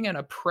doing an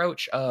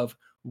approach of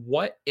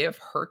what if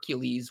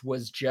Hercules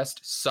was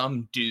just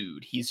some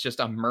dude? He's just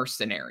a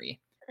mercenary.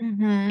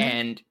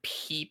 And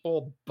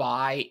people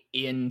buy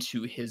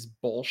into his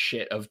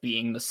bullshit of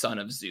being the son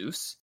of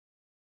Zeus.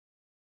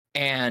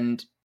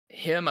 And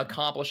him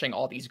accomplishing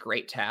all these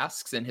great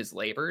tasks in his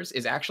labors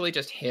is actually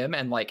just him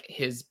and like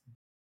his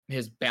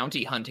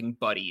bounty hunting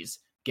buddies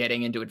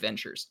getting into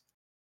adventures.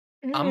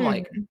 I'm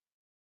like,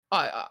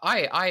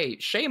 I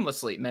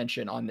shamelessly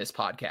mention on this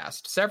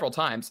podcast several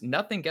times,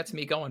 nothing gets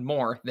me going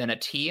more than a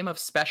team of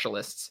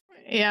specialists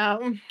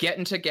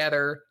getting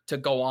together to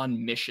go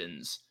on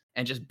missions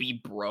and just be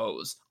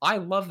bros. I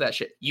love that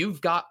shit.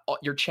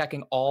 You're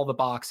checking all the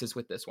boxes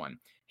with this one.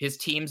 His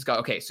team's got,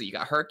 okay, so you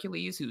got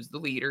Hercules, who's the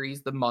leader,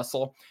 he's the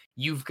muscle.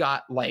 You've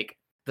got like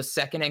the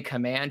second in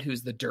command,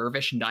 who's the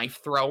dervish knife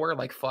thrower,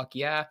 like fuck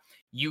yeah.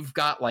 You've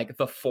got like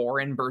the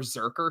foreign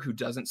berserker who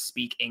doesn't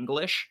speak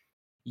English.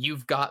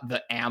 You've got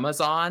the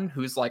Amazon,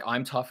 who's like,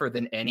 I'm tougher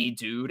than any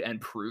dude and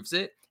proves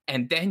it.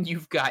 And then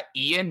you've got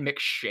Ian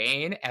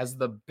McShane as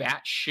the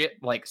batshit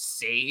like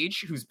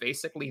sage, who's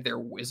basically their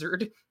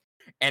wizard.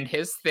 And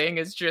his thing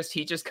is just,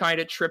 he just kind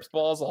of trips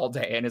balls all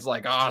day and is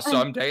like,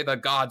 someday the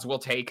gods will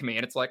take me.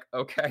 And it's like,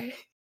 okay.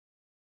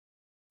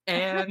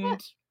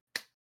 And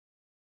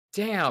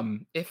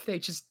damn, if they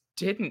just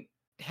didn't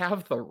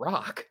have The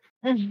Rock.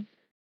 It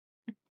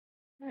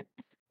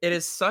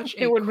is such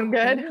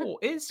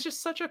it's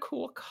just such a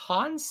cool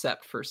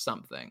concept for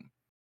something.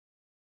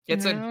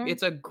 It's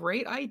a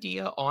great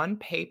idea on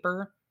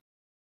paper,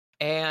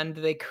 and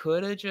they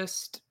could have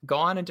just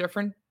gone a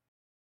different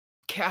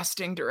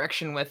casting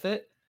direction with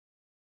it.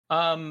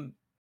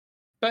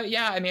 But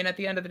yeah, I mean, at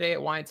the end of the day,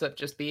 it winds up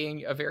just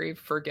being a very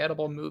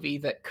forgettable movie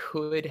that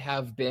could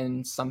have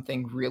been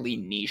something really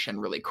niche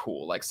and really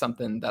cool, like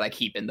something that I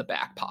keep in the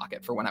back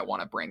pocket for when I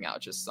want to bring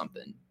out just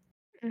something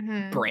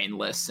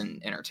brainless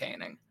and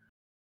entertaining.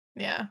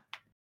 Yeah.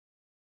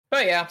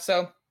 But yeah,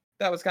 so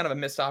that was kind of a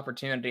missed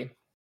opportunity.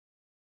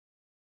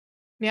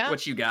 Yeah.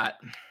 What you got?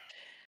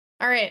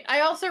 All right. I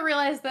also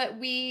realized that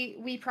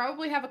we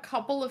probably have a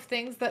couple of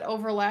things that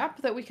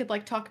overlap that we could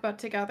like talk about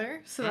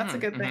together. So that's a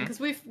good thing, because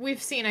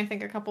we've seen, I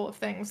think, a couple of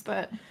things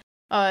that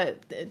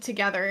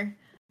together.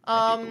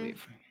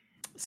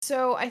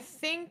 So I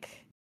think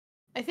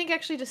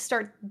actually to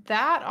start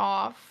that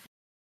off,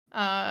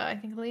 I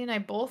think Lee and I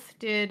both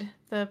did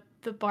the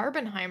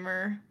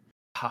Barbenheimer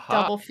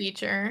double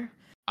feature.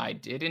 I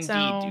did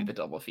indeed do the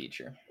double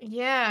feature.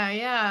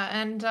 Yeah,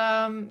 and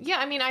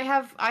I mean, I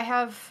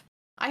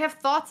have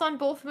thoughts on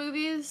both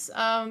movies,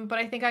 but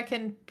I think I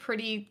can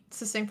pretty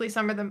succinctly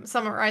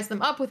summarize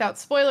them up without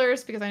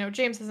spoilers, because I know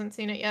James hasn't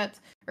seen it yet,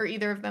 or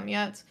either of them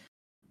yet.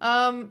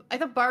 I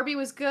thought Barbie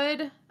was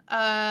good.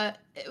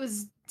 It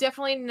was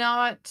definitely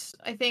not,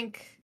 I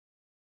think,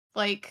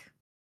 like,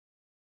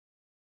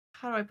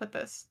 how do I put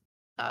this?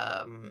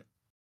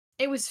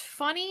 It was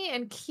funny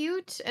and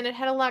cute, and it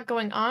had a lot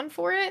going on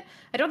for it.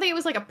 I don't think it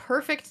was like a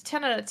perfect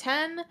 10 out of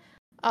 10.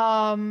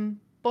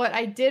 But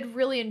I did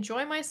really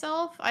enjoy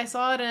myself. I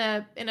saw it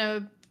in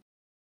a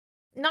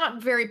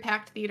not very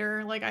packed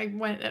theater. Like, I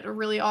went at a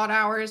really odd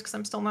hours because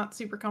I'm still not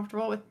super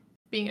comfortable with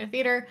being in a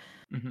theater.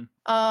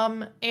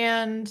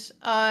 And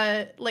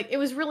like, it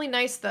was really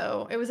nice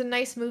though. It was a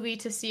nice movie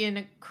to see in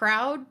a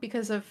crowd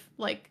because of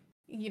like,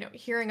 you know,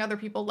 hearing other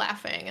people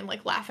laughing and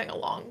like laughing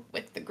along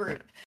with the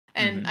group.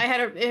 And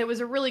it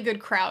was a really good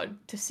crowd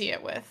to see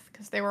it with,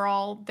 because they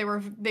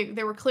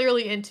were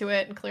clearly into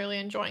it and clearly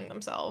enjoying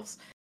themselves.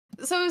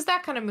 So it was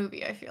that kind of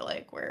movie, I feel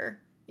like, where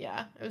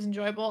it was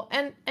enjoyable,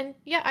 and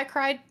yeah, I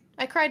cried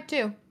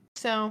too.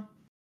 So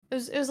it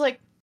was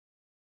like,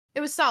 it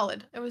was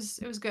solid. It was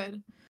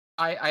good.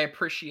 I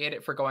appreciate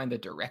it for going the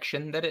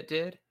direction that it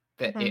did.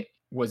 That it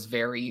was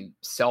very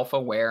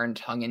self-aware and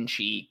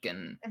tongue-in-cheek,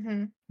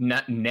 and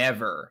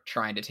never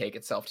trying to take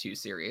itself too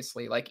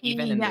seriously. Like,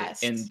 even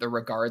in the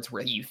regards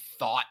where you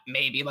thought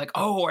maybe like,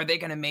 oh, are they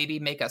going to maybe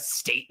make a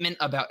statement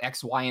about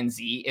X, Y, and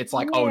Z? It's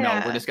like, oh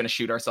no, we're just going to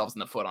shoot ourselves in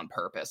the foot on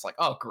purpose. Like,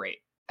 oh great,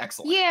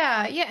 excellent.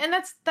 Yeah, and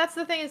that's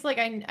the thing, is like,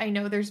 I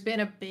know there's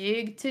been a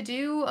big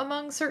to-do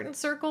among certain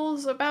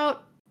circles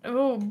about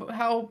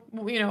how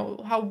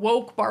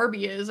woke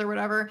Barbie is or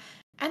whatever.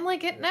 And,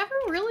 like, it never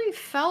really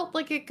felt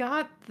like it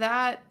got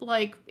that,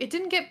 like, it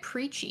didn't get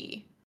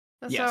preachy.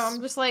 Yes. So I'm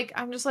just like,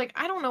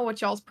 I don't know what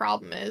y'all's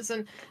problem is.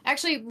 And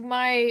actually,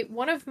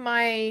 one of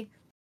my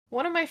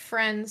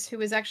friends,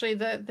 who is actually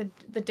the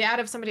dad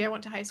of somebody I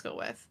went to high school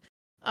with,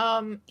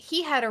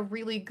 he had a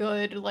really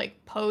good,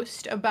 like,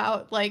 post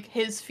about, like,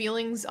 his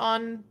feelings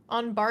on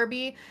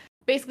Barbie.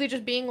 Basically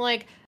just being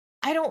like,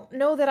 I don't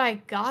know that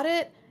I got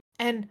it,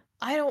 and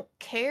I don't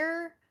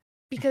care,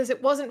 because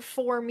it wasn't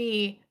for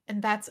me,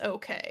 and that's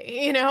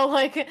okay. You know,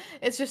 like,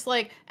 it's just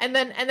like, and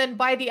then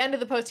by the end of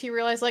the post, he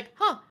realized, like,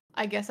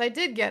 I guess I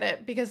did get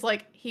it, because,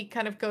 like, he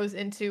kind of goes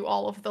into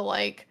all of the,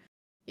 like,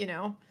 you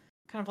know,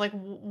 kind of like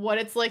what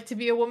it's like to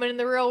be a woman in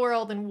the real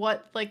world, and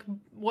what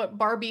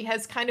Barbie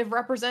has kind of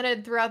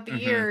represented throughout the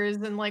years,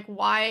 and like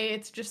why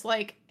it's just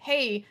like,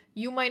 hey,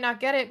 you might not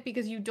get it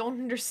because you don't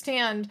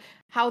understand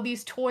how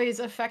these toys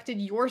affected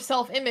your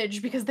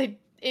self-image, because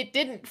it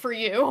didn't for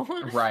you.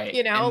 Right.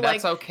 You know, and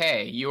that's like,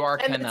 okay. You are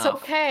and enough. it's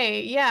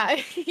okay.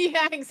 Yeah.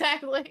 Yeah,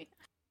 exactly.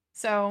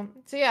 So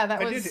yeah,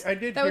 that was I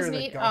did that was hear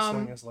neat. that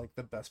Gosling is like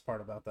the best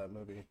part about that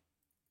movie.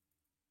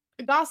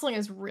 Gosling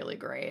is really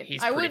great.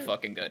 He's pretty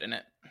fucking good in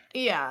it.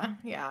 Yeah,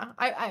 yeah.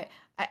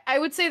 I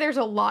would say there's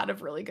a lot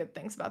of really good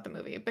things about the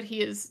movie, but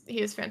he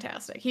is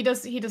fantastic. He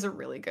does a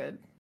really good.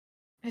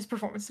 His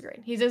performance is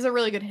great. He does a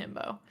really good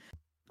himbo.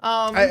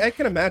 I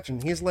can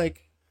imagine he's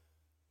like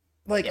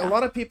Yeah. a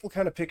lot of people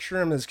kind of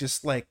picture him as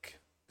just like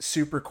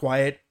super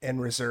quiet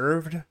and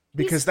reserved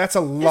because that's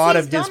a lot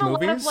of his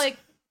movies.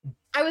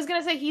 I was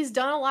gonna say he's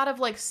done a lot of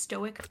like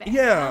stoic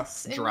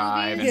badass in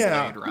Drive movies. and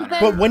Yeah, Blade Runner.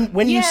 but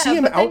when you see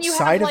him but then you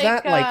outside have, of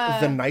that, like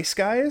The uh, Nice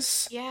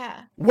Guys,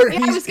 Yeah. where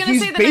Yeah, I was he's gonna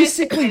say The Nice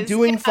basically Guys,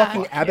 doing yeah,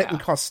 fucking Abbott yeah. and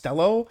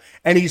Costello,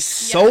 and he's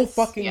so Yes,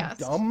 fucking yes.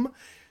 dumb.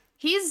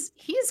 He's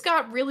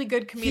got really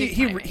good comedic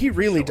timing, He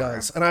really for sure.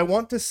 does, and I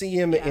want to see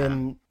him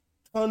in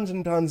tons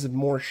and tons of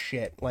more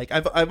shit. Like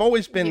I've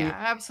always been,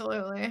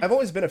 absolutely. I've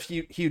always been a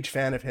huge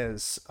fan of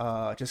his,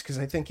 just because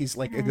I think he's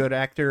like a good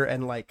actor,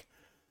 and like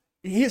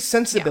his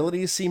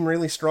sensibilities seem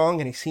really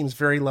strong, and he seems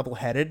very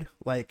level-headed.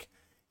 Like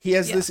he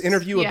has this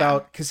interview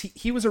about, because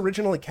he was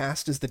originally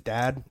cast as the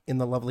dad in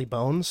The Lovely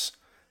Bones,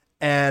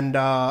 and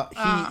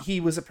he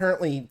was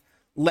apparently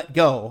let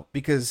go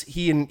because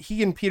he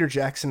and Peter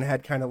Jackson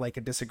had kind of like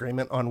a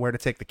disagreement on where to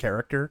take the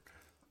character.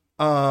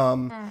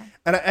 And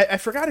I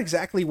forgot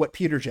exactly what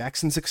Peter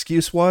Jackson's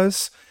excuse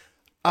was,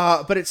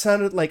 but it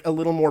sounded like a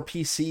little more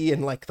PC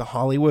and like the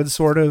Hollywood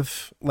sort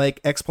of like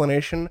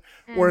explanation,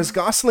 whereas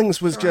Gosling's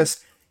was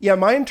just,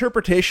 my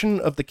interpretation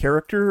of the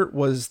character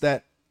was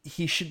that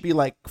he should be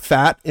like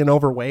fat and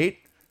overweight,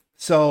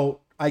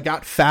 so I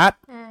got fat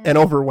and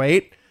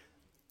overweight.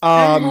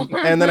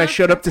 And then I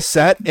showed up to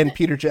set, and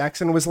Peter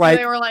Jackson was like,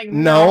 they were like,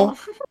 no.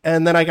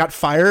 And then I got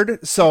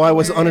fired, so I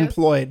was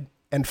unemployed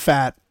and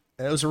fat.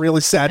 And it was a really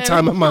sad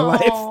time of my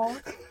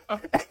life.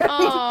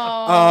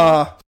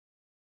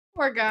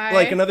 Poor guy.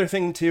 Like another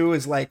thing too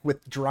is like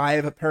with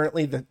Drive,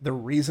 apparently the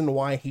reason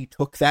why he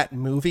took that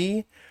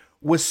movie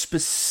was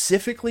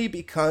specifically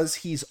because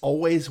he's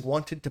always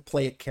wanted to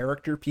play a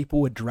character people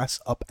would dress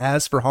up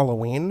as for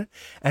Halloween,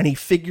 and he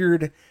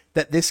figured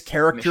that this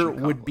character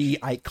would be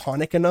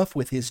iconic enough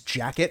with his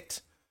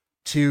jacket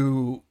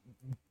to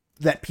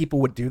that people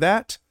would do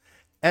that.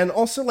 And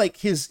also like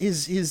his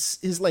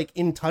like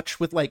in touch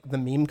with like the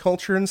meme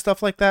culture and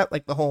stuff like that,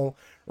 like the whole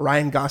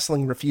Ryan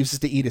Gosling refuses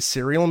to eat a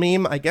cereal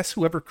meme. I guess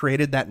whoever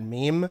created that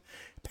meme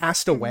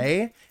passed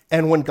away,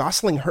 and when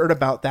Gosling heard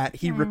about that,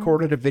 he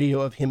recorded a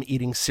video of him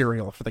eating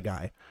cereal for the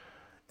guy.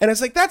 And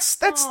it's like that's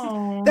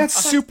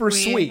super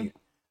sweet.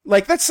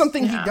 Like that's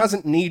something he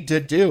doesn't need to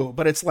do,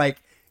 but it's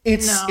like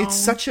it's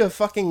such a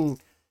fucking,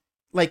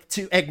 like,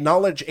 to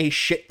acknowledge a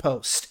shit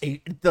post,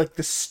 like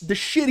the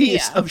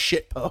shittiest of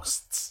shit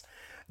posts,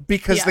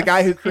 because the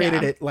guy who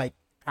created it like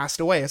passed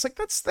away. It's like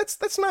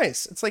that's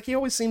nice. It's like he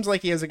always seems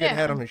like he has a good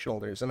head on his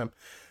shoulders, and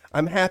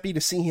I'm happy to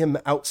see him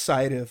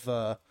outside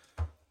of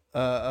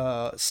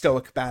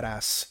stoic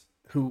badass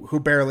who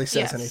barely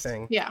says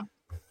anything.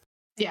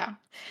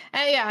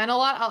 And a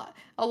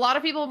lot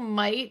of people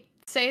might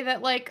say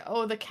that like,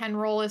 oh, the Ken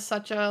role is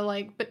such a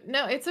like, but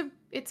no,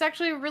 it's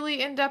actually a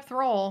really in-depth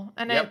role,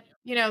 and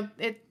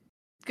it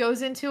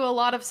goes into a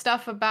lot of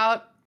stuff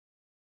about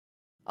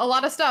a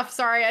lot of stuff.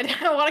 Sorry, I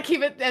don't want to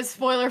keep it as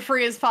spoiler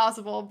free as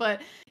possible,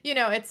 but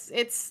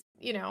it's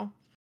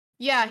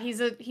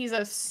he's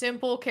a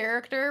simple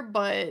character,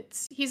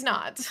 but he's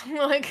not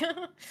like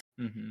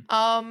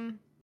and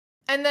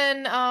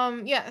then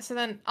so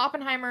then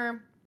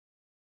Oppenheimer,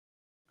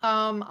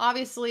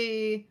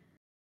 obviously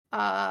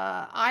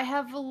I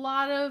have a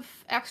lot of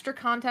extra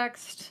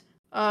context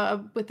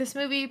with this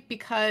movie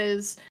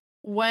because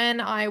when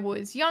I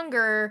was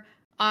younger,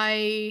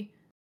 I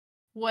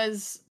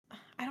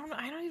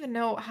don't even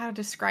know how to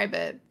describe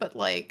it, but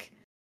like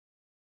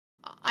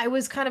I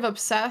was kind of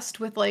obsessed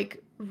with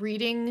like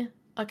reading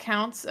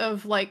accounts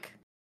of like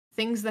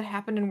things that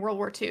happened in World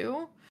War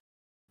II.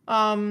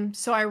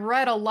 So I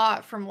read a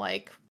lot from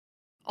like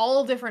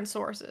all different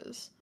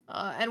sources.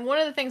 And one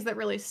of the things that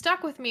really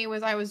stuck with me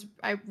was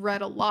I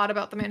read a lot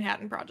about the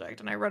Manhattan Project,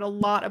 and I read a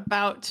lot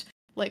about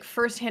like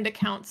firsthand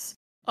accounts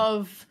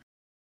of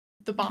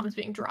the bombs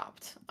being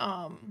dropped.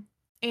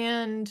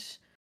 And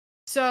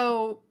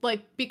so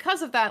like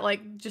because of that,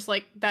 like just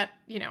like that,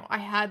 I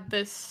had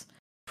this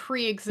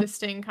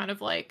pre-existing kind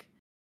of like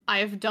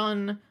I've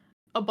done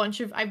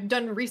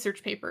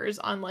research papers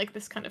on like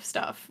this kind of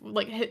stuff,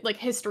 like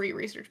history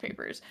research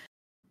papers.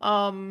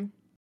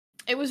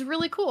 It was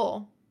really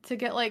cool to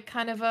get like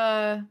kind of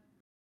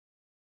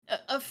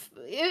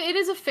it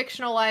is a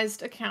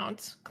fictionalized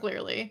account,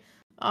 clearly.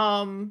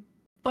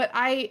 But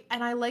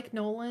I like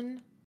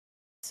Nolan,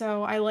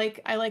 so I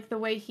like the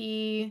way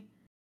he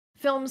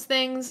films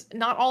things.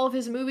 Not all of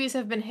his movies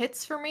have been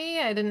hits for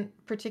me. I didn't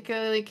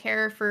particularly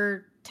care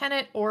for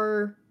Tenet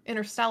or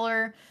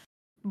Interstellar,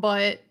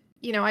 but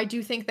I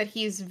do think that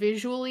he's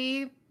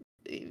visually,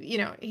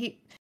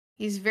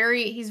 he's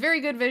very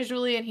good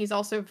visually, and he's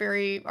also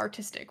very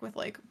artistic with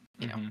like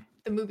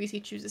the movies he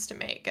chooses to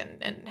make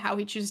and how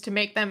he chooses to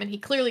make them, and he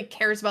clearly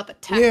cares about the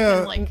tech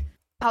and like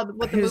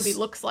what the movie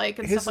looks like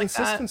and stuff like that.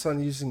 His insistence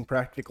on using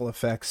practical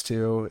effects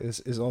too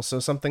is also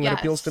something that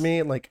appeals to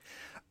me. Like,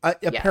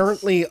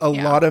 apparently a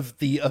lot of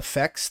the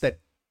effects that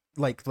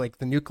like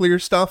the nuclear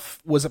stuff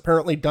was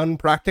apparently done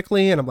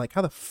practically, and I'm like,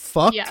 how the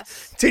fuck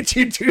did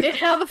you do that?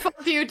 How the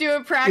fuck do you do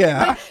it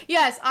practically?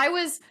 Yes, I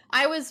was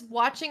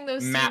watching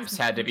those maps scenes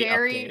had to be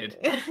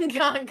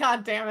updated.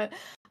 God damn it.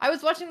 I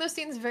was watching those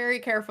scenes very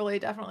carefully,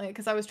 definitely,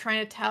 because I was trying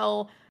to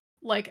tell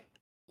like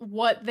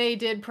what they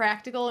did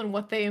practical and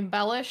what they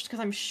embellished, because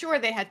I'm sure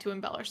they had to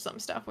embellish some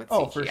stuff with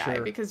CGI, for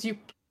sure. because you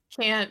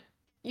can't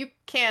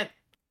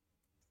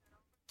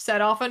set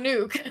off a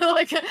nuke.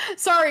 Like,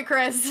 sorry,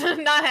 Chris,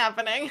 not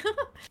happening.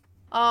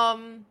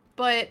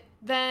 But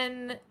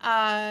then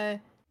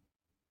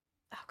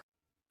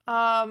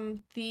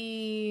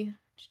the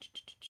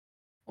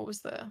what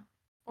was the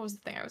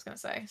thing I was gonna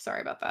say? Sorry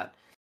about that.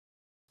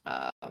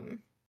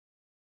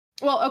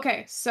 Well,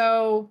 okay,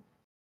 so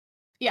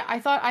yeah, I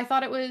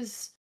thought it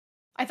was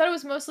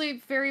mostly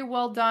very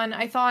well done.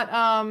 I thought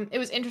it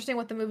was interesting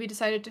what the movie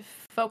decided to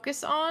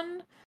focus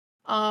on,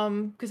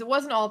 because it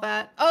wasn't all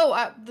that.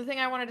 The thing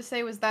I wanted to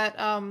say was that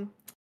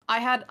I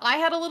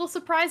had a little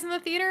surprise in the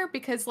theater,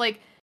 because like,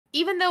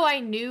 even though I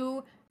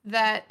knew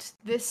that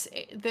this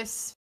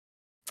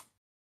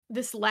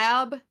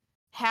lab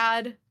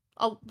had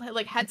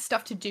had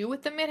stuff to do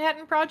with the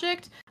Manhattan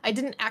Project, I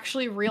didn't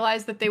actually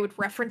realize that they would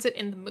reference it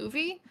in the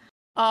movie.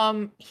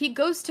 He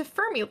goes to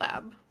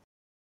Fermilab,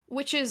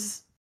 which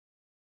is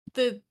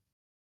like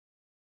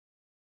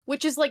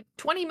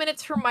 20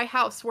 minutes from my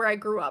house where I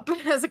grew up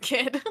as a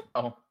kid.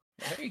 Oh,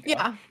 there you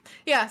go.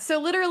 Yeah. So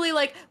literally,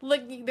 like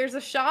there's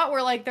a shot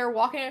where like they're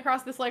walking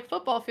across this like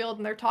football field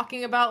and they're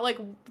talking about like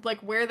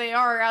where they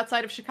are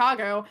outside of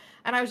Chicago,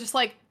 and I was just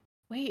like,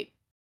 wait,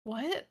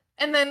 what?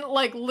 And then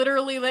like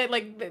literally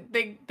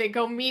they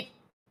go meet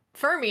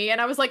Fermi,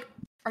 and I was like,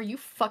 are you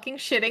fucking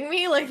shitting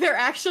me? Like, they're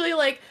actually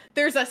like,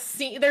 there's a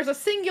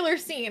singular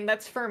scene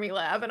that's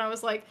Fermilab, and I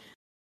was like,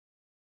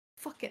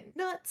 fucking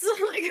nuts.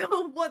 Like,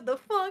 what the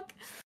fuck?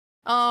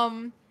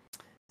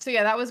 So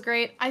yeah, that was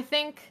great. I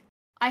think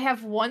I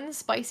have one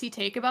spicy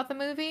take about the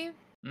movie.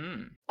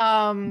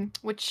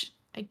 Which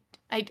I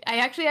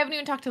actually haven't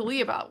even talked to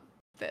Lee about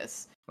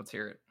this. Let's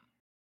hear it.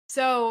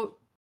 So,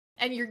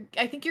 and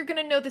I think you're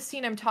gonna know the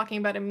scene I'm talking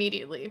about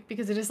immediately,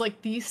 because it is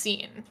like the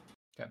scene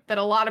that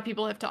a lot of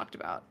people have talked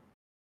about.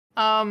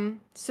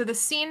 So the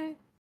scene,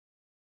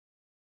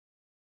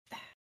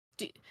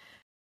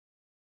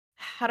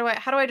 how do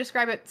I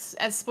describe it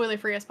as spoiler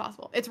free as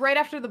possible? It's right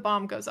after the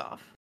bomb goes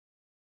off.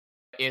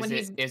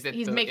 He's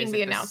making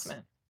the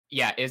announcement.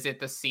 Yeah, is it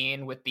the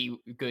scene with the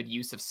good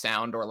use of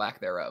sound or lack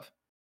thereof?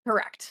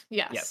 Correct.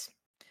 Yes.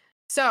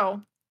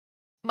 So,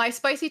 my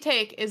spicy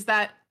take is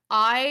that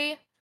I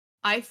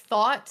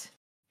thought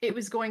it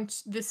was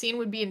the scene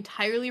would be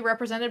entirely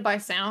represented by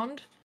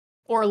sound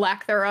or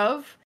lack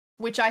thereof,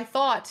 which I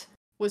thought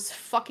was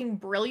fucking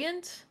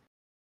brilliant.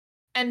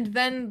 And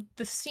then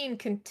the scene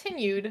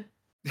continued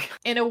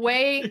in a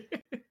way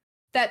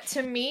that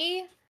to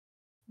me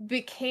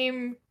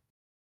became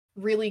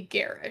really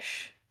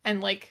garish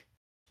and like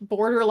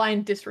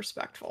borderline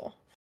disrespectful,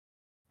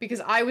 because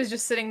I was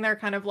just sitting there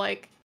kind of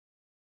like,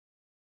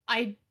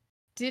 I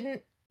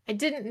didn't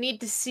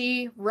need to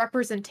see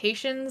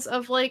representations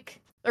of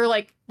like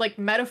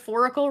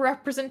metaphorical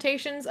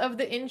representations of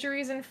the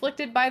injuries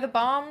inflicted by the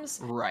bombs.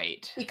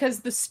 Right.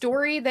 Because the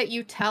story that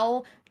you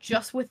tell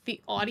just with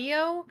the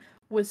audio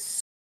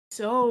was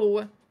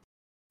so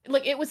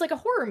like, it was like a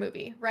horror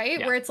movie, right?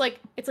 Yeah. Where it's like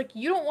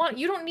you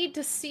don't need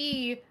to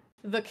see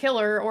the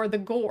killer or the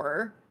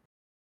gore.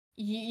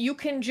 You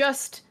can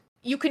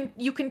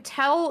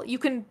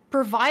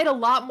provide a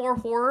lot more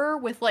horror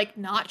with like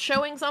not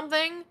showing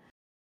something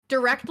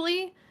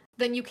directly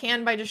than you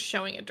can by just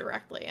showing it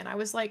directly. And I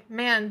was like,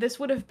 man, this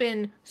would have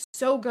been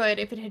so good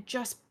if it had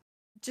just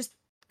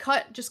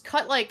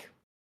cut like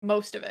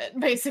most of it,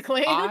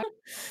 basically.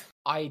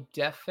 I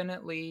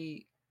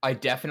definitely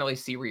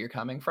see where you're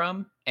coming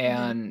from,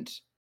 and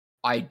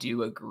I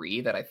do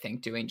agree that I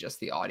think doing just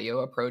the audio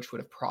approach would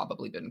have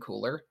probably been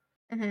cooler.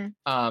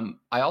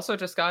 I also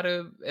just got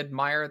to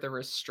admire the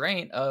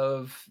restraint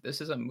of,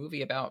 this is a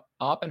movie about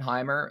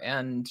Oppenheimer,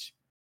 and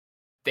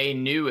they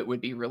knew it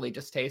would be really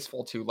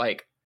distasteful to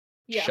like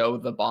show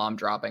the bomb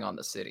dropping on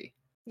the city.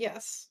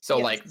 Yes. So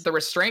like the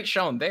restraint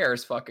shown there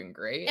is fucking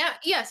great. Yeah,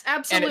 yes,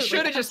 absolutely. And it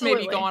should have just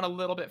maybe gone a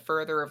little bit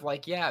further of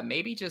like,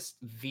 maybe just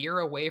veer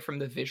away from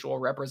the visual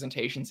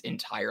representations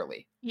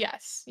entirely.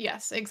 Yes,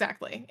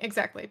 exactly.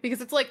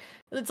 Because it's like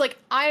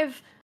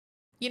I've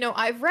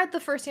read the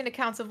firsthand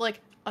accounts of like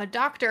a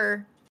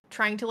doctor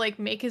trying to like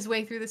make his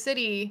way through the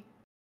city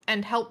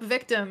and help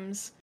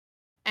victims,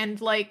 and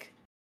like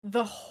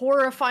the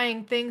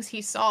horrifying things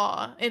he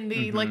saw in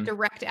the like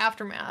direct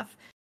aftermath,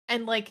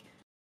 and like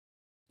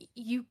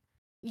you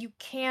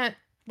can't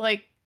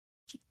like,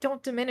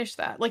 don't diminish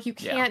that. Like, you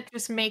can't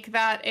just make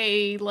that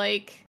a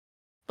like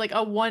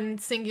a one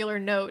singular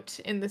note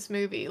in this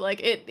movie.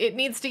 Like it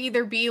needs to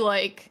either be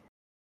like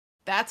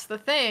that's the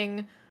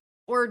thing,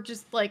 or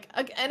just like,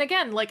 and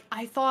again, like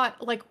I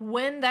thought, like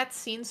when that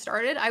scene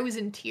started, I was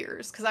in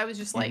tears because I was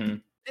just like,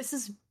 this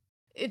is,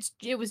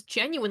 it was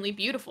genuinely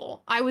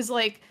beautiful. I was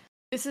like,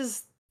 this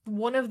is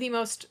one of the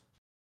most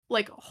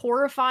like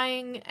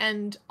horrifying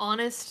and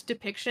honest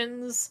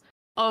depictions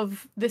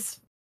of this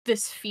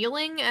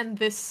feeling and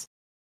this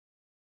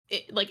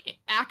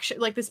action,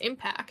 like this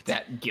impact,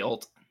 that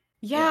guilt.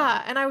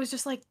 Yeah, and I was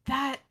just like,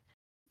 that,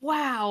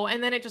 wow.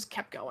 And then it just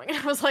kept going. And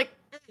I was like,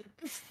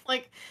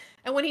 like,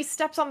 and when he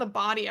steps on the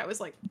body, I was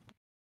like,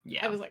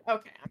 I was like,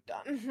 okay, I'm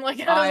done.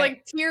 Like, I was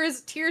like,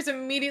 tears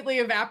immediately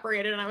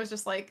evaporated, and I was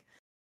just like,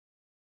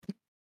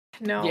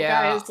 no,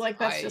 guys, like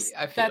that's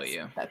I feel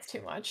you. That's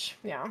too much.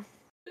 Yeah.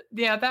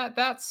 Yeah.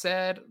 That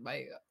said,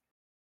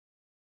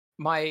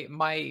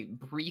 my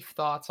brief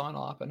thoughts on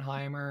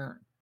Oppenheimer.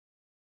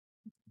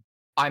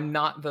 I'm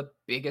not the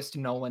biggest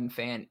Nolan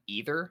fan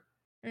either,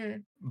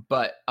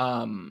 but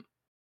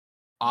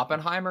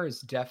Oppenheimer is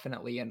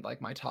definitely in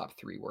like my top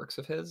 3 works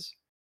of his.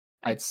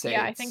 I'd say.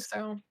 Yeah, I think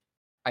so.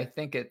 I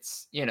think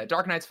it's,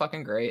 Dark Knight's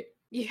fucking great.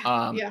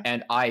 Yeah.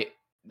 And I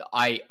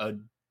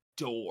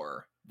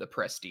adore The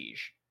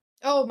Prestige.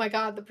 Oh my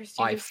god, The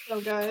Prestige is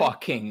so good. I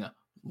fucking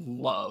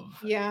love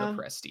The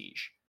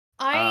Prestige.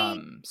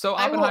 So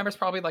Oppenheimer's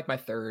probably like my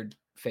 3rd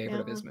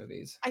favorite of his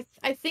movies.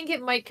 I think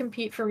it might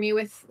compete for me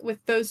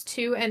with those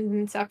two and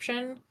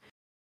Inception.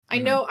 I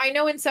know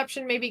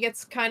Inception maybe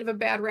gets kind of a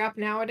bad rap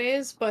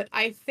nowadays, but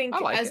I think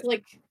as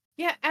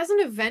an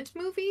event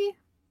movie,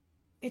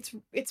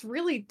 it's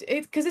really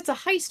because it's a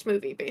heist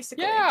movie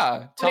basically.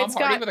 Yeah, Tom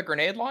Hardy with a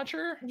grenade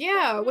launcher.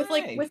 Yeah, with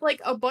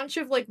a bunch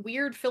of like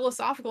weird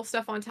philosophical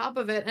stuff on top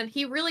of it, and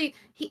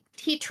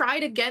he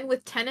tried again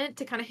with Tenet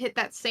to kind of hit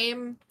that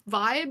same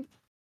vibe.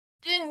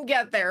 Didn't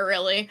get there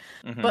really,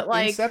 but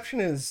like Inception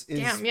is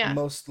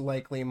most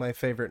likely my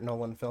favorite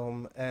Nolan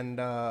film,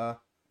 and I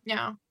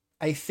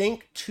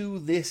think to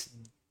this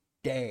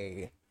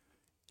day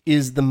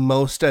is the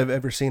most I've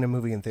ever seen a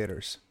movie in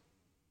theaters,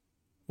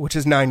 which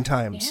is 9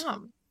 times.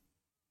 Damn.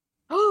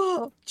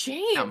 Oh,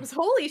 James!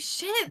 Holy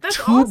shit! That's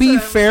awesome. To be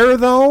fair,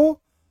 though,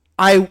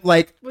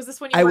 was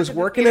this when I was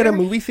working at a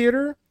movie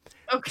theater.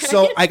 Okay.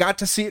 So I got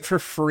to see it for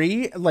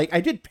free. Like I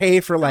did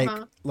pay for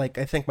like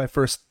I think my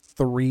first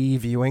 3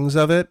 viewings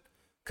of it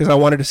because I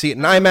wanted to see it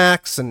in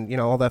IMAX and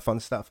all that fun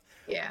stuff.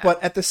 Yeah.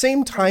 But at the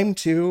same time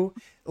too,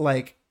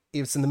 like it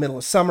was in the middle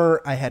of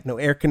summer, I had no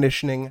air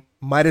conditioning.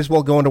 Might as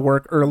well go into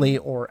work early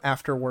or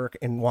after work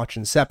and watch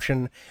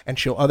Inception and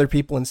show other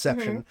people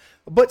Inception.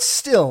 But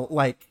still,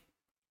 like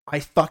I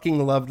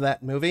fucking loved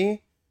that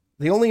movie.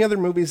 The only other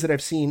movies that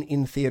I've seen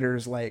in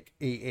theaters like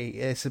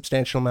a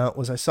substantial amount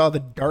was I saw The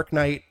Dark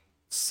Knight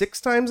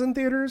 6 times in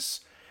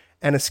theaters.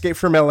 And Escape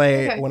from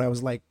LA when I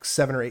was like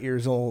 7 or 8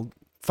 years old,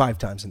 5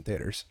 times in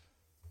theaters.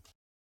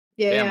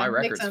 Yeah, my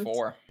record's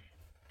 4.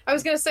 I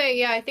was gonna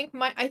say, I think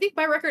my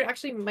record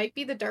actually might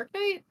be The Dark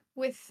Knight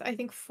with I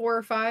think 4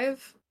 or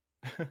 5.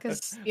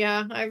 Because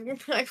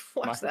I've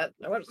watched that.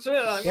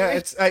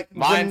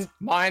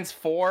 Mine's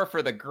 4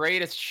 for The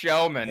Greatest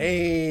Showman.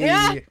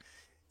 Hey.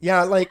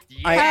 Yeah, like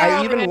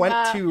I even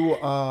went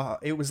to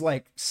it was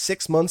like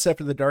 6 months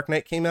after The Dark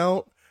Knight came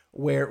out,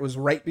 where it was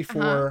right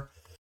before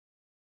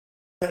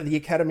the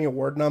Academy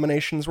Award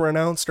nominations were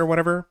announced or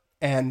whatever,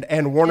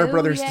 and Warner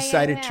Brothers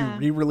decided to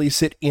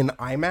re-release it in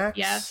IMAX.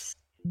 Yes.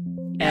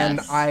 And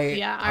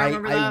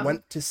I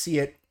went to see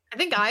it. I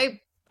think I saw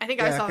it too.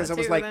 Because I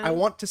was like, I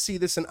want to see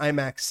this in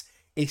IMAX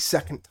a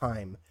second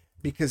time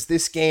because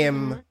this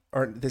game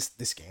or this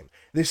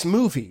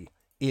movie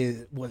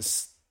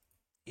it's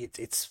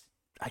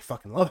I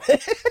fucking love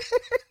it.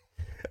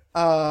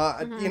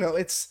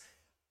 It's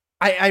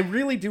I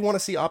really do want to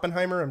see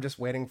Oppenheimer. I'm just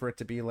waiting for it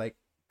to be like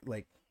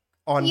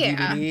on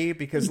DVD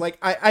because like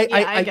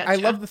I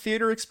love the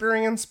theater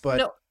experience,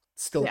 but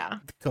still the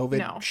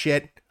COVID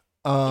shit.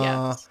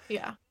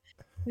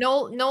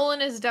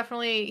 Nolan is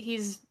definitely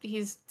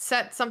he's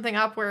set something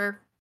up where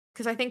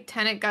because I think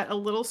Tenet got a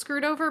little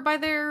screwed over by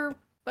their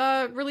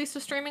release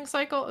of streaming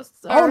cycle.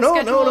 No,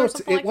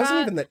 it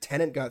wasn't even that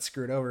Tenet got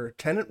screwed over.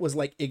 Tenet was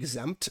like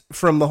exempt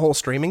from the whole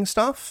streaming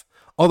stuff.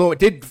 Although it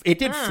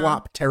did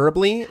flop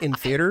terribly in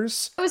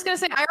theaters. I was gonna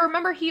say I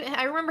remember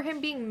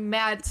him being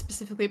mad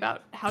specifically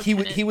about how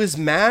he was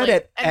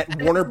mad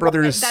at Warner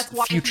Brothers'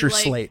 future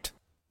slate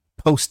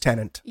post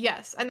Tenet.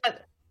 Yes, and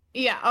that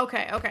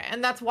okay,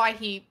 and that's why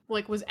he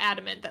like was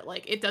adamant that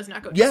like it does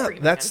not go to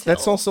streaming.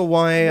 That's also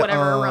why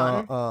whatever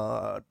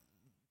run.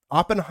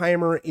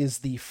 Oppenheimer is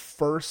the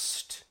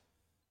first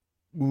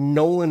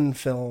Nolan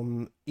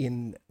film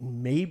in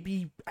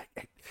maybe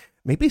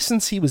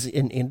since he was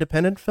an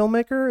independent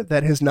filmmaker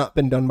that has not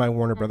been done by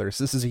Warner Brothers.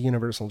 This is a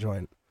Universal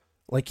joint.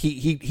 Like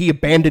he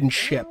abandoned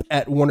ship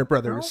at Warner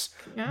Brothers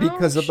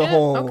because of the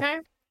whole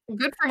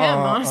good for him,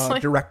 honestly.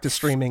 direct to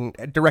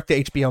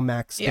HBO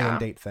Max day and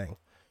date thing.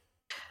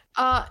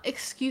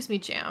 Excuse me,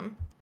 Jam.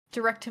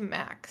 Direct to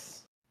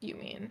Max, you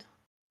mean?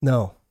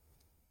 No.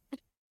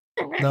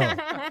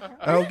 I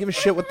don't give a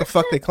shit what the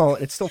fuck they call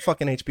it. It's still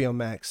fucking HBO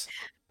Max.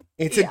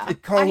 It's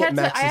calling it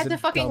Max. I had to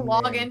fucking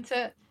log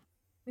into.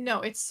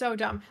 No, it's so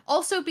dumb.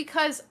 Also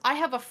because I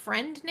have a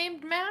friend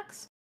named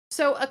Max,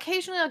 so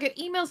occasionally I'll get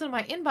emails in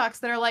my inbox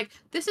that are like,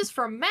 "This is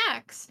from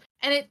Max,"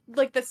 and it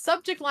like the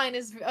subject line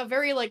is a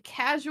very like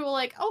casual,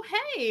 like, "Oh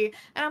hey,"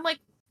 and I'm like,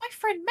 "My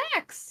friend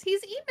Max,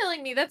 he's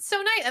emailing me. That's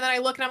so nice." And then I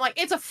look and I'm like,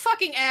 "It's a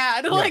fucking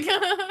ad." Yeah. Like,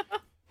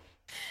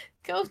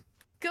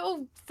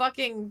 go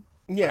fucking.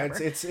 Yeah,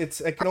 whatever.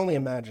 it's. I can only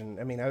imagine.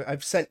 I mean,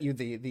 I've sent you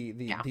the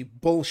Yeah. the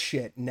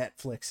bullshit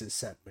Netflix has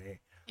sent me.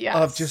 Yes.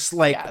 Of just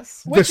like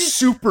yes. the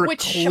super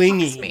which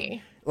clingy. shocks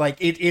me. Like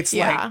it's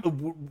Yeah. like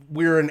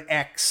we're an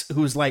ex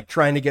who's like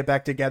trying to get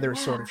back together,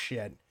 sort Yeah. of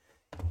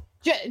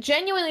shit.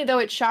 Genuinely though,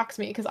 it shocks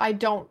me because I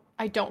don't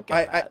get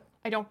that.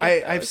 I don't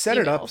get I've those set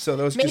it up emails. so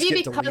those Maybe just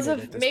get because deleted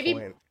of at this maybe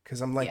point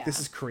because I'm like, yeah. this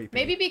is creepy.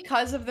 maybe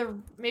because of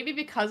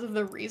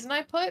the reason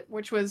I put,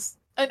 which was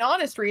an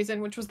honest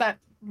reason, which was that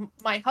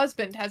my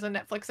husband has a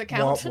Netflix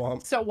account. Womp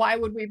womp. So why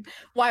would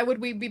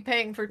we be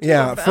paying for two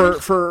Yeah, of them?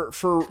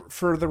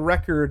 for the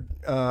record,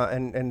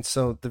 and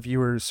so the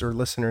viewers or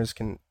listeners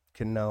can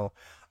know.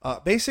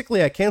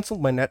 Basically, I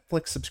canceled my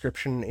Netflix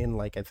subscription in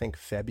like I think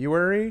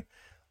February,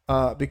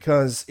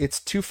 because it's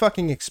too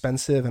fucking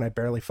expensive and I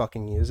barely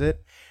fucking use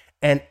it.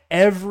 And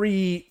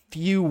every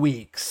few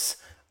weeks,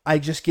 I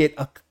just get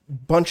a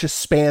bunch of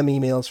spam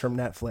emails from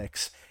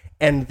Netflix,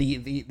 and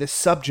the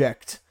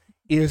subject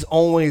is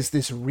always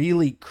this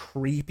really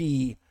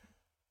creepy,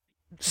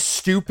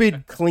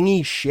 stupid,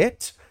 clingy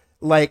shit,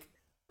 like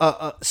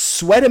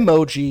sweat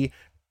emoji.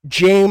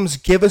 James,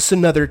 give us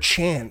another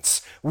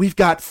chance. We've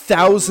got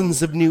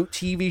thousands of new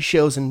TV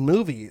shows and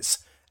movies.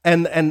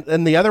 And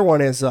the other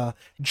one is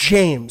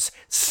James,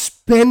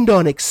 spend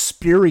on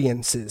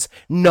experiences,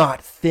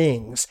 not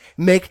things.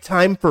 Make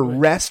time for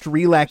rest,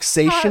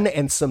 relaxation,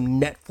 and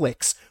some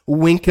Netflix.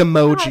 Wink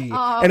emoji.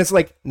 And it's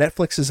like,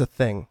 Netflix is a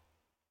thing.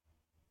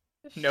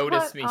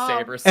 Notice me,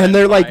 Saber. And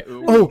they're like,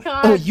 ooh.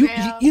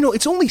 you know,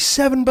 it's only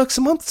 $7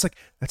 a month. It's like,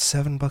 that's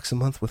 $7 a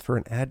month for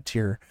an ad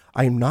tier.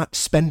 I'm not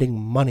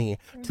spending money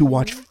to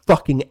watch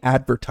fucking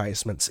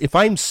advertisements. If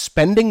I'm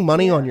spending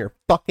money on your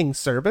fucking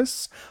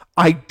service,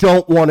 I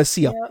don't want to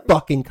see a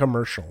fucking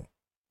commercial.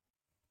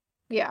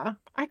 Yeah,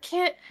 I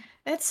can't.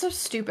 That's so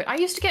stupid. I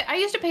used to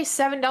pay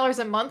 $7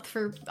 a month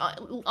for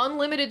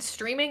unlimited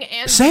streaming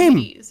and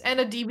DVDs and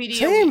a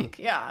DVD a week.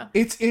 Yeah,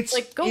 it's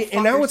like go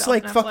and now it's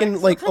like Netflix.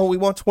 fucking like, oh, we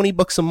want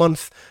 $20 a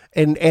month,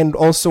 and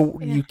also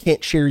you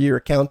can't share your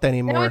account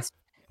anymore.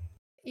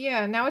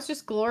 Now it's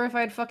just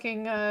glorified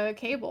fucking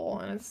cable,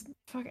 and it's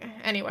fucking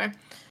anyway.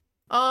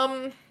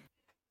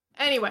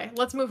 Anyway,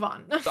 let's move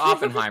on.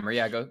 Oppenheimer,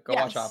 yeah, go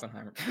watch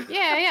Oppenheimer.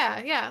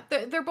 yeah.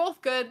 They're both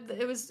good.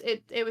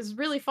 It was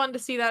really fun to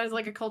see that as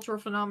like a cultural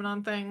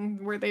phenomenon thing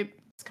where they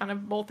kind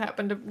of both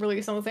happened to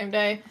release on the same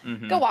day.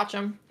 Mm-hmm. Go watch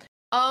them.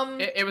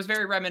 It was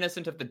very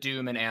reminiscent of the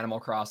Doom and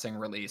Animal Crossing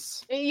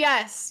release.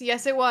 Yes,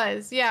 it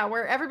was. Yeah,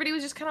 where everybody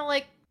was just kind of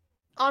like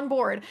on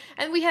board,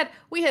 and we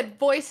had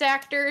voice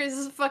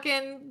actors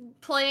fucking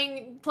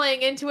playing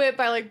into it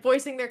by like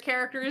voicing their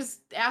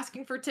characters,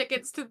 asking for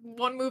tickets to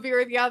one movie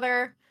or the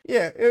other.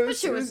 Yeah,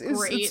 was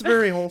great. It's a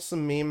very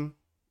wholesome meme.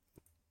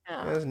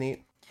 Yeah. It was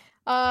neat.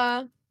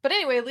 But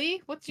anyway,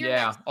 Lee, what's your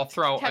next I'll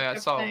throw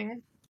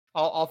thing?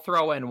 I'll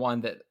throw in one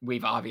that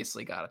we've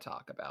obviously got to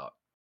talk about.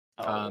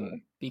 Oh.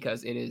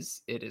 Because it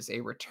is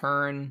a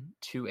return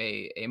to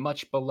a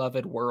much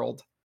beloved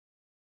world.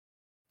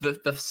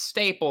 The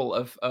staple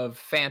of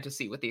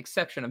fantasy, with the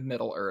exception of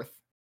Middle Earth,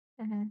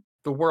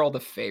 the world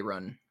of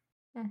Faerun,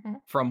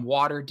 from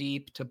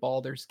Waterdeep to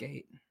Baldur's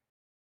Gate.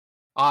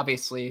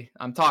 Obviously,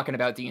 I'm talking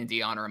about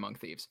D&D Honor Among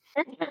Thieves.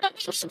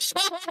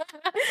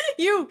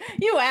 you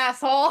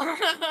asshole.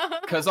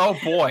 Because, oh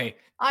boy.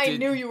 I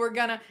knew you were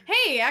gonna.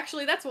 Hey,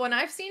 actually, that's one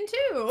I've seen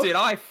too. Did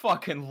I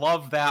fucking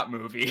love that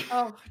movie.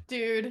 Oh,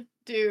 dude.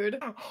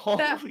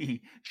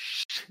 Holy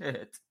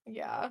shit.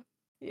 Yeah.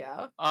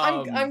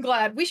 I'm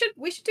glad. We should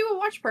do a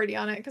watch party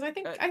on it, because I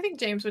think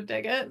James would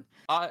dig it.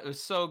 It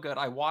was so good.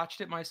 I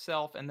watched it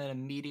myself, and then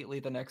immediately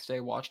the next day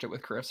watched it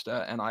with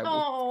Krista, and I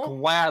will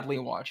gladly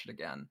watch it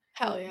again.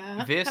 Hell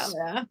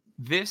yeah.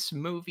 This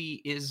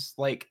movie is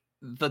like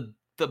the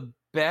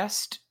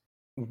best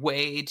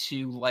way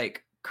to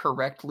like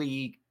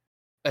correctly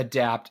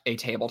adapt a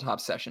tabletop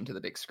session to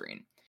the big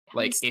screen.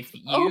 Like, if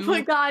you... Oh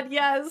my god,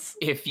 yes!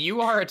 If you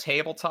are a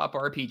tabletop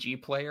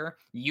RPG player,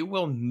 you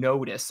will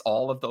notice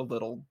all of the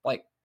little,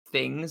 like,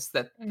 things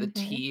that the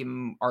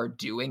team are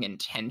doing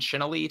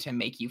intentionally to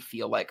make you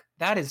feel like,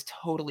 that is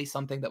totally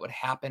something that would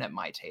happen at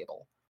my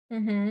table.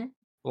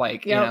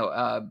 Like, you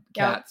know,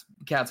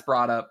 Kat's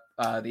brought up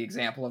the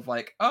example of,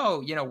 like, oh,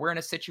 you know, we're in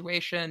a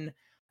situation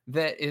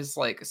that is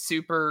like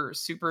super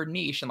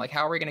niche, and like,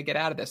 how are we going to get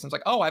out of this? And it's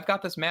like, oh, I've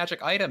got this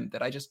magic item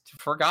that I just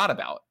forgot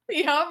about.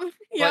 Yep.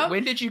 Like,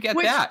 when did you get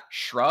that?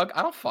 Shrug.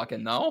 I don't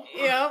fucking know.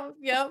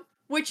 Yep.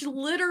 Which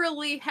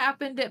literally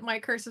happened at my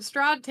Curse of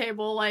Strahd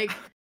table, like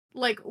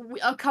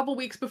a couple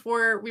weeks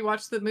before we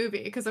watched the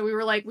movie, because we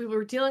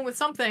were dealing with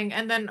something,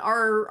 and then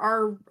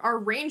our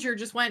ranger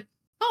just went,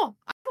 oh,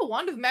 I have a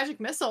wand of magic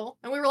missile,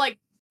 and we were like,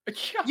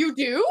 Yeah. You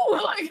do?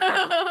 Like,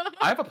 I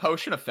have a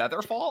potion of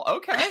featherfall.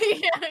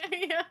 Okay.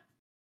 yeah.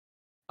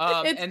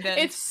 And then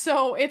It's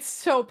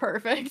so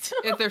perfect.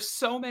 there's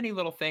so many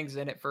little things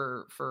in it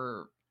for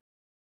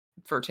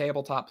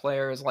tabletop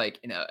players, like,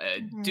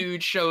 a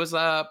dude shows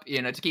up,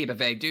 to keep it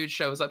vague, dude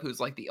shows up who's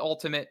like the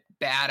ultimate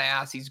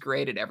badass. He's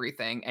great at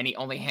everything, and he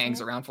only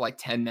hangs around for like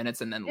 10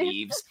 minutes and then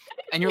leaves.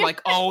 And you're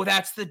like, oh,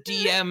 that's the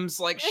DM's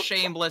like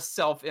shameless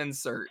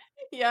self-insert.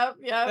 Yep.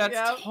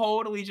 That's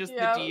totally just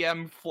Yep. the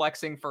DM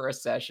flexing for a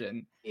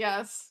session.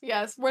 Yes.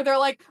 Where they're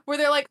like,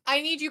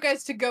 I need you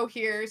guys to go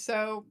here,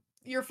 so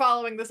you're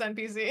following this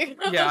NPC.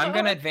 Yeah, I'm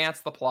gonna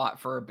advance the plot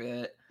for a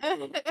bit.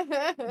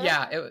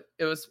 Yeah,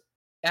 it was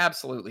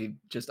absolutely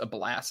just a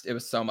blast. It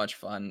was so much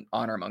fun.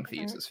 Honor Among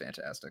Thieves is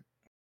fantastic.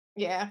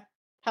 Yeah.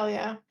 Hell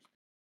yeah.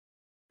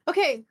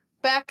 Okay,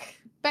 back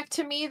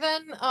to me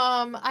then.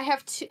 I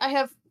have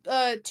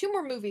two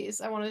more movies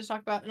I wanted to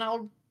talk about, and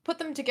I'll put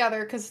them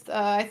together because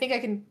I think I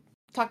can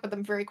talk about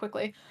them very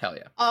quickly. Hell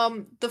yeah.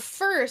 The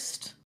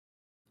first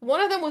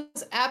one of them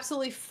was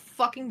absolutely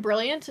fucking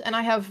brilliant, and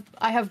I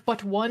have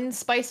but one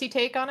spicy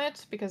take on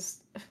it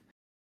because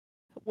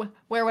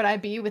where would I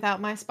be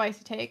without my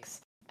spicy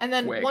takes? And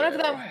then one of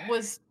them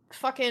was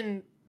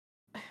fucking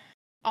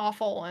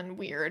awful and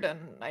weird, and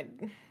I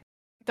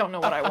don't know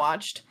what I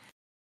watched.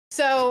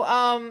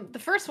 So, the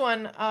first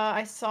one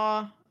I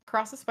saw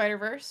Across the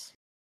Spider-Verse.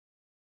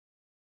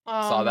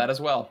 Saw that as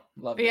well.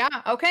 Loved it. Yeah.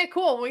 Okay.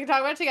 Cool. We can talk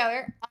about it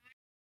together.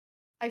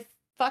 I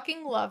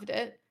fucking loved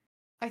it.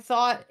 I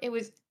thought it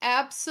was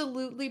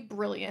absolutely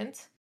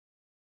brilliant,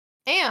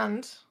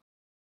 and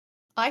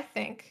I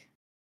think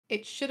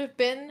it should have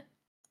been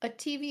a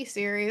TV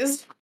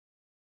series.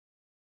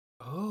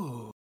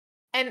 Oh.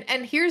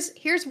 And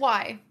here's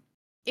why.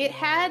 It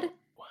had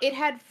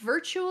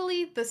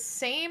virtually the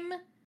same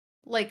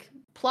like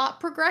plot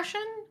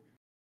progression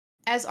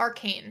as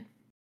Arcane.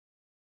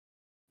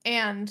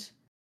 And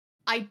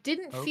I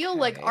didn't feel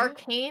like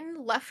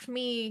Arcane left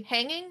me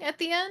hanging at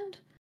the end,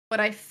 but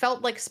I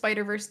felt like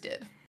Spider-Verse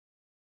did.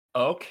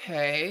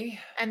 Okay.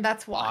 And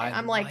that's why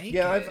I'm like,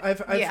 yeah, I've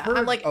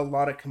heard like a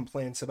lot of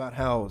complaints about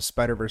how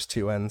Spider-Verse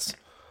 2 ends.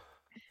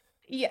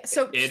 Yeah,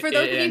 so for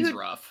those of you who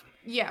rough.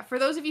 Yeah, for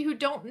those of you who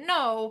don't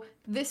know,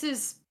 this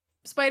is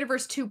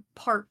Spider-Verse 2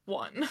 Part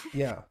 1.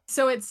 Yeah.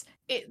 So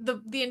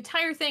the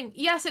entire thing,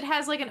 yes, it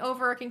has like an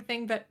overarching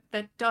thing that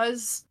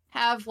does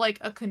have like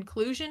a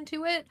conclusion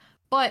to it,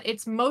 but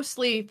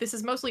this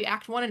is mostly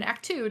Act 1 and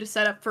Act 2 to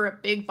set up for a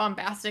big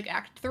bombastic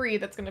Act 3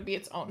 that's going to be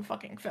its own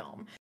fucking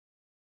film.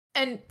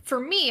 And for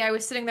me, I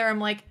was sitting there, I'm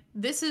like,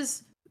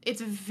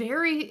 it's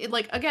very,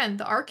 like, again,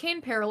 the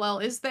Arcane parallel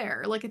is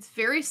there. Like, it's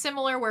very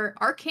similar where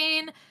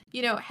Arcane,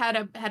 had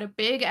a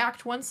big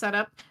Act 1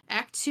 setup.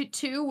 Act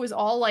 2 was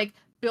all, like,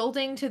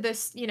 building to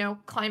this,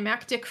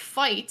 climactic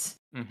fight.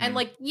 Mm-hmm. And,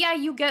 like, yeah,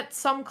 you get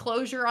some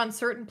closure on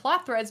certain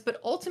plot threads, but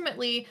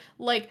ultimately,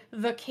 like,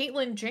 the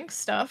Caitlyn Jinx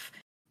stuff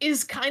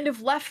is kind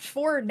of left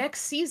for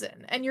next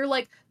season. And you're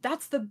like,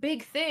 that's the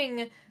big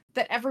thing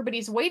that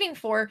everybody's waiting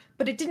for,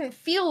 but it didn't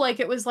feel like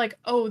it was like,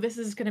 oh, this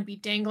is going to be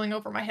dangling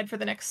over my head for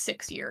the next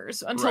 6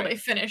 years until they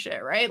finish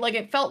it, right? Like,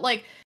 it felt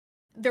like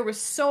there was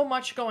so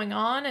much going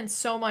on and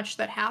so much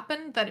that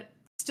happened that it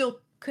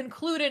still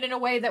concluded in a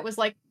way that was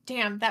like,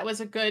 damn, that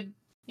was a good,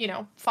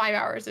 5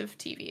 hours of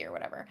TV or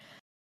whatever.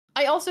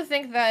 I also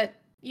think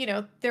that,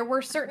 there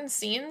were certain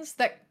scenes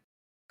that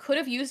could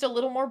have used a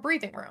little more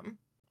breathing room.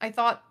 I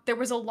thought there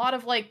was a lot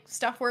of, like,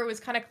 stuff where it was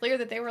kind of clear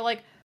that they were,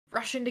 like,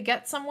 rushing to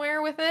get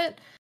somewhere with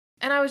it.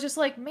 And I was just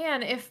like,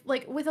 man, if,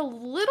 like, with a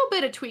little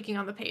bit of tweaking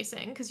on the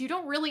pacing, because you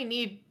don't really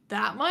need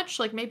that much,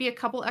 like, maybe a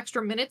couple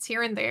extra minutes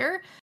here and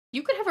there,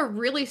 you could have a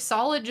really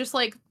solid, just,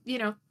 like,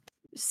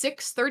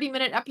 6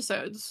 30-minute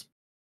episodes.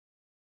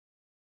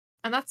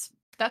 And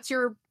that's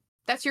your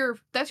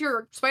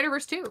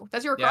Spider-Verse 2.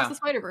 That's your Across the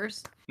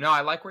Spider-Verse. No,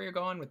 I like where you're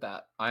going with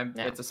that.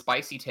 It's a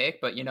spicy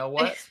take, but you know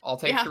what? I'll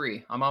take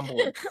 3. I'm on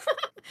board.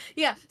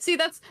 Yeah, see,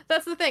 that's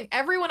the thing.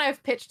 Everyone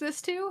I've pitched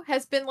this to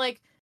has been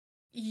like,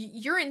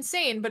 you're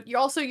insane, but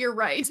you're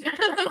right.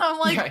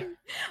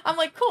 I'm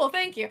like, cool,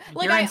 thank you.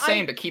 Like, you're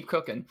insane, but keep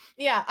cooking.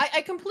 Yeah,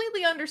 I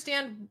completely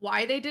understand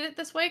why they did it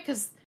this way,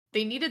 because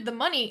they needed the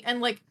money, and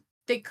like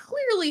they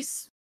clearly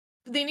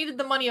they needed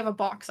the money of a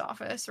box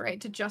office, right,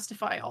 to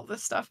justify all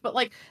this stuff. But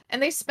like,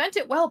 and they spent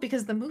it well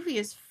because the movie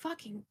is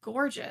fucking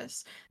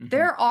gorgeous. Mm-hmm.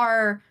 There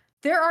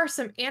are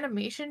some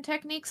animation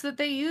techniques that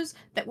they use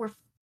that were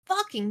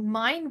fucking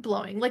mind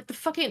blowing, like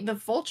the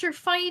vulture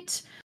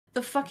fight.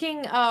 The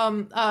fucking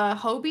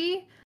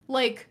Hobie,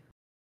 like,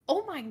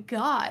 oh my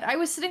god. I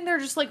was sitting there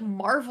just like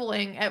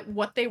marveling at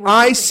what they were doing.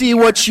 I see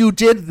what you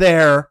did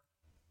there.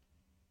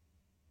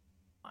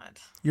 What?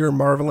 You're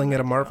marveling at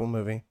a Marvel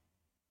movie.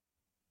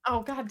 Oh,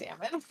 god damn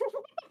it.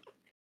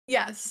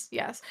 Yes.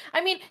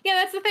 I mean, yeah,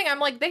 that's the thing. I'm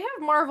like, they have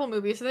Marvel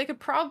movies, so they could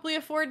probably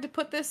afford to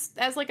put this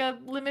as like a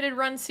limited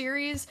run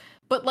series,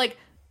 but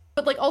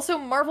also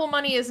Marvel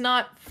money is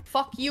not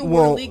fuck you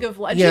or League of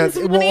Legends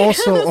money. Yeah,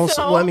 well,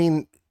 also, I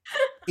mean,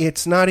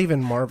 it's not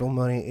even Marvel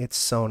money, it's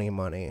Sony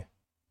money.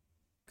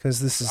 because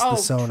this is the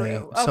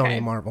Sony Okay.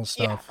 Marvel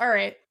stuff. Yeah, all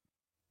right.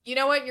 You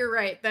know what? You're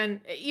right.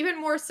 Then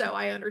even more so,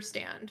 I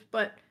understand.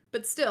 But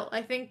still,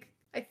 I think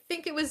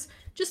it was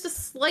just a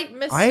slight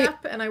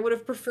misstep, and I would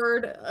have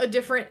preferred a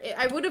different.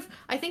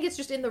 I think it's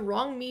just in the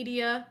wrong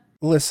media.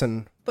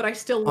 Listen, but I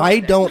still loved I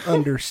it. don't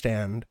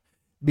understand,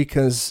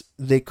 because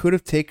they could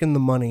have taken the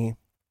money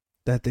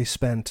that they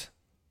spent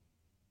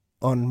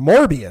on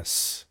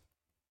Morbius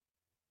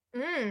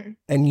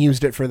and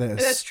used it for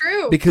this. That's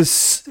true. Because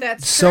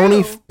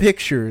Sony true.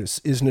 Pictures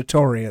is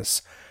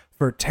notorious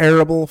for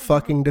terrible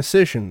fucking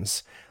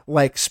decisions,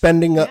 like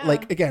spending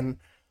like, again,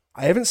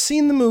 I haven't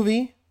seen the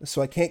movie,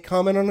 so I can't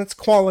comment on its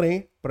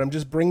quality, but I'm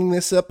just bringing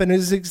this up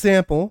as an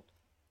example,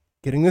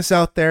 getting this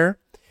out there.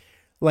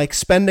 Like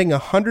spending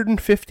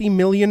 $150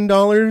 million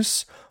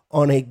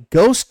on a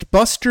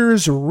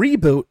Ghostbusters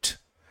reboot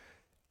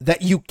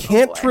that you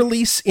can't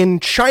release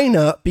in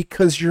China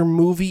because your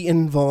movie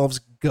involves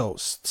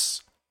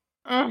ghosts.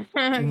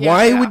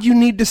 Why would you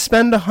need to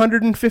spend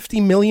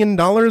 $150 million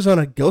on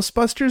a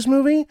Ghostbusters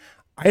movie?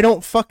 I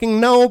don't fucking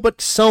know, but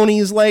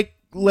Sony's like,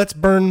 let's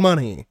burn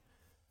money.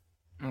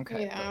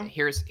 Okay,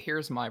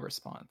 here's my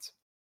response.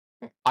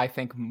 I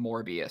think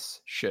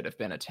Morbius should have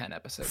been a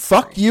 10-episode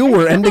Fuck you,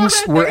 we're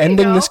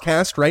ending this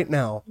cast right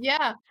now.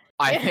 Yeah.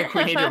 I think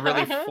we need to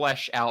really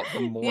flesh out the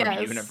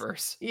Morb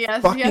universe.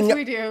 Yes, yes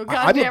we do.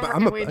 God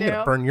damn it, we do. I'm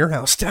gonna burn your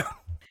house down.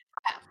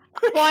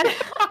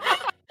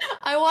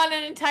 I want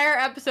an entire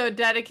episode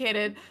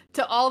dedicated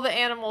to all the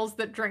animals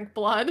that drink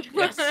blood.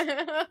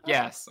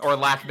 Yes, or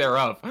lack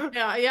thereof.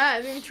 Yeah,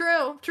 I mean,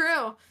 true.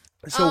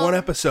 So one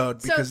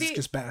episode, because it's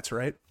just bats,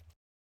 right?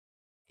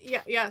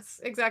 Yeah,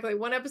 yes, exactly.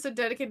 One episode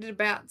dedicated to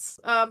bats.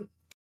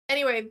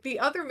 Anyway, the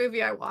other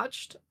movie I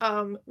watched,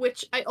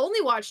 which I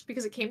only watched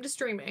because it came to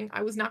streaming,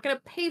 I was not going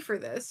to pay for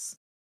this,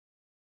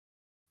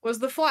 was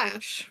The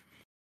Flash.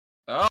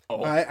 Oh.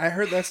 I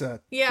heard that's a...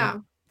 Yeah.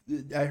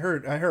 I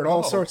heard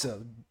all sorts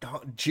of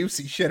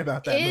juicy shit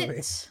about that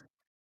movie.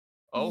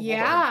 Oh,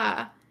 yeah.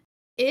 Lord.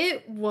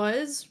 It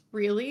was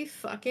really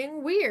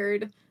fucking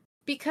weird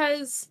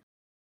because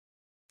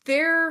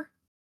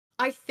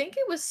I think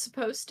it was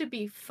supposed to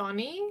be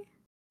funny.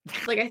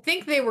 Like, I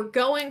think they were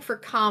going for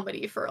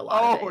comedy for a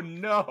lot of it. Oh,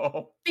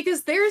 no.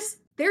 Because there's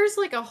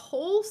like a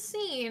whole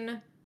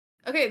scene.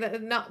 Okay,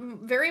 not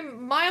very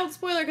mild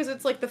spoiler because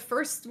it's like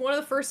one of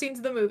the first scenes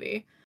of the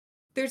movie.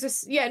 It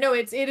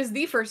is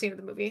the first scene of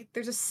the movie.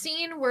 There's a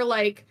scene where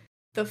like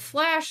the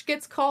Flash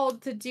gets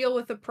called to deal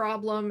with a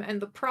problem,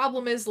 and the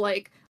problem is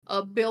like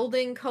a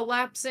building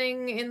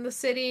collapsing in the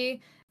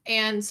city,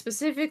 and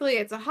specifically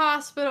it's a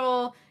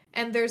hospital,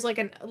 and there's like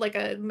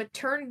a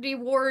maternity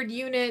ward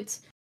unit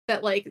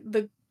that like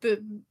the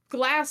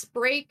glass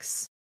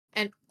breaks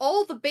and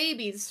all the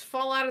babies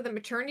fall out of the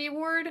maternity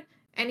ward,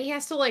 and he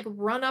has to like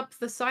run up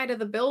the side of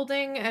the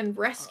building and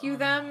rescue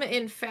them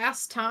in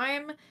fast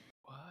time.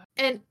 What?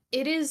 And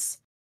it is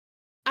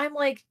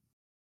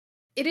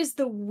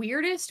the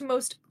weirdest,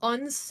 most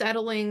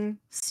unsettling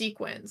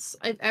sequence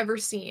I've ever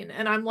seen.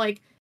 And I'm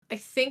like, I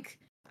think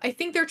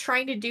they're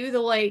trying to do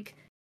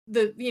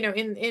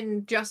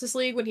in Justice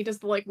League when he does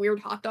the like weird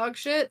hot dog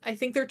shit. I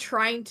think they're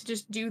trying to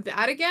just do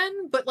that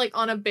again, but like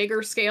on a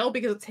bigger scale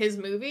because it's his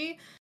movie.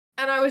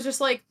 And I was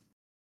just like,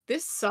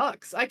 this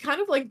sucks. I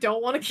kind of like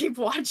don't want to keep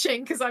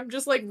watching because I'm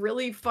just like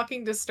really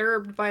fucking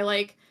disturbed by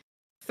like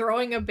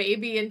throwing a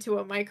baby into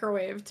a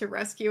microwave to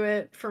rescue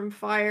it from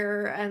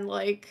fire, and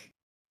like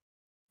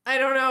I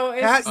don't know,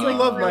 it's just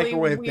like really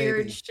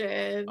weird baby.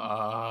 shit.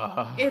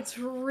 It's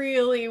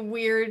really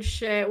weird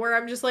shit where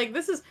I'm just like,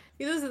 this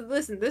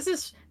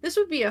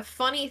would be a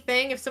funny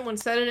thing if someone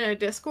said it in a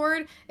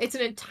Discord. It's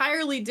an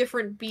entirely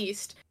different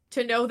beast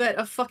to know that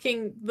a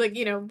fucking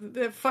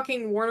the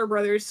fucking Warner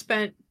Brothers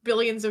spent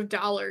billions of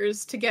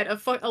dollars to get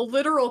a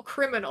literal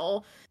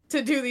criminal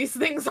to do these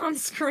things on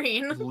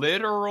screen.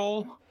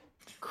 Literal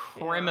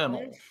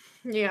criminal.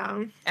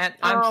 Yeah. And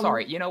I'm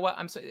sorry. You know what?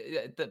 I'm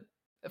sorry.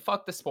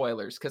 Fuck the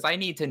spoilers, because I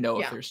need to know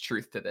if there's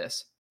truth to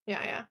this.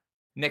 Yeah.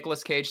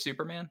 Nicolas Cage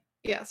Superman?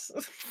 Yes.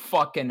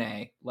 Fucking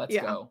A. Let's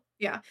go.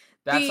 Yeah.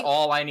 That's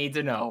all I need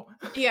to know.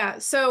 Yeah.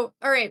 So,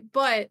 all right,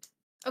 but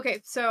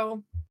okay.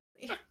 So,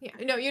 yeah.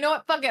 No, you know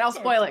what? Fuck it. I'll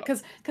spoil it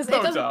because it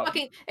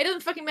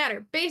doesn't fucking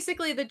matter.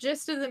 Basically, the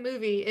gist of the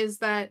movie is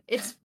that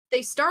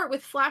they start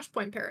with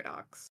Flashpoint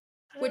Paradox,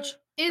 which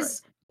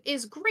is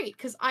great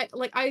because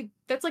I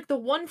that's like the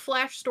one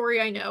Flash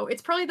story I know.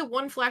 It's probably the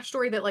one Flash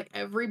story that like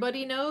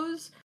everybody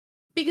knows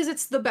because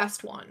it's the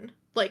best one.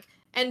 Like,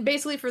 and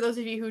basically for those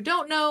of you who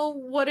don't know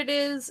what it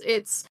is,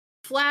 it's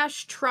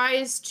Flash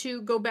tries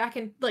to go back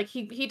and like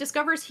he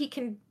discovers he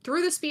can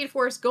through the Speed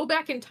Force go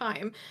back in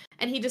time,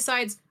 and he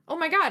decides, oh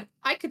my god,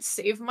 I could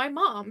save my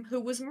mom who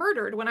was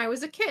murdered when I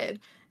was a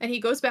kid. And he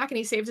goes back and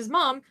he saves his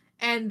mom,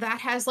 and that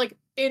has like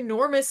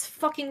enormous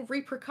fucking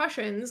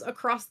repercussions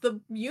across the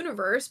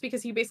universe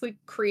because he basically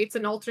creates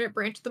an alternate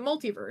branch of the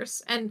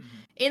multiverse. And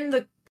in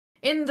the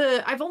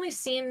I've only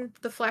seen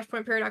the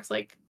Flashpoint Paradox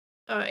like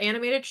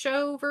animated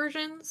show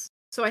versions.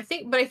 So I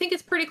think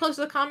it's pretty close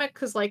to the comic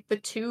because like the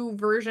two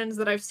versions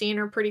that I've seen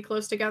are pretty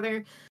close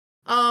together.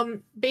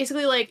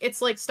 Basically, like,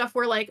 it's like stuff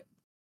where like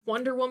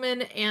Wonder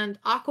Woman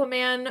and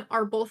Aquaman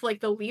are both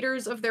like the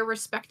leaders of their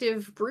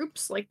respective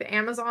groups, like the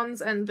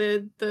Amazons and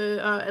the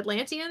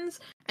Atlanteans,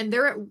 and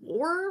they're at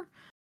war.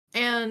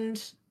 And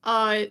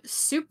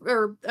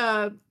Superman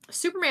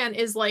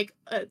is like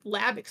a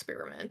lab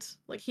experiment.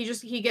 Like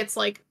he gets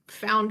like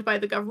found by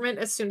the government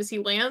as soon as he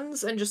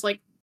lands and just like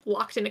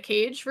locked in a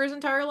cage for his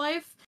entire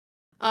life.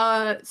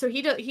 So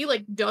he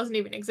like doesn't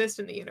even exist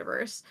in the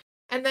universe.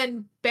 And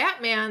then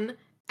Batman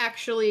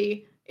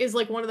actually is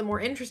like one of the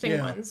more interesting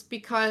ones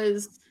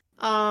because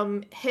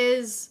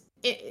his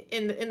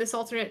in this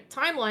alternate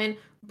timeline,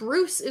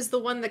 Bruce is the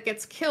one that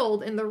gets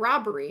killed in the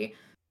robbery.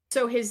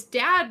 So his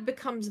dad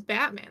becomes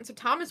Batman. So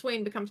Thomas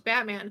Wayne becomes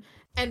Batman,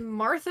 and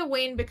Martha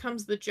Wayne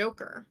becomes the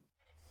Joker.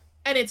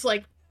 And it's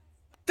like,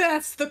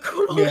 that's the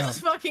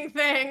coolest fucking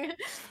thing.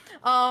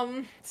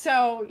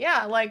 So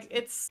yeah, like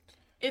it's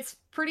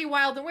pretty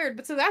wild and weird.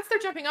 But so that's their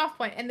jumping off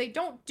point, and they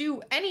don't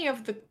do any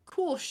of the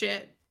cool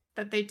shit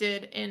that they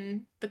did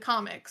in the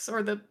comics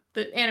or the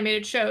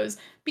animated shows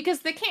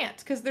because they can't,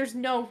 because there's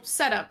no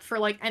setup for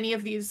like any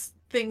of these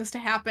things to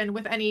happen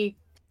with any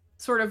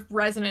sort of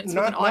resonance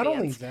with an audience. Not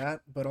only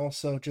that, but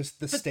also just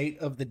the state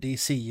of the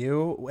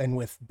DCU, and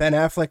with Ben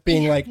Affleck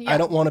being I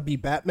don't want to be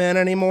Batman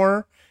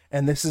anymore,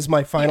 and this is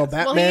my final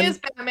Batman. Well, he is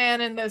Batman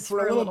in this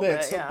for a little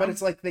bit. But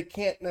it's like they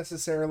can't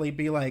necessarily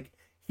be like,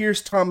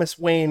 here's Thomas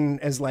Wayne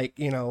as like,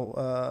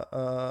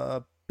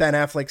 Ben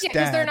Affleck's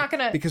dad. They're not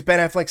gonna... Because Ben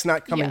Affleck's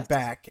not coming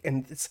back,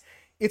 and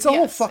it's a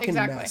whole fucking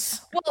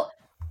mess.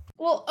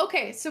 Well,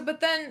 okay, so but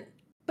then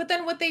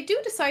what they do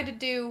decide to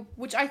do,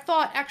 which I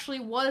thought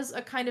actually was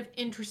a kind of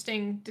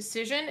interesting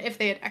decision if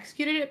they had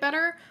executed it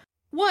better,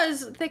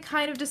 was they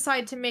kind of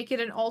decide to make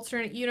it an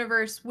alternate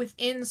universe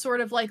within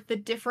sort of like the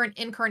different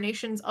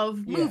incarnations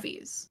of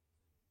movies.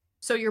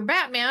 So your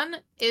Batman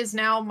is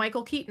now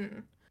Michael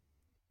Keaton.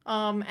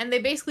 And they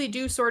basically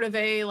do sort of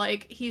a,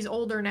 like, he's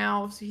older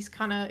now, so he's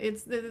kind of,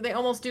 they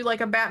almost do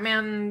like a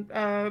Batman,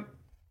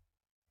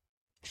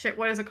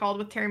 what is it called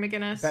with Terry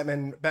McGinnis?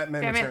 Batman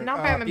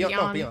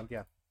Beyond.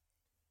 Yeah.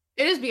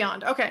 It is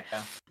Beyond. Okay.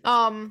 Yeah.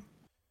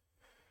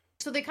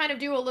 So they kind of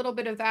do a little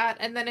bit of that,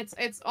 and then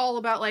it's all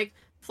about like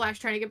Flash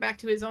trying to get back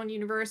to his own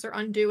universe or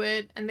undo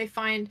it, and they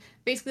find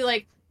basically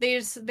like they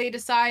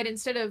decide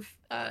instead of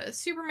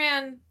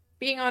Superman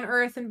being on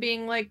Earth and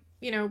being like,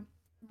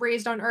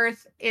 raised on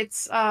Earth,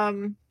 it's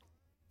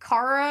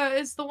Kara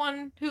is the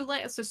one who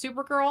so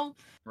Supergirl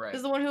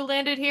is the one who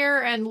landed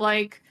here, and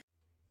like,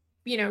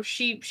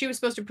 she was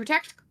supposed to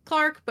protect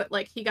Clark, but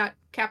like he got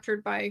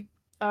captured by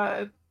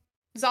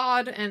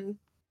Zod and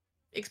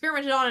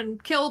experimented on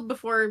and killed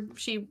before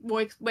she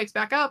wakes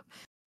back up.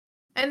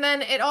 And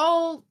then it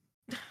all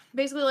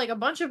basically like a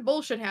bunch of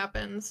bullshit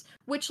happens,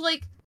 which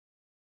like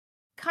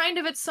kind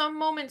of at some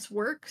moments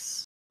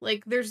works.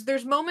 Like there's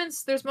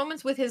moments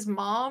with his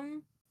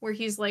mom where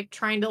he's like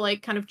trying to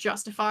like kind of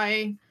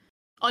justify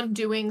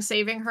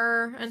saving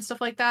her and stuff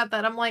like that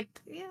I'm like,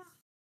 yeah,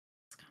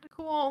 it's kind of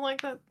cool,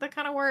 like that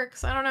kind of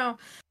works. I don't know.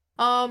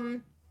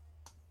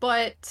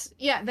 But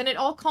yeah, then it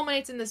all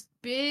culminates in this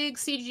big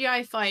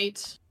CGI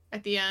fight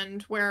at the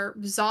end where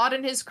Zod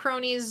and his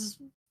cronies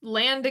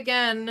land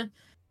again,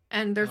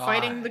 and they're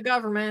fighting the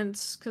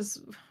government,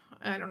 because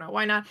I don't know,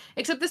 why not?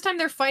 Except this time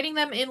they're fighting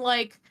them in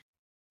like,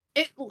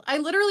 I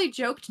literally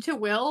joked to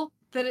Will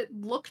that it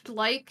looked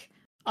like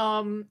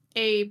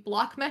a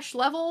block mesh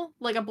level,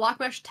 like a block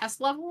mesh test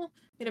level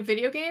in a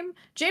video game.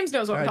 James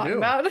knows what I'm talking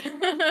about.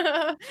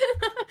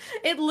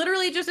 It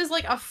literally just is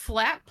like a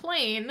flat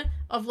plane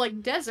of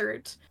like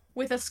desert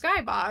with a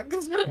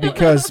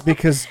skybox.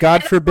 because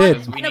God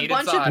forbid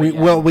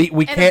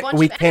we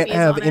can't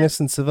have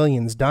innocent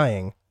civilians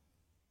dying.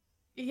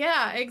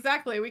 Yeah,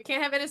 exactly. We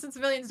can't have innocent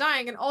civilians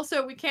dying, and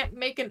also we can't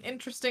make an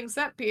interesting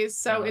set piece,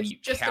 so it's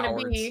just going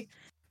to be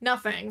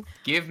nothing.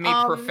 Give me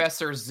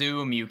Professor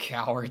Zoom, you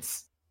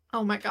cowards.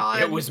 Oh my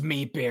god. It was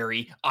me,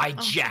 Barry. I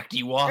jacked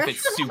you off at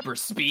super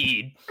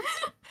speed.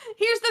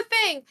 Here's the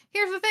thing.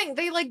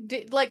 They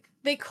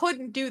they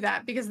couldn't do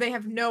that because they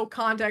have no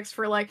context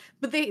for like,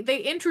 but they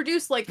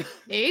introduced like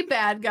a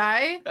bad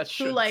guy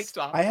who like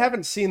stop. I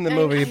haven't seen the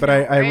movie, but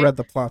I read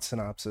the plot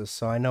synopsis,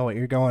 so I know what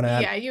you're going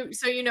at. Yeah,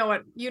 you know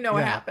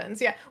what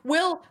happens. Yeah.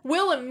 Will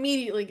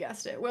immediately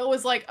guessed it. Will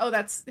was like, "Oh,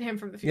 that's him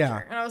from the future."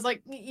 Yeah. And I was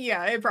like,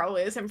 "Yeah, it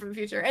probably is him from the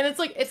future." And it's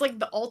like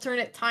the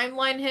alternate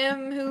timeline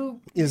him who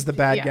is the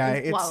bad guy.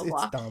 It's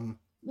dumb.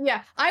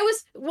 Yeah, I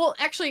was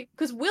actually,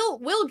 because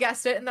Will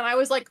guessed it, and then I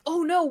was like,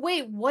 oh no,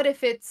 wait, what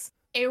if it's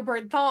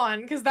Eobard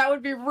Thawne? Because that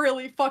would be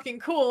really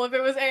fucking cool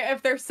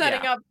if they're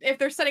setting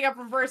up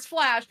Reverse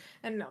Flash,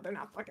 and no, they're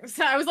not fucking.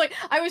 I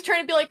was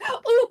trying to be like,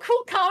 oh,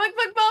 cool comic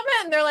book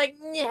moment, and they're like,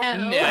 no.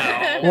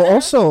 Well,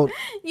 also,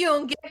 you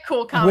don't get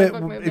cool comic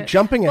book moment.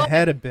 Jumping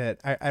ahead a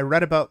bit, I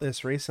read about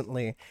this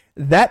recently.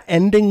 That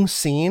ending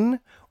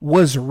scene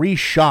was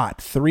reshot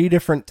 3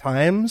 different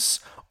times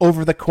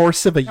over the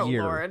course of a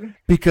year, Lord.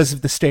 Because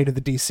of the state of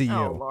the DCU.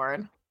 Oh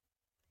Lord.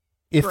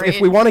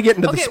 If we want to get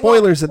into the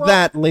spoilers of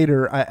that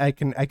later, I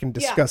can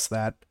discuss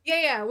that.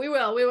 Yeah, we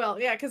will.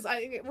 Yeah, because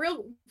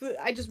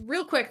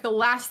real quick, the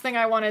last thing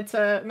I wanted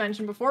to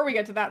mention before we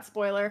get to that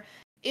spoiler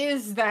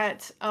is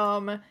that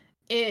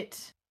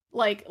it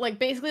like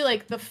basically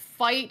like the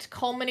fight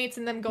culminates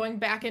in them going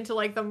back into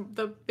like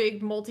the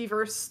big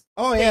multiverse.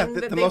 Oh yeah,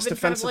 the most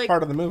offensive kind of,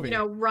 part of the movie. You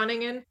know,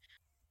 running in.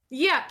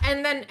 Yeah,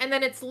 and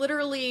then it's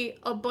literally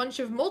a bunch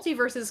of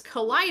multiverses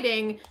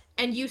colliding,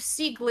 and you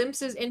see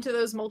glimpses into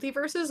those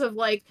multiverses of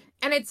like,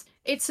 and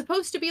it's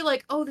supposed to be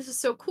like, oh, this is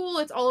so cool.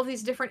 It's all of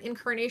these different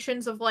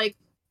incarnations of like,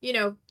 you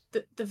know,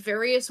 the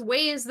various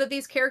ways that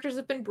these characters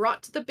have been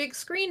brought to the big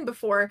screen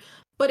before,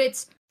 but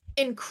it's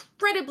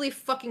incredibly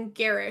fucking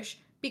garish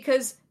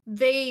because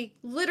they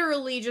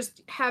literally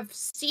just have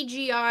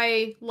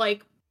CGI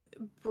like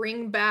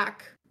bring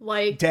back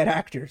like dead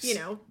actors. You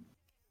know.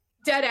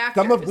 Dead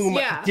actors. Some of whom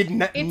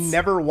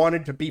never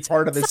wanted to be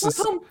part of this. Some of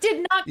whom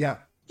did not.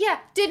 Yeah,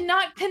 did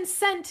not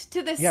consent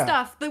to this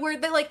stuff. They were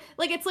it's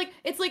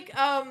like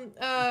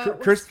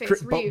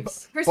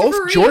Reeves.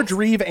 Both George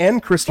Reeve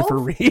and Christopher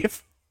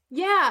Reeve.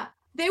 Yeah,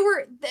 they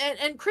were,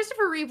 and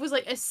Christopher Reeve was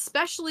like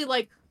especially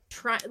like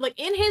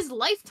in his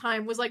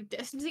lifetime was like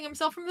distancing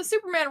himself from the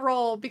Superman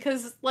role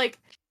because like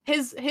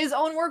his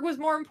own work was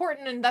more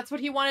important and that's what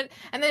he wanted,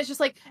 and then it's just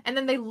like, and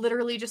then they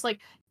literally just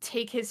like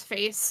take his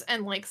face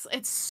and like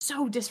it's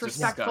so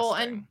disrespectful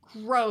and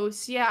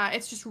gross. Yeah,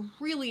 it's just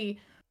really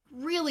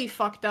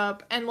fucked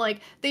up. And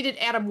like they did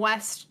Adam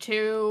West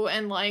too,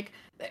 and like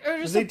there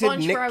was just a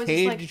bunch where I was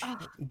Cage just like,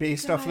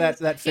 based off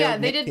that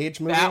failed Nick Cage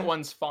movie. That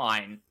one's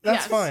fine.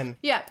 That's fine.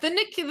 Yeah, the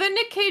Nick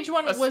Cage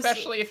one was,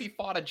 especially if he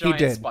fought a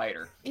giant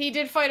spider. He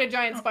did fight a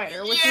giant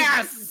spider,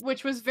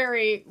 which was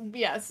very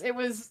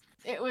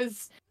it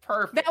was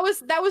perfect.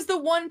 That was the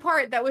one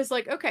part that was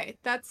like, okay,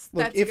 that's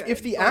good.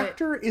 If the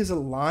actor is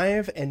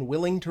alive and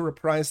willing to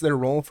reprise their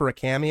role for a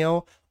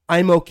cameo,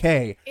 I'm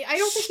okay. I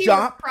don't think he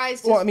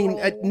reprised his role.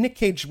 Nick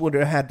Cage would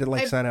have had to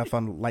like sign off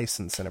on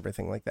license and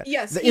everything like that.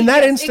 Yes. In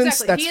that instance,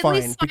 that's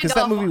fine because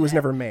that movie was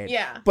never made.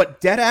 Yeah.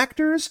 But dead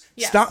actors,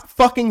 stop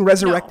fucking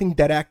resurrecting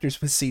dead actors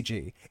with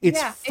CG.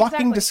 It's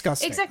fucking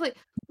disgusting. Exactly.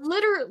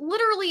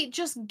 Literally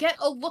just get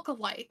a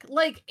look-alike.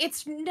 Like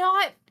it's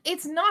not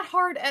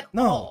hard at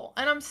all.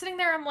 And I'm sitting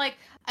there, I'm like,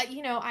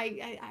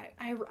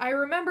 I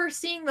remember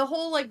seeing the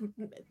whole like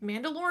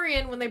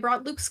Mandalorian when they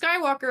brought Luke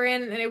Skywalker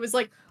in, and it was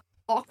like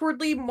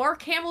awkwardly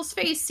Mark Hamill's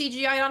face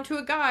CGI'd onto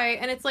a guy,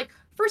 and it's like,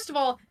 first of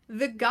all,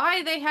 the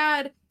guy they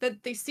had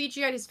that they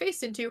CGI'd his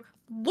face into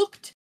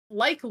looked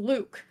like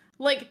Luke.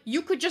 Like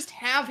you could just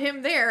have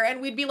him there and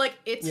we'd be like,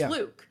 it's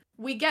Luke.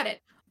 We get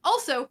it.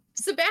 Also,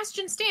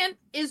 Sebastian Stan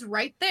is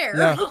right there.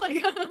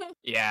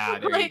 Yeah.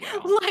 There you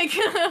go.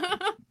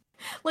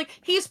 Like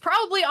he's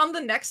probably on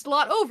the next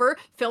lot over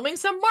filming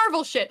some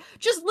Marvel shit.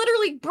 Just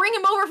literally bring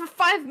him over for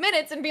 5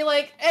 minutes and be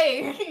like,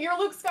 hey, you're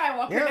Luke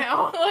Skywalker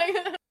now.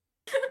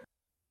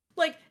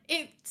 Like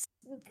it's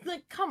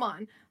like, come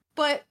on.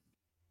 But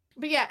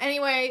yeah,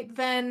 anyway,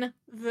 then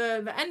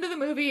the end of the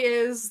movie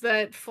is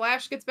that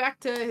Flash gets back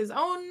to his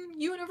own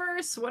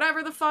universe,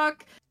 whatever the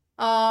fuck.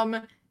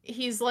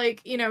 He's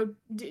like, you know,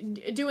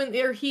 doing,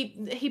 or he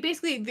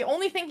basically, the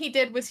only thing he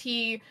did was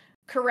he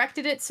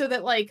corrected it so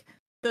that like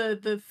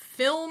the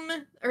film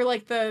or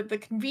like the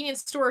convenience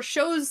store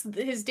shows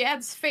his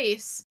dad's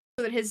face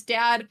so that his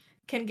dad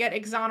can get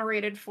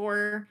exonerated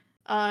for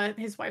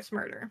his wife's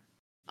murder.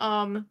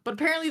 But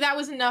apparently that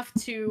was enough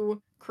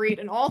to create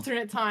an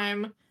alternate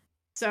time.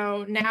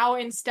 So now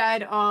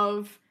instead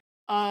of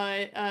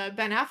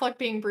Ben Affleck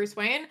being Bruce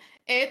Wayne,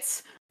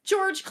 it's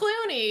George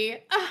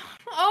Clooney.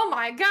 Oh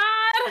my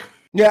god.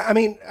 Yeah, I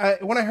mean,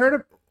 when I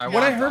heard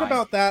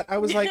about that, I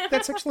was like,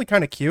 that's actually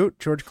kind of cute,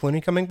 George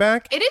Clooney coming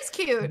back. It is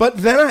cute. But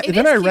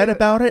then I read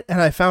about it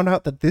and I found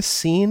out that this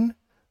scene,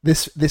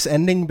 this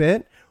ending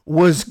bit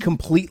was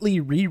completely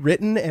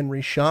rewritten and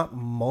reshot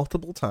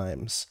multiple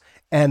times.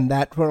 And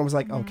that when I was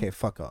like, okay,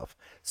 fuck off.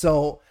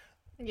 So,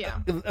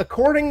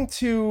 according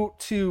to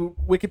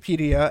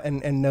Wikipedia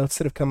and notes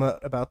that have come out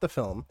about the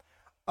film,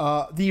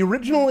 the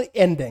original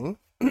ending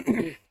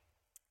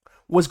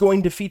was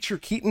going to feature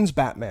Keaton's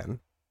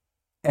Batman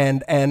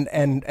and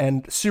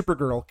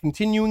Supergirl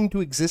continuing to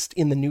exist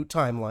in the new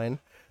timeline,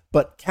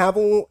 but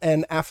Cavill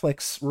and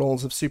Affleck's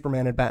roles of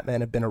Superman and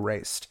Batman have been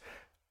erased.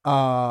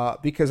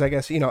 Because I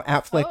guess,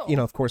 Affleck,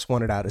 of course,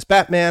 wanted out as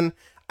Batman.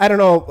 I don't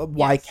know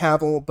why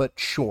Cavill, but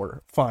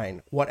sure,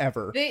 fine,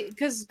 whatever.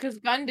 Because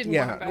Gunn didn't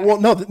want him back. Well,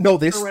 no,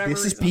 this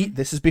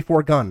is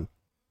before Gunn.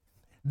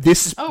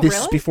 This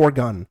is before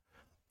Gunn.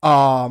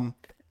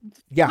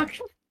 Yeah.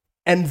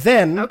 And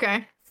then,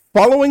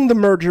 following the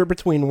merger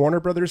between Warner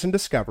Brothers and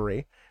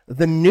Discovery,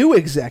 the new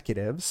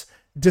executives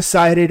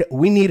decided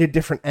we need a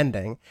different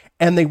ending,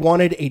 and they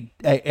wanted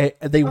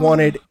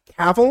wanted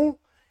Cavill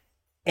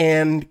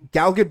and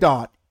Gal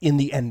Gadot in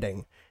the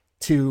ending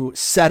to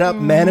set up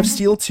Man of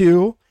Steel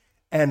 2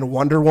 and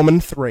Wonder Woman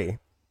 3.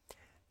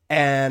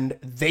 And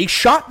they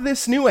shot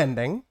this new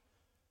ending.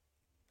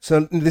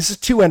 So this is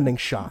 2 endings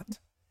shot.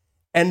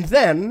 And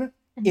then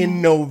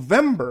in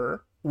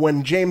November,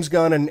 when James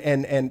Gunn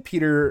and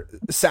Peter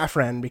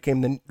Safran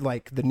became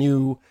the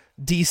new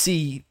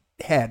DC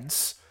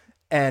heads,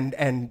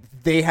 and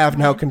they have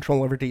now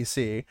control over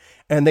DC,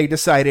 and they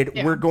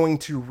decided we're going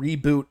to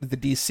reboot the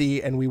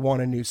DC and we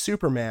want a new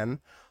Superman.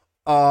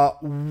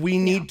 We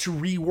need to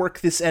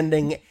rework this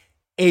ending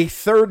a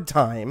third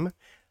time.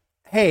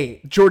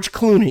 Hey, George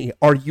Clooney,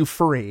 are you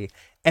free?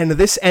 And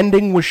this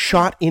ending was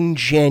shot in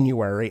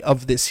January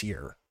of this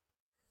year.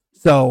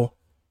 So,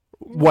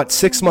 what,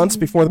 6 months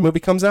before the movie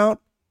comes out?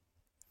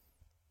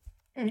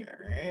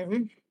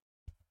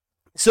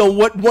 So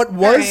what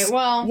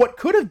what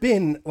could have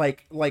been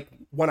like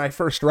when I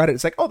first read it,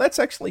 it's like, oh, that's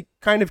actually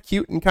kind of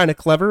cute and kind of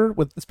clever,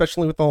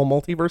 especially with the whole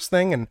multiverse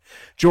thing, and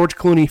George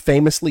Clooney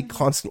famously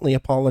constantly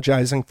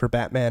apologizing for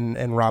Batman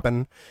and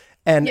Robin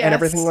and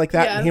everything like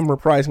that, and him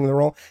reprising the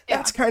role.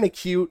 That's kind of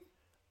cute.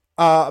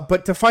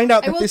 But to find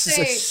out that this is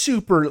a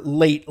super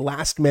late,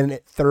 last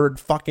minute, third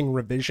fucking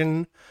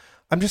revision,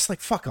 I'm just like,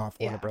 fuck off,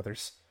 Warner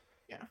Brothers.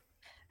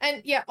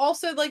 And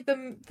also like the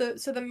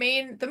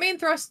main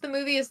thrust of the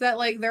movie is that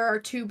like there are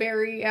two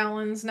Barry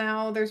Allens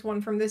now. There's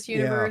one from this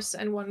universe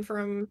and one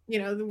from,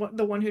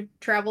 the one who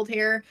traveled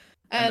here.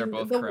 And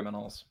they're both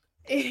criminals.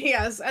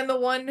 Yes, and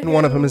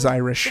one of them is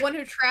Irish. The one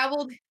who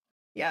traveled.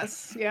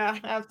 Yes, yeah,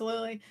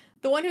 absolutely.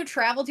 The one who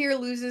traveled here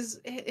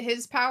loses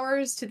his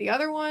powers to the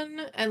other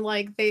one, and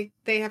like they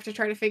have to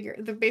try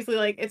to basically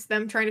like it's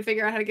them trying to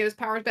figure out how to get his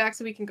powers back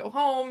so we can go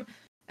home.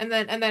 And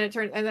then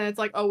it's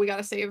like, oh, we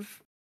gotta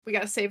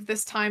save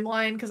this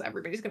timeline because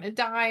everybody's gonna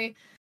die.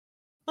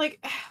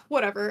 Like,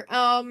 whatever.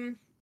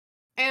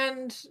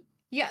 And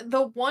yeah,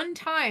 the one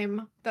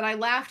time that I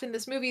laughed in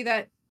this movie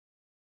that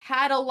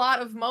had a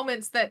lot of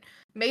moments that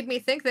made me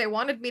think they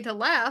wanted me to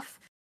laugh,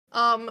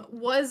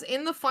 was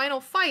in the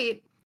final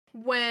fight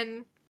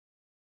when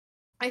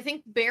I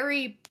think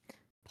Barry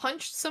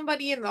punched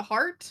somebody in the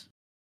heart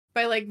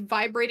by like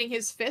vibrating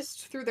his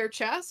fist through their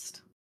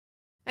chest.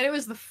 And it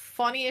was the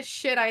funniest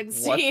shit I'd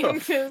seen.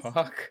 What the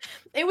fuck?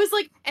 It was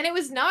like, and it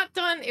was not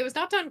done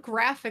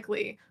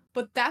graphically,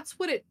 but that's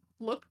what it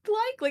looked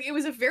like. Like, it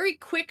was a very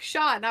quick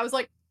shot, and I was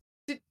like,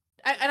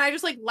 I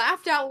just like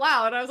laughed out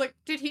loud. I was like,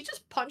 did he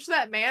just punch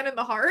that man in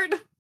the heart?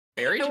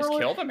 Barry just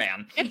killed a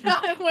man. And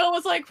Will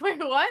was like, wait,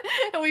 what?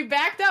 And we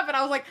backed up, and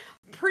I was like,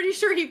 pretty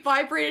sure he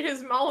vibrated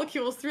his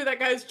molecules through that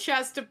guy's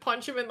chest to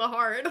punch him in the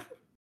heart.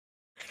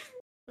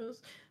 It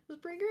was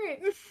pretty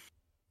great.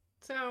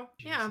 So,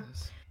 yeah.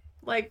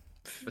 Like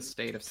the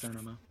state of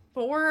cinema.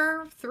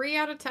 3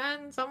 out of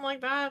 10, something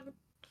like that.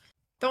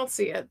 Don't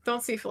see it.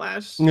 Don't see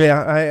Flash.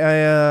 Yeah,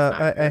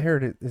 I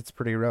heard it. It's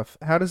pretty rough.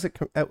 How does it?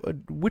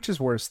 Which is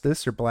worse,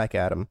 this or Black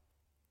Adam?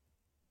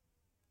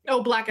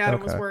 Oh, Black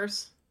Adam was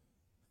worse,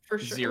 for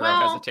sure. Zero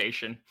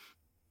hesitation.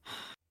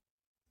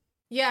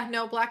 Yeah,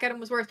 no, Black Adam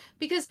was worse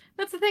because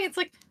that's the thing. It's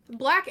like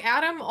Black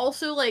Adam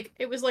also like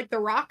it was like The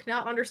Rock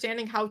not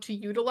understanding how to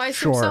utilize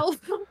himself,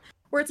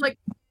 where it's like,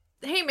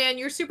 hey man,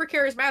 you're super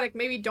charismatic.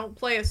 Maybe don't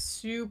play a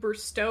super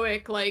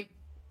stoic, like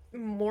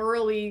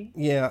morally,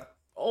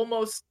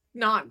 almost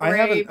not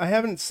great. I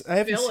haven't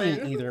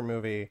seen either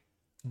movie,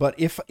 but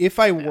if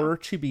I were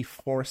to be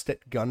forced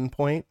at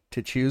gunpoint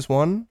to choose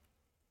one,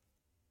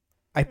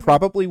 I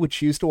probably would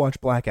choose to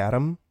watch Black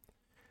Adam.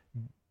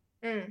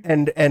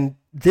 And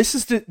this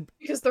is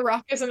because The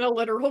Rock isn't a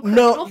literal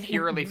criminal. No,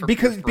 purely for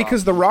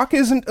because The Rock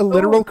isn't a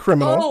literal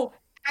criminal. Oh.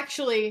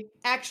 Actually,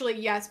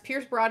 yes.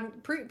 Pierce Brosnan.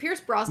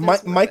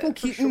 Michael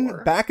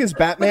Keaton back as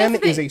Batman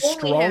is a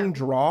strong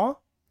draw.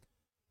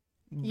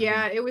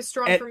 Yeah, it was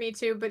strong for me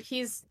too, but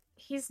he's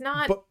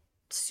not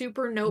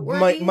super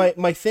noteworthy.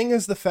 My thing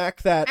is the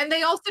fact that, and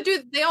they also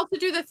do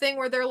the thing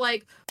where they're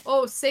like,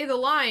 oh, say the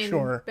line,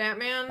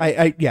 Batman.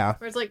 Where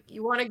it's like,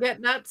 you want to get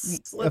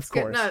nuts? Let's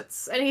get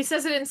nuts. And he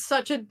says it in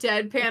such a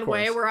deadpan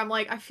way where I'm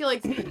like, I feel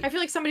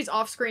like somebody's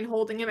off screen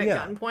holding him at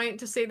gunpoint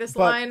to say this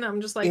line. I'm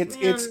just like,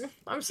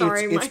 I'm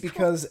sorry. It's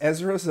because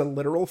Ezra's a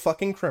literal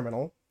fucking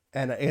criminal,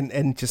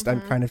 and just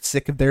I'm kind of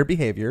sick of their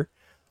behavior,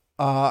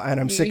 and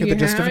I'm sick of the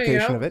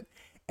justification of it,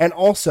 and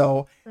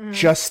also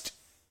just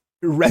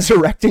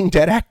resurrecting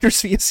dead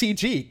actors via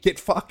CG. Get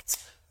fucked.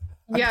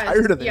 I'm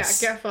tired of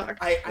this. Yeah, get fucked.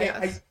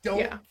 I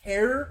don't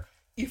care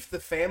if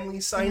the family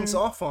signs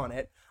off on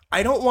it.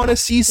 I don't want to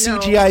see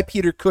CGI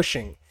Peter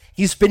Cushing.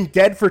 He's been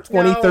dead for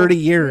 30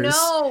 years.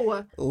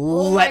 No.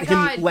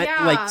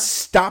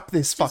 Stop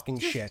this fucking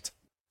shit.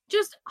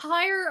 Just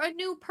hire a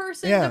new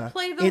person to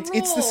play the role.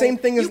 It's the same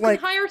thing as you can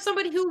hire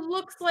somebody who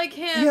looks like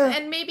him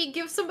and maybe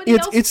give somebody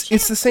else a chance.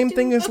 It's the same to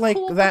thing do as a like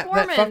cool that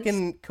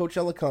fucking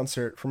Coachella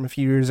concert from a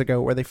few years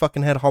ago where they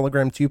fucking had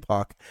hologram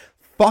Tupac.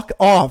 Fuck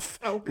off.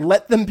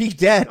 Let them be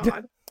dead.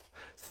 God.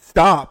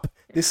 Stop.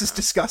 This is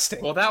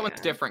disgusting. Well, that was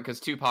different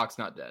because Tupac's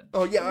not dead.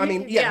 Oh yeah, I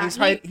mean,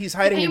 he's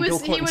hiding in Bill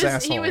Clinton's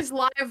asshole.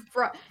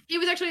 He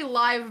was actually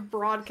live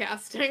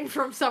broadcasting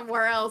from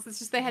somewhere else. It's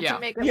just they had to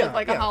make it look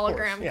like a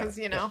hologram because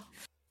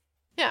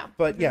Yeah.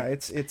 But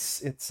it's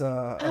just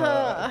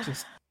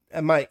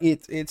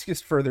it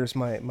just furthers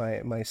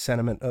my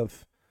sentiment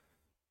of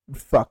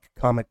fuck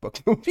comic book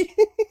movies.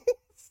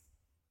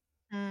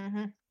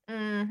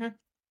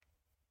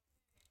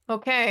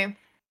 Okay,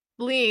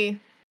 Lee.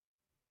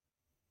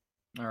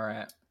 All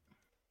right.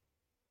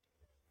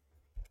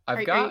 Are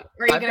you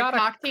gonna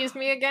cock tease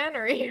me again,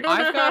 or are you?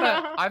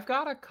 I've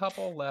got a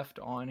couple left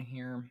on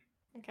here.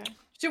 Okay.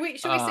 Should we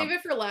save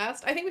it for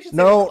last? I think we should.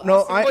 No, save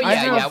it for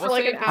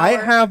last. I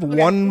have okay.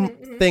 one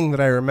thing that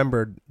I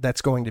remembered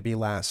that's going to be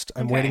last.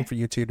 I'm Okay. waiting for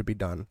you two to be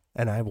done,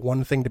 and I have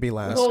one thing to be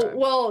last.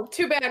 Well,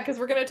 too bad, because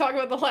we're gonna talk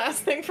about the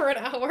last thing for an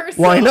hour.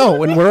 So. Well, I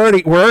know, and we're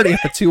already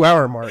at the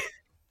 2-hour mark.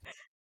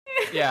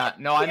 Yeah,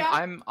 no,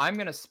 I'm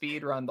gonna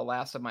speed run the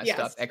last of my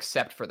stuff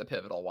except for the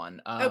pivotal one.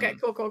 Okay,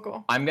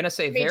 cool. I'm gonna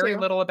say very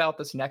little about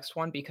this next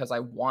one because I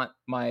want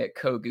my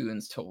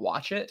co-goons to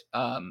watch it.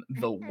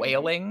 The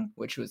Wailing,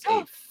 which was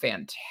a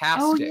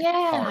fantastic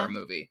horror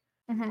movie.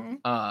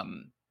 Mm-hmm.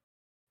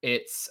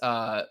 It's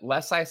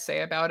less I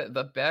say about it,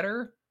 the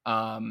better.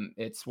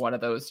 It's one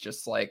of those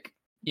just like,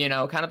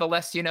 kind of the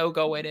less you know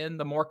going in,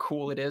 the more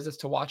cool it is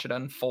to watch it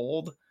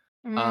unfold.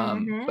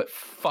 But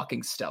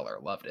fucking stellar,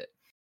 loved it.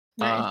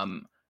 Nice.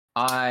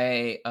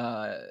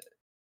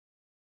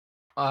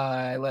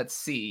 Let's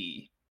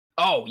see.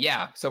 Oh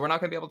yeah, so we're not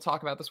gonna be able to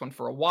talk about this one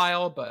for a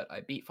while, but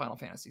I beat Final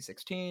Fantasy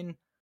 16.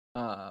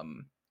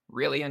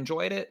 Really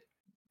enjoyed it.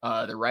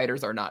 The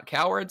writers are not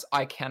cowards.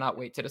 I cannot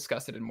wait to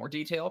discuss it in more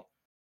detail.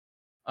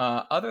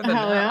 Other than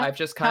that, I've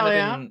just kind of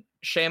been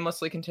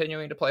shamelessly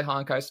continuing to play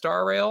Honkai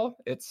Star Rail.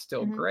 It's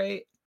still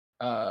great.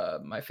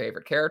 My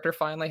favorite character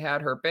finally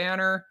had her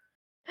banner.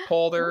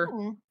 Pulled her.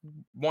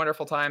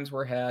 Wonderful times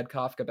were had.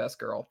 Kafka, best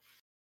girl.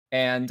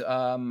 And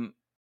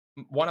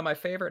one of my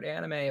favorite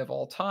anime of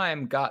all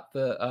time got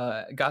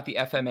the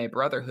FMA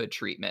Brotherhood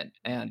treatment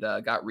and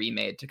got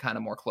remade to kind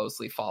of more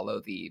closely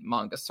follow the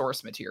manga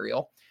source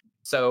material.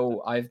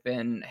 So I've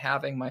been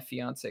having my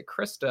fiance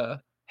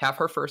Krista have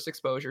her first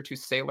exposure to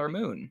Sailor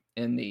Moon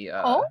in the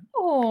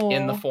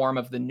form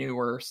of the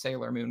newer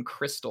Sailor Moon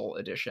Crystal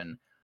edition,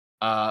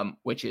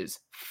 which is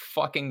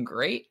fucking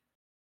great.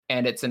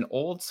 And it's an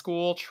old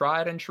school,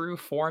 tried and true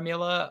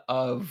formula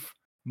of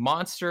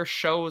monster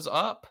shows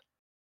up,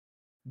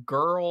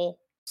 girl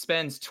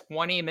spends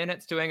 20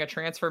 minutes doing a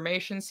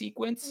transformation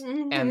sequence,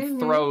 and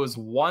throws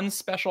one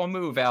special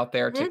move out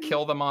there to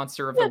kill the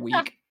monster of the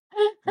week,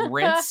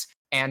 rinse,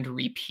 and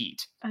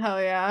repeat.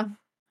 Hell yeah.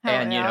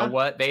 And you know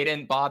what? They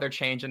didn't bother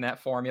changing that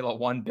formula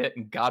one bit,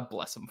 and God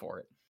bless them for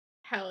it.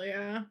 Hell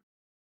yeah.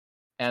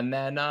 And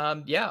then,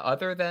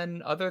 other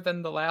than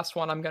the last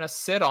one I'm gonna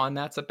sit on,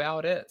 that's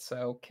about it.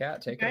 So,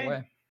 Kat, take it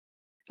away.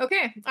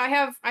 Okay, I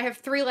have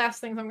 3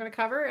 last things I'm going to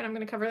cover, and I'm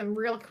going to cover them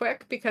real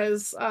quick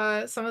because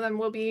some of them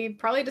will be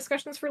probably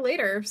discussions for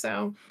later.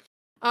 So,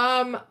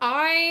 to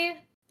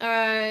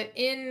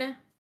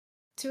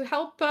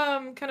help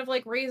kind of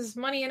like raise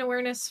money and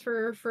awareness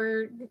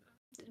for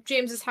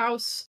James's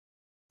house,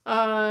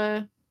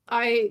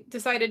 I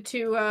decided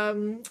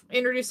to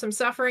introduce some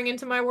suffering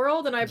into my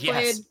world, and I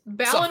played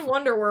Balan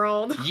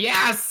Wonderworld.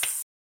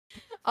 Yes.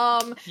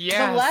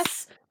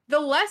 Yes. The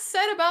less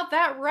said about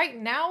that right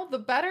now, the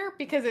better,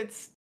 because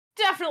it's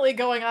definitely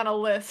going on a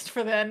list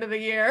for the end of the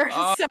year.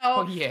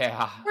 So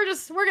yeah,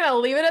 we're gonna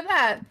leave it at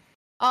that.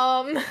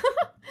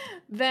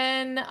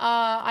 Then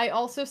I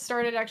also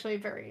started actually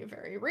very,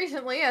 very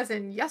recently, as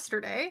in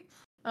yesterday.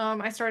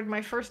 I started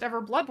my first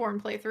ever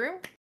Bloodborne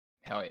playthrough.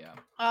 Hell yeah.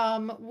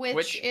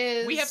 Which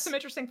is we have some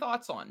interesting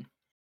thoughts on.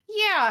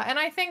 Yeah, and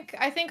I think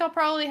I'll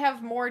probably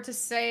have more to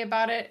say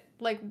about it.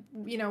 Like,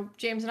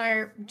 James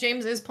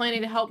is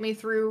planning to help me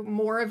through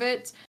more of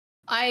it.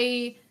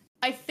 I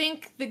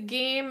think the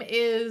game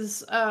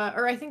is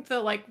or I think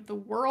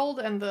the world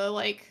and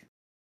the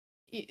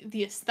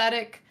the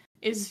aesthetic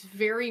is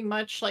very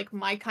much like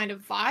my kind of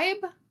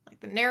vibe.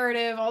 Like the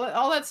narrative,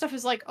 all that stuff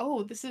is like,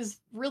 oh, this is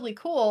really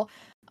cool.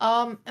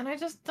 And I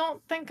just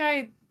don't think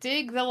I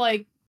dig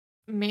the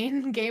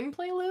main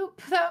gameplay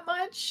loop that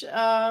much.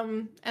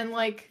 And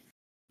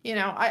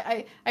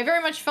I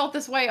very much felt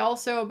this way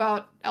also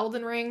about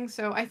Elden Ring,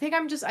 so I think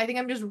I'm just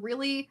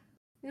really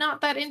not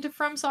that into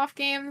FromSoft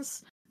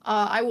games.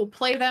 I will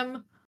play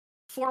them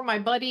for my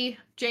buddy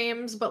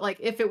James, but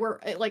if it were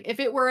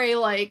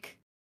a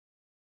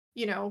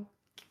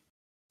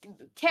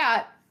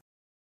Cat,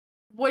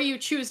 what do you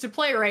choose to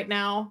play right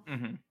now?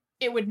 Mm-hmm.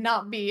 It would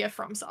not be a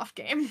FromSoft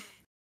game.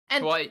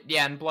 And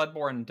and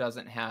Bloodborne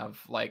doesn't have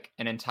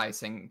an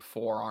enticing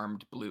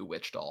 4-armed blue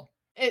witch doll.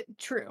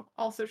 True.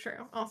 Also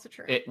true.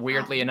 It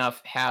weirdly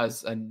enough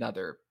has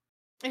another.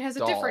 It has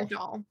doll. A different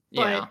doll.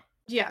 But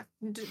yeah.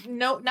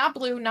 No, not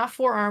blue, not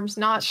 4 arms,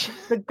 not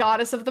the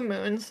goddess of the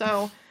moon.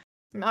 So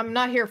I'm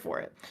not here for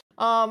it.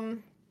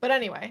 But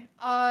anyway,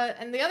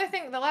 and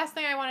the last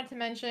thing I wanted to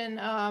mention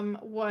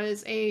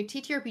was a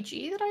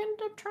TTRPG that I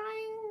ended up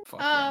trying.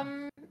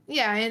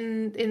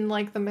 In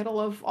the middle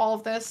of all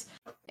of this.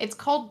 It's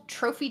called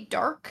Trophy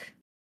Dark.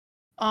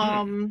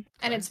 And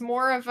it's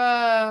more of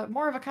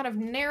a kind of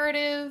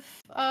narrative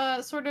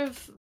sort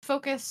of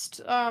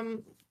focused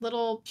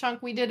little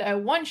chunk. We did a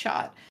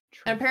one-shot.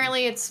 And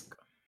apparently it's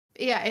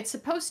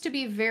supposed to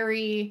be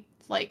very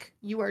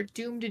you are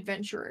doomed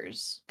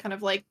adventurers, kind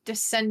of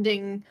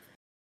descending,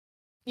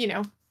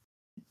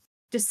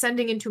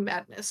 descending into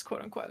madness,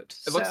 quote unquote.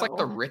 It looks like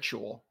The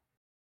Ritual.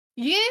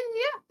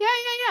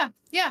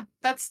 Yeah.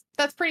 That's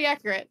pretty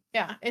accurate.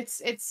 Yeah,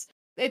 it's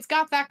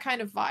got that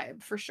kind of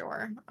vibe for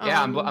sure.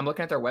 Yeah, I'm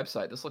looking at their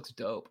website. This looks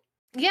dope.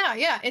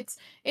 Yeah,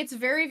 it's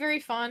very, very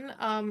fun.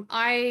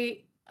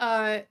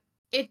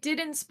 It did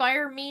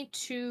inspire me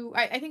to.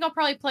 I think I'll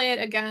probably play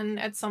it again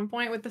at some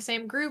point with the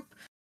same group.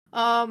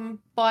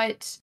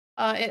 But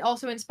it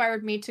also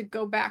inspired me to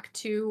go back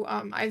to.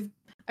 I've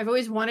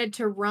always wanted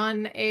to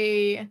run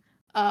a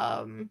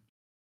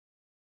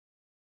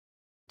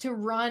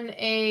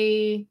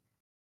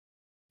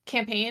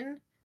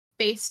campaign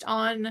based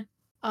on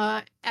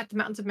At the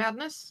Mountains of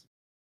Madness.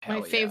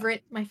 My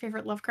favorite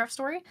Lovecraft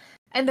story.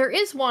 And there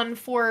is a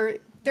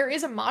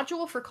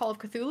module for Call of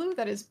Cthulhu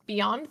that is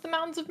Beyond the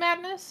Mountains of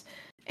Madness,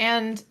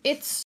 and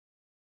it's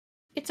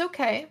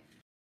okay.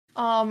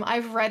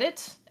 I've read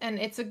it, and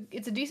it's a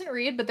decent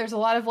read, but there's a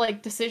lot of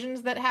like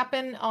decisions that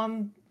happen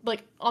on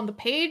the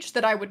page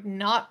that I would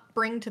not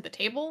bring to the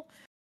table.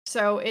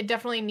 So it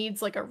definitely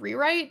needs like a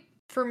rewrite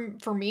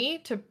for me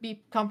to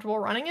be comfortable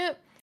running it.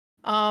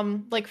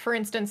 Like for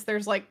instance,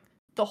 there's like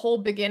the whole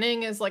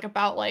beginning is like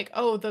about like,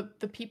 oh, the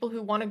people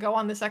who want to go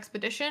on this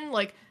expedition,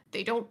 like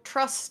they don't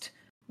trust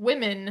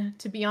women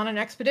to be on an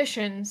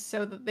expedition,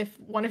 so that if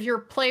one of your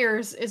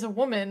players is a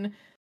woman,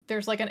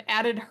 there's like an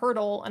added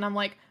hurdle, and I'm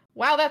like,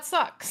 wow, that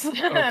sucks.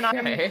 Okay. And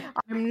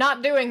I'm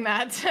not doing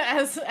that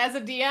as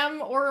a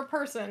DM or a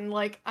person.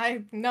 Like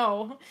I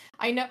know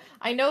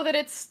that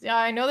it's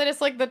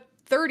like the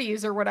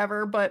 30s or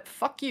whatever, but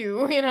fuck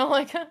you,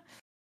 like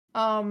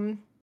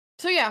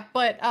so yeah,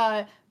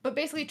 but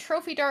basically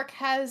Trophy Dark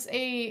has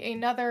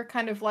another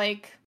kind of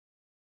like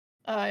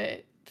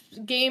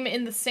game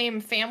in the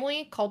same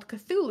family called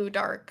Cthulhu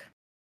Dark,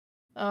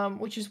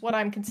 which is what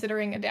I'm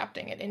considering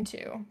adapting it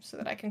into, so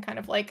that I can kind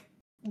of like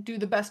do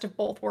the best of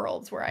both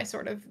worlds, where I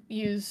sort of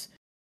use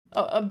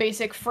a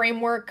basic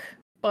framework,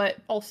 but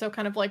also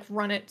kind of like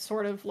run it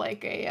sort of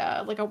like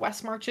a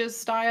West Marches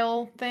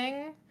style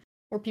thing,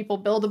 where people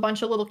build a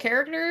bunch of little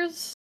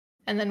characters,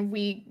 and then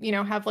we,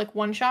 have like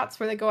one shots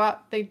where they go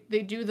out, they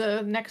do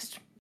the next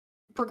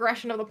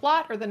progression of the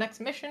plot or the next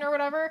mission or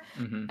whatever,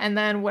 and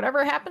then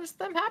whatever happens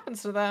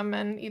to them,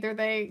 and either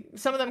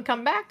some of them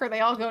come back or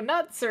they all go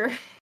nuts or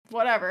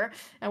whatever,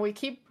 and we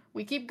keep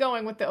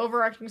going with the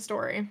overarching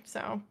story.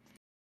 So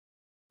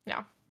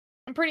yeah,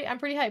 I'm pretty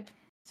hyped.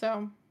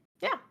 So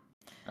yeah,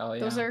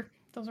 those are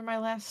my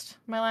last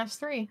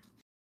three.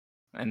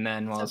 And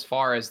then as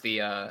far as the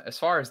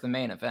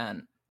main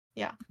event,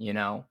 yeah, you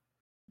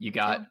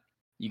got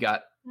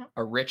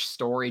a rich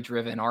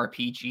story-driven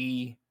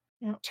RPG,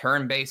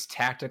 turn-based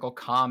tactical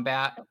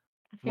combat,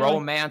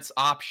 romance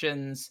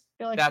options.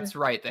 That's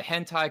right, the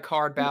hentai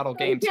card battle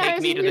game.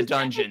 Take Me to the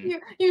Dungeon.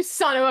 You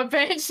son of a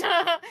bitch.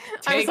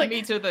 Take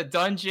Me to the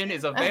Dungeon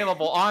is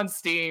available on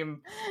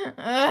Steam.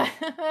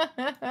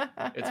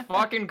 It's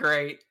fucking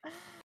great.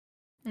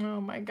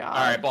 Oh my god.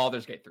 All right,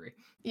 Baldur's Gate 3.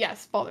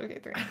 Yes, Baldur's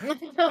Gate 3.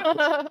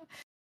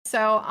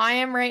 So I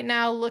am right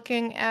now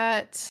looking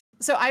at...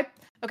 So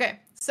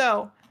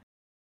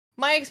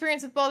my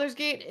experience with Baldur's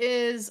Gate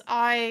is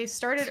I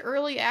started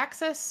early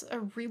access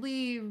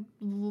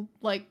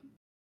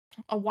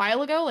a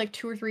while ago, like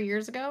 2 or 3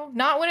 years ago.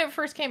 Not when it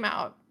first came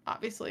out,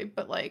 obviously,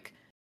 but like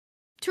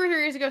 2 or 3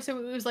 years ago. So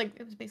it was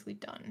basically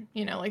done.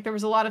 Like there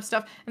was a lot of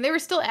stuff, and they were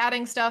still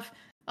adding stuff.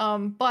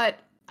 But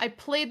I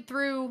played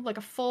through like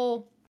a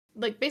full,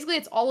 like basically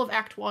it's all of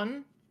Act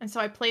 1. And so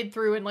I played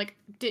through and like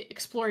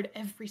explored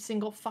every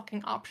single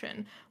fucking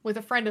option with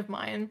a friend of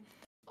mine.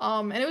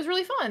 And it was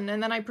really fun.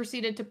 And then I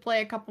proceeded to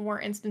play a couple more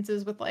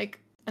instances with like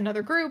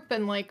another group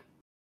and like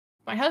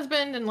my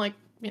husband and like,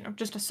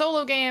 just a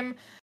solo game.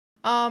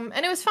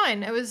 And it was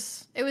fine. It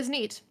was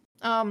neat.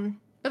 But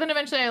then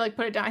eventually I like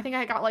put it down. I think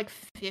I got like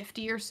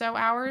 50 or so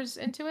hours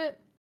into it.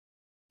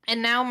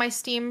 And now my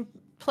Steam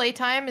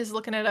playtime is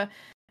looking at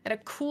a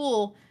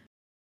cool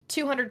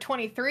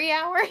 223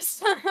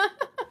 hours.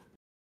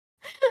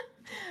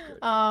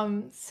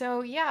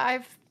 So yeah,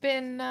 I've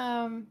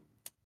been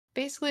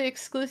basically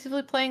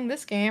exclusively playing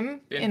this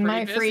game in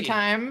my free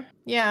time.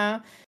 Yeah.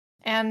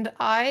 And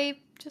I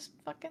just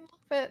fucking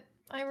love it.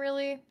 I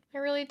really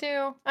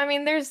do. I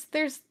mean, there's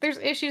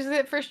issues with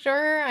it for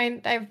sure.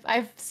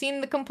 I've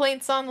seen the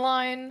complaints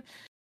online,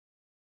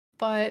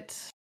 but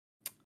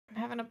I'm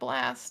having a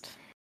blast.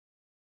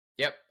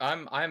 Yep,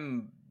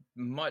 I'm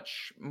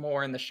much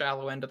more in the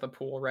shallow end of the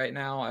pool right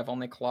now. I've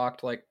only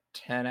clocked like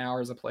 10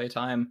 hours of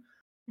playtime,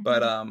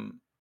 but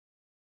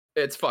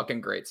it's fucking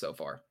great so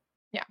far.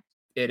 Yeah.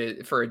 It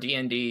is, for a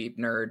D&D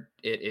nerd,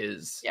 it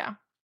is. Yeah.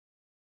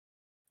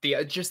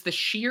 Just the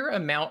sheer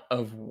amount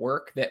of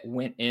work that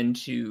went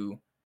into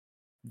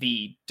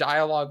the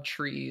dialogue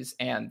trees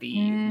and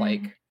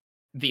the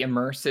the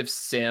immersive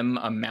sim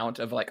amount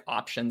of like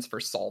options for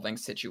solving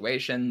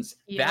situations.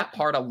 Yep. That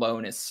part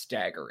alone is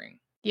staggering.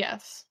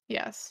 Yes.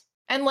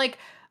 And like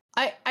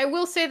I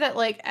will say that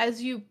like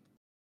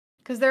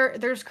because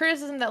there's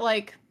criticism that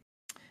like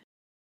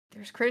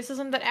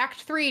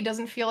Act 3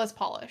 doesn't feel as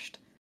polished.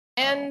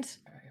 And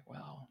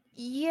well,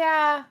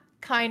 yeah,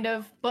 kind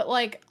of, but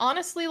like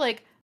honestly,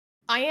 like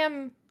I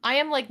am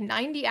like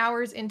 90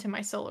 hours into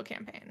my solo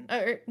campaign,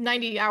 or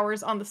 90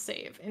 hours on the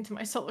save into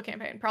my solo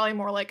campaign. Probably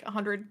more like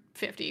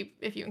 150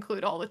 if you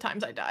include all the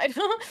times I died,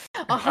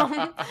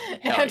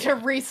 and to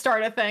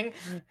restart a thing.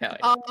 Hell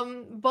yeah.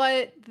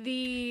 But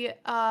the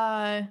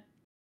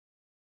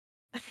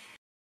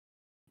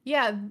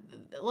yeah,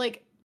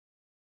 like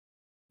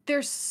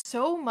there's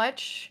so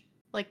much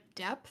like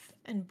depth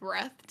and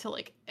breadth to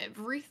like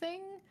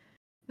everything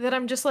that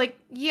I'm just like,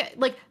 yeah,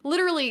 like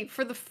literally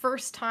for the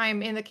first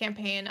time in the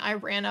campaign, I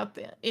ran up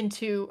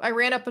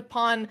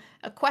upon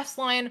a quest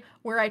line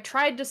where I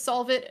tried to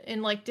solve it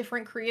in like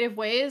different creative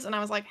ways, and I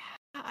was like,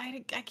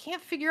 I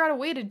can't figure out a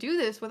way to do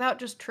this without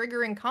just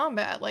triggering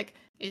combat. Like,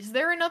 is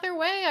there another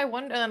way? I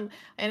wonder. I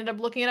ended up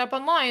looking it up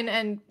online,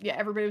 and yeah,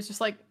 everybody was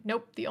just like,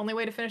 nope, the only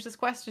way to finish this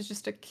quest is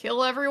just to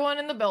kill everyone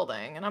in the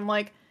building. And I'm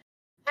like,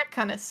 that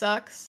kind of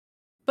sucks.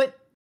 But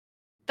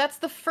that's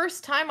the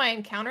first time I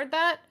encountered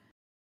that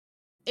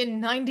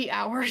in 90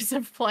 hours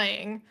of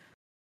playing.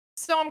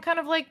 So I'm kind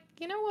of like,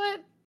 you know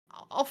what?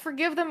 I'll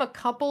forgive them a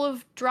couple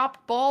of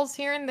dropped balls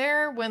here and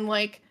there when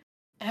like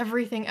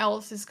everything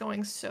else is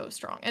going so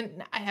strong.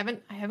 And I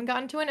haven't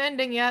gotten to an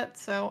ending yet,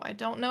 so I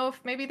don't know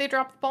if maybe they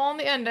dropped the ball on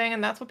the ending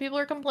and that's what people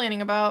are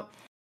complaining about.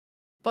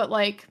 But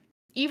like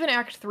even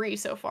Act 3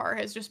 so far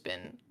has just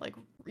been like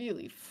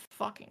really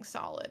fucking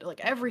solid. Like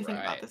everything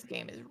about this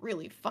game is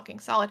really fucking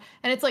solid.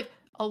 And it's like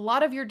a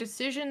lot of your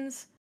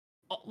decisions,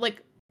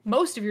 like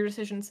most of your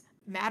decisions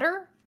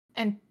matter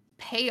and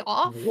pay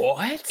off.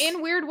 What?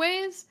 In weird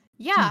ways.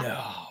 Yeah.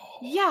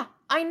 No. Yeah,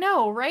 I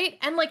know, right?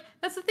 And like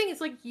that's the thing,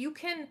 it's like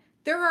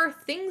there are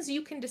things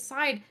you can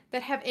decide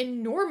that have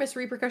enormous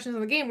repercussions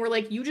on the game where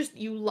like you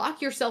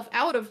lock yourself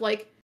out of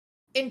like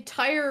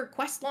entire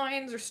quest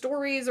lines or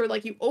stories, or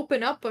like you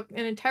open up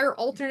an entire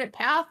alternate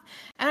path,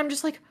 and I'm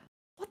just like,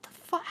 what the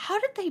fuck? How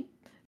did they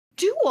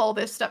do all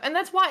this stuff? And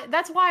that's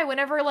why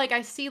whenever like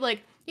I see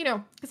like, you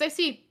know, because I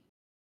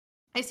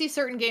see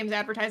certain games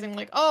advertising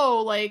like,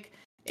 oh, like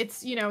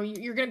it's, you know,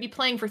 you're going to be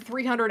playing for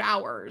 300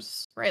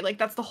 hours, right? Like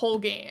that's the whole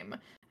game.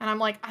 And I'm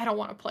like, I don't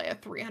want to play a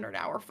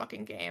 300-hour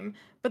fucking game.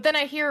 But then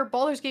I hear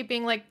Baldur's Gate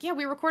being like, yeah,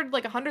 we recorded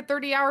like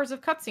 130 hours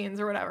of cutscenes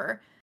or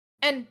whatever.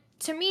 And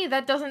to me,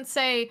 that doesn't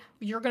say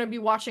you're going to be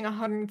watching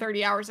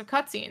 130 hours of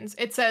cutscenes.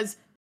 It says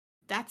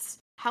that's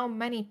how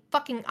many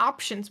fucking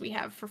options we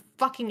have for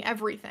fucking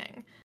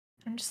everything.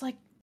 I'm just like,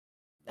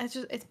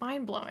 it's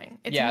mind-blowing.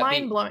 It's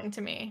mind-blowing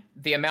to me.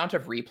 The amount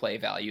of replay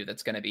value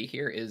that's going to be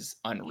here is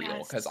unreal,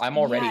 because I'm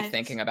already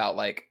thinking about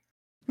like,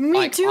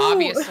 me too.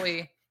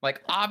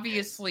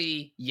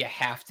 Obviously you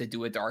have to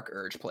do a Dark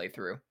Urge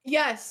playthrough.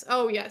 Yes.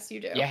 Oh yes,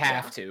 you do. You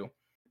have to.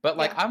 But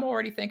like, I'm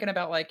already thinking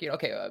about like, you know,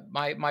 okay,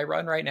 my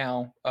run right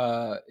now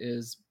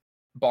is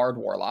Bard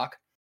Warlock,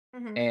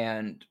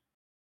 and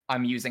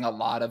I'm using a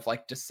lot of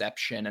like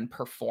deception and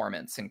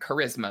performance and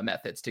charisma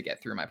methods to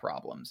get through my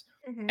problems.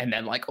 And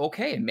then like,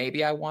 okay,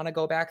 maybe I want to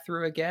go back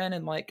through again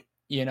and like,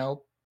 you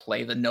know,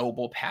 play the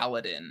noble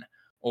paladin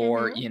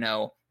or, you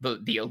know,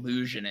 the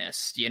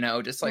illusionist, you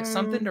know, just like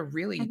something to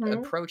really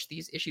approach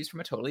these issues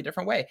from a totally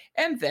different way.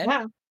 And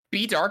then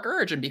be Dark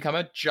Urge and become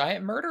a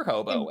giant murder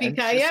hobo and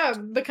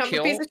become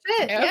a piece of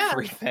shit.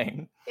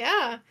 Everything.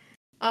 Yeah.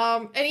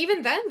 And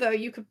even then though,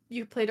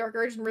 you play Dark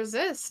Urge and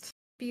resist.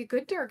 Be a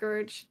good Dark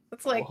Urge.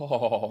 That's like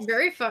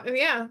very fun.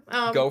 Yeah.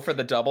 Go for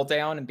the double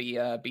down and be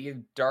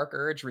Dark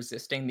Urge,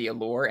 resisting the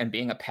allure and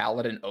being a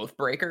paladin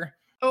oathbreaker.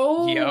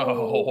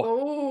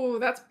 Oh,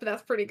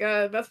 that's pretty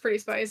good. That's pretty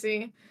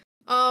spicy.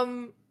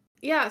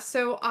 Yeah,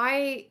 so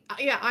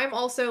I'm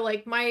also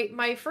like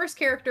my first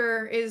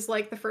character is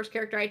like the first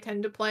character I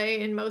tend to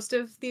play in most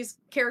of these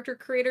character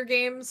creator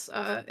games.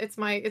 It's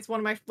one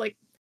of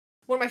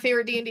my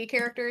favorite D&D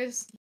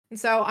characters. And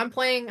so I'm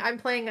playing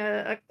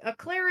a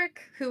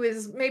cleric who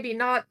is maybe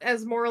not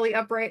as morally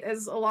upright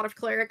as a lot of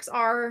clerics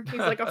are. He's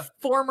like a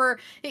former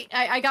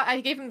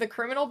I gave him the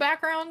criminal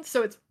background,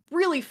 so it's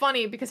really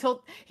funny because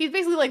he's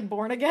basically like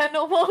born again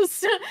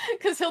almost,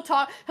 because he'll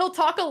talk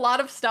a lot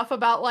of stuff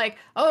about like,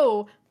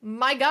 oh,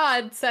 my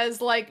God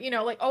says like, you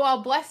know, like, oh,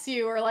 I'll bless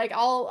you, or like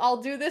I'll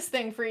do this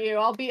thing for you,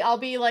 I'll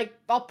be like,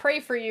 I'll pray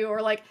for you,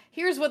 or like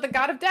here's what the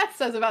God of Death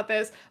says about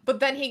this. But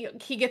then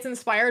he gets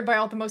inspired by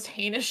all the most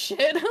heinous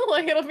shit.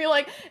 Like it'll be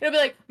like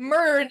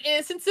murder an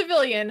innocent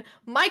civilian,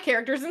 my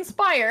character's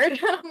inspired.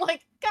 I'm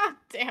like, God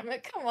damn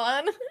it, come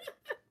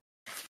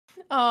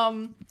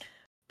on.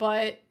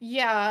 But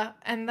yeah,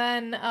 and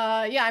then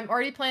I'm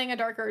already playing a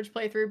Dark Urge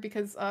playthrough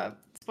because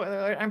spoiler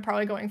alert, I'm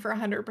probably going for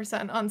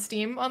 100% on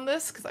Steam on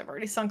this because I've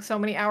already sunk so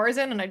many hours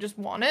in and I just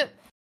want it.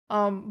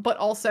 But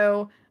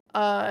also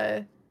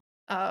it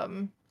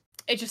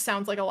just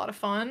sounds like a lot of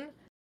fun.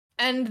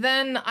 And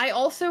then I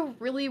also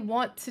really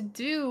want to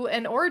do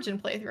an Origin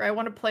playthrough. I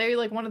want to play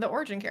like one of the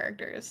Origin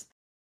characters.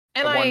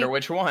 And I wonder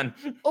which one.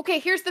 Okay,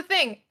 here's the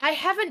thing. I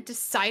haven't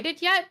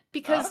decided yet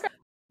because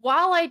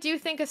while I do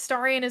think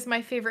Astarion is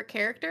my favorite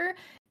character,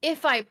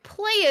 if I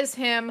play as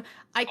him,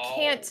 I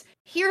can't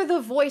hear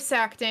the voice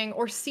acting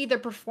or see the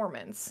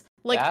performance.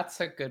 Like, that's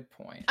a good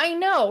point. I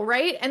know,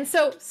 right? And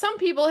so some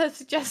people have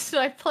suggested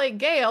I play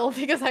Gale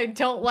because I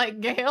don't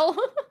like Gale.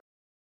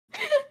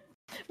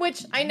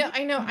 Which I know.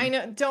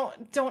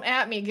 Don't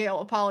at me, Gale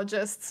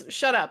apologists.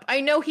 Shut up.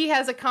 I know he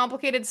has a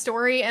complicated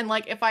story, and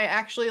like if I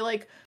actually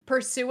like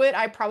pursue it,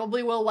 I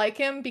probably will like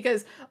him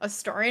because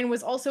Astarion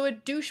was also a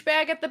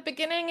douchebag at the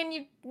beginning,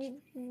 and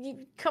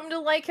you come to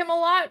like him a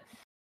lot.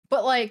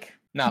 But like,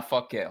 nah,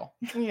 fuck Gale.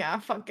 Yeah,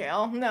 fuck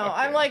Gale. No, Fuck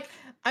I'm Gale. like,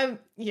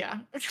 yeah.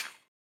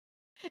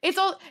 It's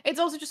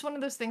also just one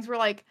of those things where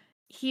like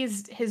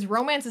his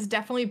romance is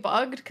definitely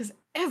bugged because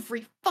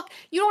you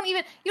don't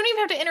even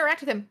have to interact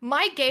with him.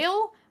 My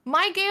Gale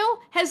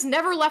has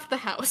never left the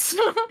house.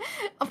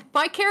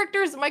 my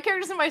characters in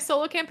my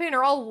solo campaign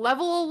are all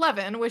level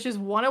 11, which is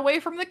one away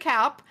from the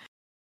cap,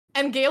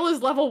 and Gale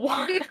is level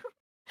 1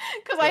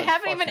 because I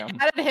haven't even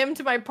added him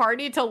to my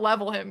party to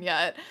level him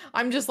yet.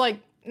 I'm just like,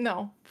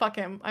 no, fuck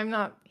him. I'm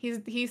not.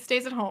 He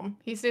stays at home.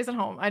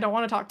 I don't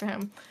want to talk to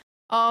him.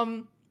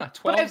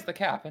 12's the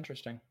cap.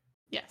 Interesting.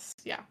 Yes,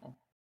 yeah.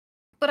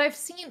 But I've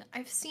seen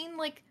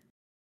like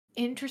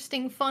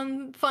interesting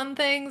fun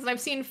things, and I've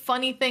seen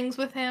funny things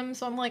with him,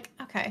 so I'm like,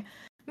 okay,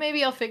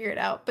 maybe I'll figure it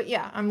out. But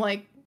yeah, I'm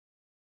like,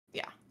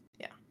 yeah.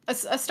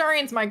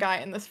 Astarion's my guy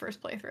in this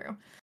first playthrough.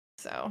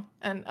 So,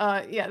 and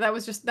yeah, that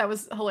was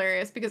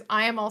hilarious because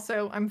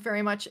I'm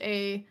very much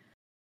a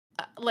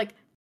like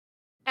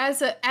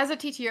as a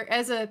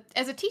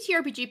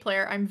TTRPG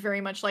player, I'm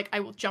very much like I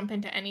will jump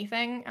into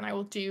anything and I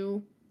will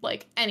do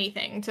like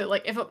anything to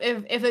like if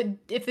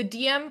the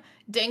DM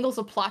dangles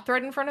a plot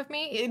thread in front of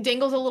me, it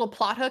dangles a little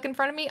plot hook in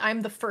front of me,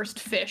 I'm the first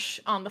fish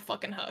on the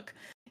fucking hook.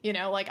 You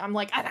know, like I'm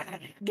like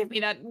give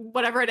me that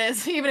whatever it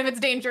is, even if it's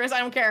dangerous, I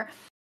don't care.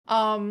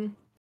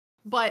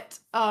 But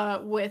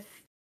with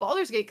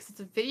Baldur's Gate, because it's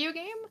a video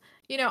game,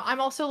 you know,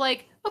 I'm also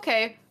like,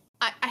 okay,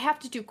 I have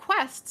to do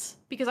quests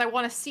because I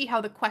want to see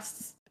how the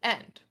quests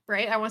end,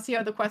 right? I want to see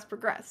how the quests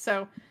progress.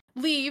 So,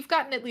 Lee, you've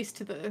gotten at least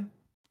to the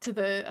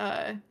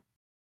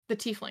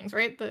tieflings,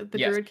 right? The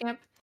yes. Druid camp.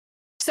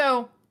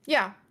 So,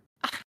 yeah.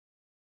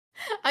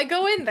 I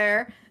go in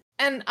there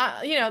and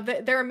you know,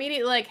 they're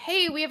immediately like,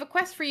 "Hey, we have a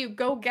quest for you.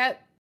 Go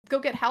get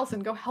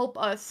Halsin. Go help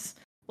us,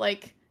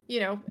 like, you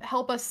know,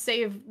 help us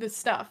save this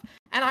stuff."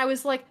 And I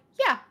was like,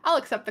 "Yeah, I'll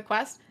accept the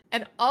quest."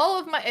 And all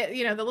of my,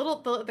 you know,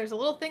 there's a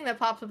little thing that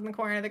pops up in the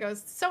corner that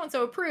goes, so and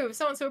so approves,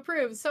 so and so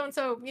approves, so and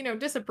so, you know,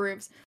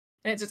 disapproves,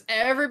 and it's just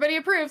everybody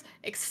approves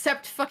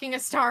except fucking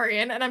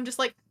Astarion, and I'm just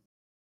like,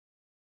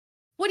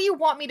 what do you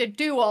want me to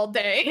do all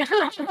day?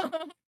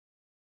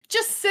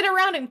 Just sit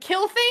around and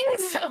kill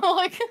things?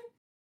 Like,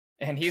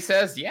 and he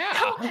says,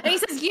 yeah. And he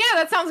says, yeah,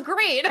 that sounds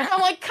great. And I'm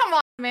like, come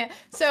on, man.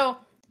 So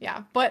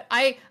yeah, but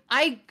I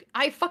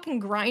fucking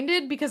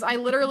grinded because I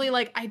literally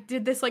like I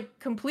did this like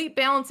complete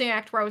balancing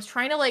act where I was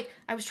trying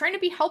to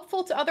be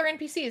helpful to other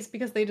NPCs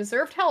because they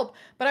deserved help,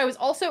 but I was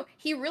also,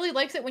 he really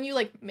likes it when you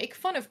like make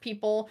fun of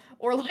people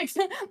or like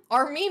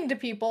are mean to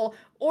people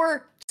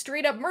or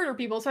straight up murder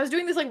people. So I was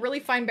doing this like really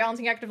fine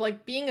balancing act of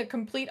like being a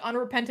complete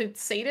unrepentant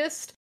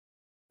sadist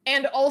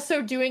and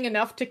also doing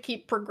enough to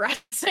keep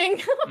progressing.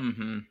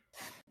 Mm-hmm.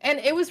 And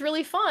it was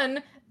really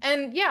fun.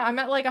 And yeah, I'm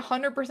at like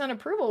 100%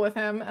 approval with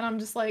him, and I'm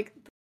just like,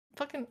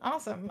 fucking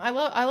awesome. I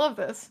love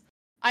this.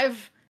 I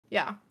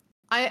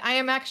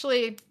am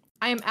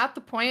at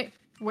the point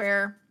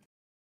where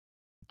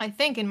I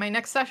think in my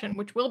next session,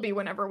 which will be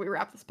whenever we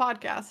wrap this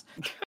podcast,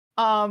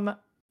 I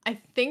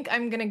think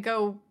I'm gonna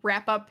go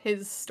wrap up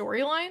his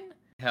storyline.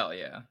 Hell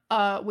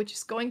yeah. Which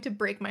is going to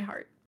break my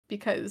heart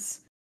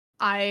because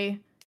I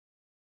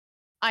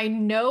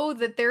know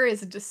that there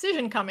is a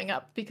decision coming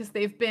up because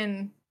they've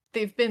been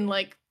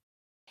like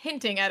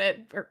hinting at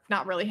it, or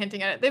not really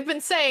hinting at it. They've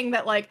been saying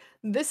that like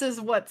this is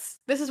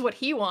what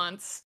he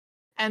wants,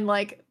 and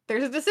like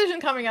there's a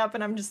decision coming up,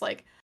 and I'm just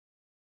like,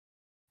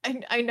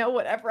 I know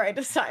whatever I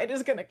decide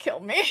is gonna kill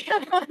me.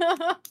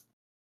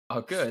 Oh,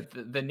 good.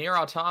 The Nier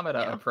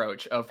Automata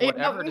approach of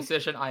whatever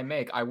decision I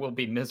make, I will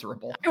be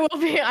miserable.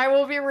 I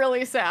will be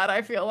really sad.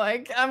 I feel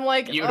like I'm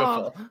like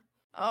beautiful.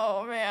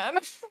 Oh man.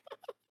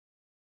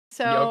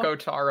 So Yoko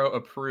Taro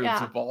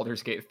approves of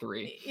Baldur's Gate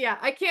 3. Yeah,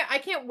 I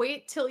can't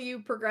wait till you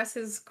progress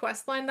his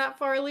quest line that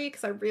far, Lee,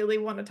 because I really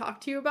want to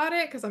talk to you about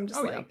it, because I'm just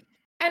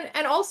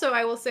and also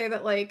I will say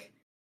that like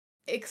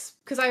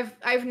because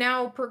I've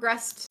now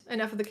progressed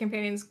enough of the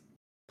campaign's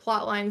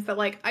plot lines that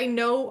like I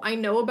know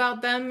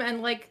about them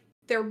and like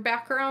their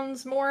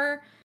backgrounds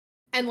more,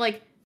 and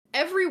like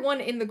everyone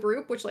in the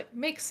group, which like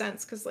makes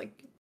sense because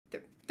like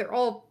they're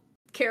all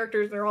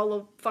characters, they're all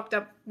little fucked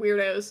up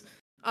weirdos.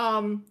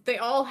 They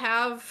all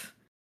have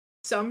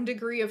some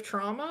degree of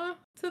trauma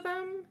to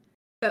them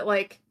that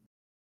like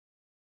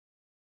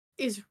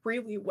is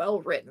really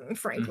well written,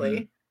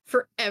 frankly,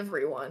 for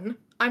everyone.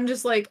 I'm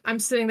just like, I'm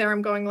sitting there,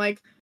 I'm going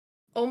like,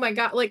 oh my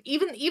god, like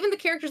even the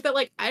characters that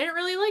like I didn't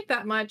really like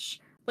that much,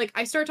 like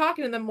I start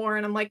talking to them more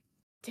and I'm like,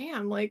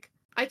 damn, like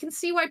I can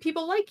see why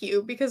people like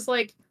you, because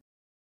like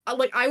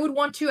I would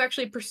want to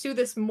actually pursue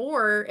this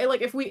more. And,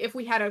 like if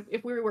we had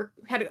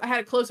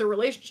a closer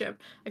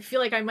relationship, I feel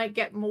like I might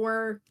get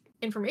more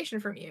information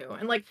from you.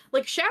 And like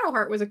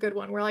Shadowheart was a good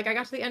one where like I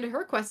got to the end of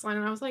her quest line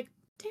and I was like,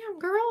 damn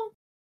girl,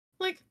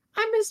 like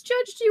I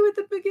misjudged you at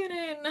the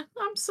beginning.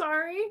 I'm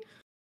sorry.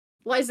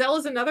 Lizelle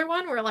is another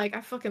one where like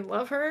I fucking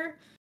love her.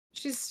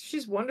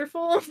 She's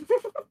wonderful.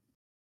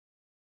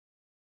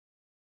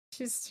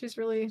 she's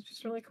really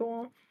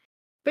cool.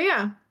 But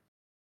yeah.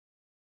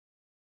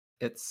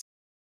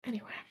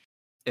 Anyway.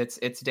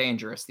 It's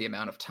dangerous the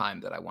amount of time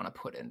that I want to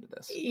put into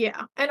this.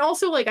 Yeah. And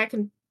also like I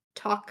can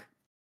talk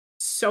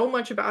so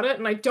much about it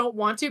and I don't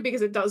want to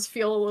because it does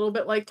feel a little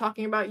bit like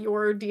talking about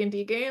your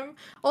D&D game.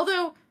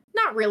 Although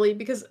not really,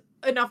 because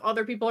enough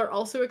other people are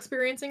also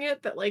experiencing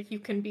it that like you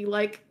can be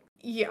like,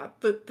 yeah,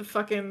 the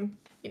fucking,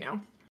 you know,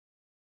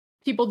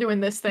 people doing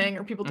this thing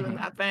or people doing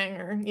that thing,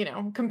 or, you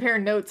know, compare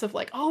notes of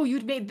like, oh, you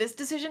made this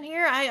decision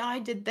here, I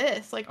did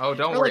this, like, oh,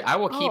 don't worry, like, I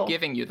will keep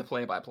giving you the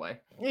play-by-play.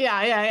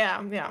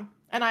 Yeah.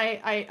 And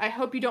I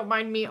hope you don't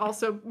mind me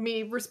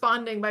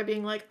responding by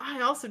being like,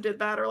 I also did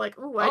that, or like,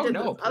 ooh, I did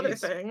this other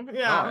thing.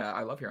 Yeah.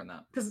 I love hearing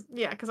that.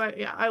 Because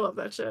I love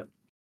that shit.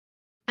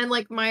 And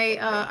like my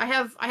I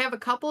have a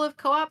couple of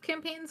co-op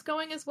campaigns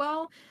going as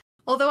well.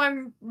 Although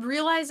I'm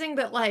realizing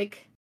that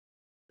like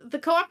the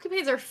co-op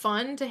campaigns are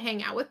fun to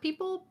hang out with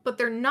people, but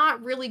they're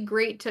not really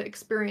great to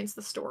experience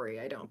the story,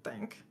 I don't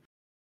think.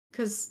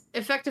 Because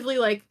effectively,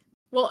 like,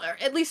 well,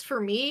 at least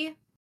for me,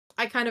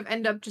 I kind of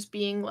end up just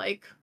being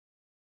like,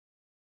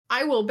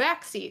 I will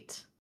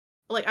backseat.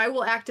 Like, I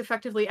will act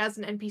effectively as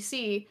an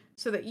NPC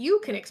so that you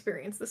can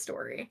experience the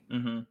story.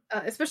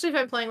 Especially if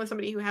I'm playing with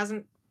somebody who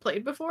hasn't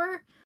played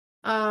before.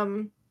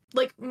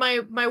 Like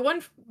my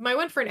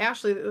one friend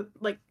Ashley,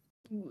 like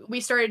we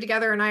started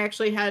together, and I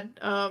actually had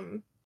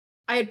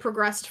I had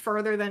progressed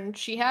further than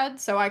she had,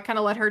 so I kind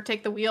of let her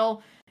take the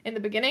wheel in the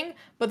beginning.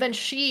 But then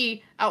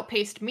she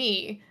outpaced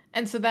me.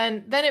 And so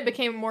then it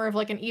became more of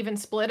like an even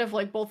split of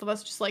like both of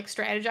us just like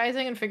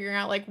strategizing and figuring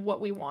out like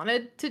what we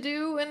wanted to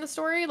do in the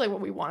story, like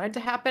what we wanted to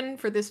happen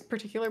for this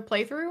particular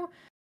playthrough,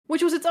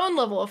 which was its own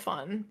level of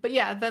fun. But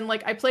yeah, then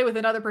like I play with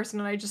another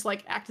person and I just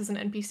like act as an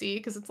NPC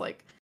because it's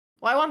like,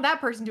 well, I want that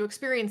person to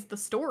experience the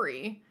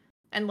story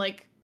and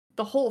like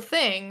the whole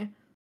thing,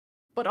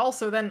 but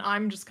also then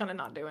I'm just kind of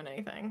not doing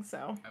anything.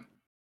 So,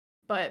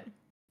 but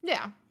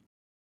yeah,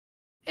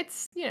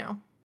 it's, you know,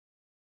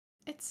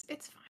 it's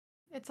fine.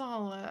 It's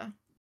all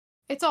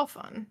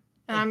fun,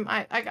 and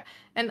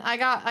I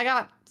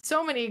got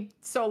so many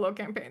solo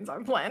campaigns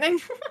I'm planning.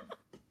 So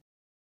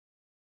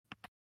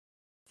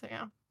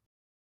yeah.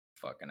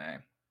 Fucking A.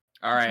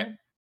 All right,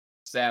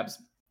 Sabs,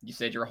 you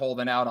said you're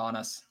holding out on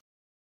us.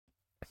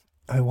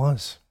 I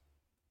was.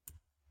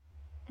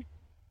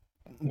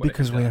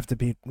 Because we have to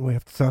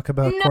talk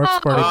about Corpse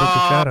Party Book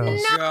of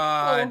Shadows. Oh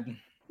God!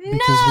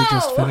 Because we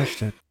just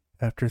finished it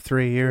after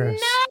 3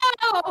 years.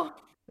 No.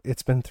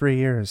 It's been 3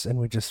 years, and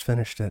we just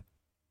finished it.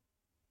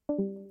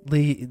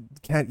 Lee,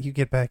 can't you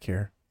get back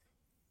here?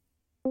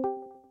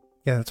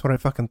 Yeah, that's what I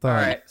fucking thought.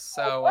 All right,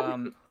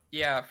 so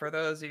yeah, for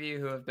those of you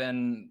who have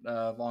been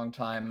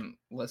longtime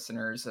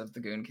listeners of the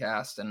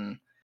Gooncast and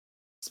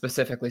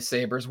specifically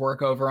Saber's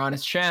work over on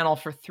his channel,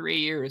 for 3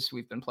 years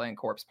we've been playing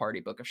Corpse Party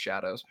Book of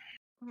Shadows.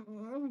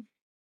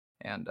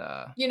 And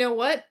you know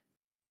what?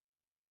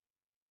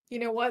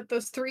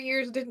 Those 3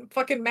 years didn't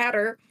fucking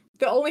matter.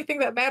 The only thing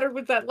that mattered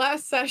was that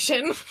last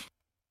session.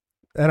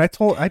 And I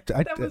told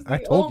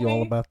you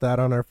all about that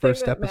on our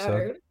first episode,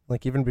 mattered.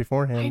 Like even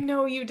beforehand. I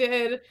know you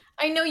did.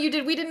 We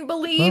didn't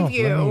believe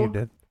you. None of you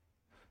did.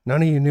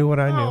 None of you knew what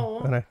I knew.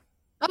 And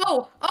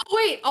Oh,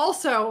 wait.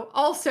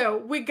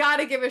 Also, we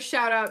gotta give a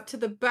shout out to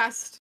the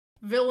best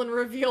villain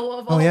reveal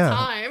of all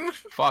time.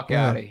 Fuck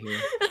out of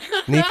here.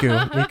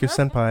 Niku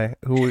Senpai,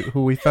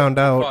 who we found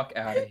out. Fuck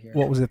out of here.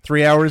 What was it?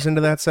 3 hours into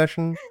that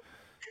session?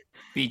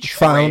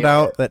 Found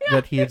out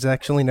that he had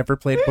actually never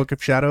played Book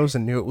of Shadows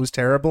and knew it was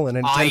terrible and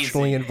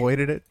intentionally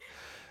avoided it.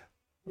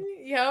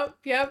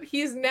 Yep.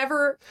 He's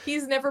never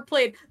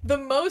played. The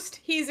most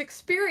he's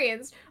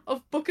experienced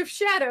of Book of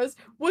Shadows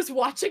was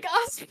watching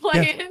us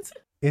play it.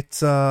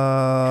 It's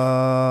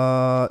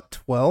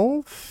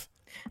 12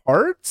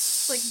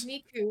 parts. Like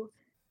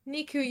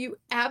Niku, you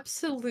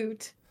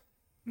absolute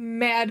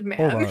madman.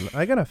 Hold on,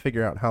 I gotta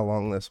figure out how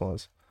long this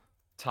was.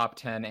 Top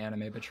 10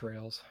 anime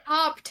betrayals.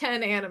 Top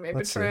 10 anime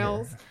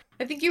betrayals.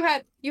 I think you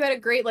had a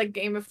great like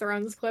Game of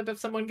Thrones clip of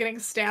someone getting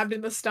stabbed in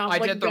the stomach.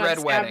 I did the Red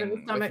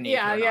Wedding with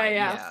Nico.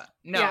 Yeah.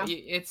 No,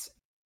 it's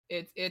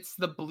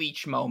the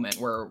Bleach moment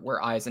where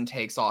Aizen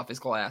takes off his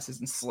glasses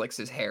and slicks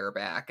his hair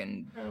back,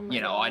 and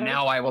God.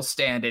 Now I will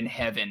stand in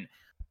heaven.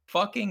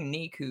 Fucking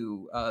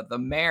Niku, the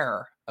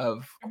mayor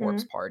of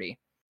Corpse Party,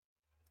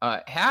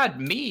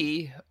 had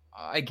me,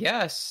 I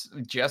guess,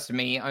 just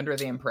me, under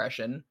the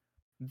impression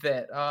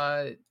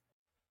that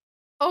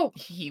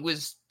he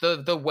was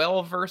the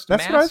well-versed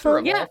master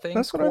of all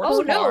things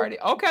Corpse Party.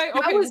 Okay,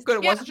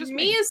 good. It wasn't just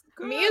me.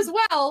 Me as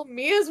well.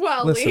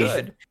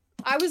 Listen.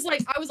 I was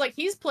like,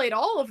 he's played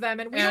all of them,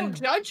 and we don't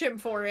judge him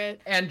for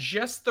it. And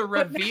just the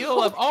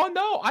reveal of, oh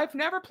no, I've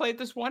never played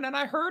this one, and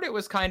I heard it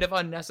was kind of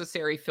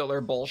unnecessary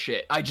filler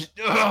bullshit. I just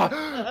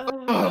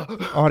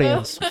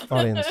audience.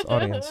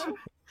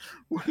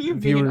 What do you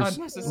mean Viewers,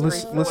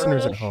 unnecessary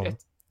listeners at bullshit? home,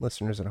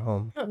 listeners at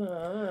home.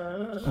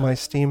 My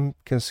Steam,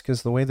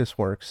 because the way this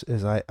works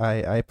is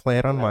I play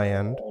it on my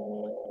end,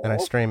 and I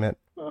stream it,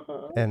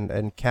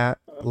 and Kat,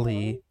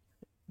 Lee,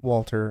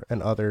 Walter,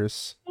 and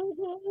others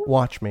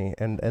watch me,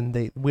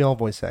 and we all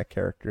voice act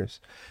characters.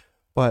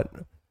 But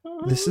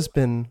this has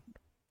been,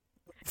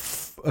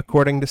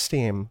 according to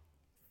Steam,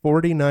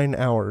 49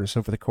 hours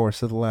over the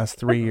course of the last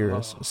 3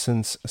 years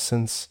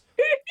since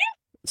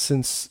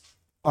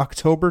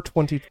October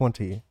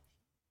 2020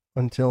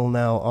 until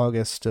now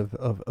August of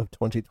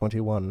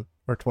 2021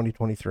 or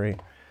 2023.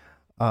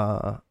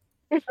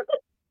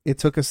 It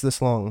took us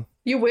this long.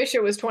 You wish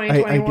it was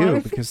 2021. I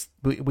do, because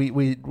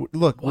we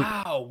look.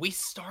 Wow, we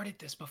started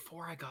this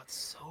before I got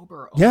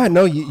sober. Oh Yeah,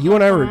 no, you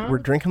and I were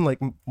drinking like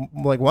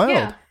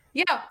wild.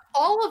 Yeah.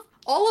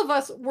 All of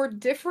us were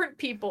different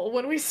people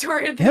when we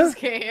started this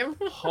game.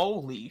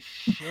 Holy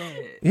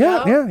shit.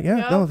 Yeah.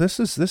 No, this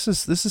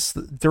is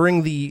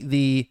during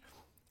the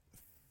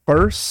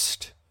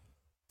first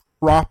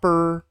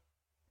proper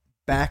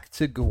back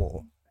to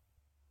Ghoul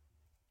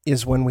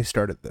is when we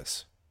started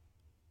this.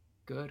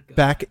 Good.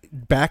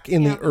 Back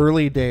in the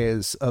early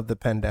days of the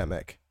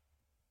pandemic.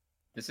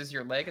 This is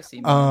your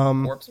legacy,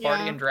 man. Corpse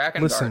Party and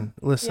Dragon Guard.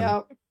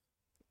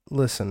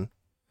 Listen.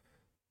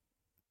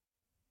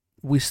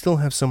 We still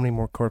have so many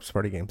more Corpse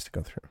Party games to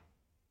go through.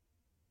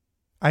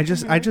 I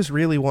just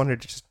really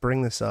wanted to just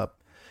bring this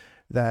up,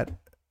 that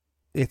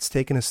it's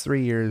taken us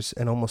 3 years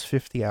and almost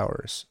 50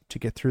 hours to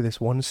get through this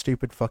one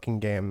stupid fucking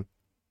game.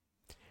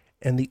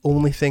 And the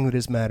only thing that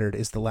has mattered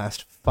is the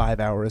last 5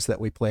 hours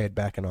that we played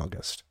back in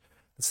August.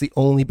 It's the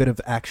only bit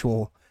of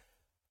actual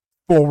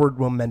forward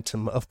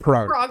momentum of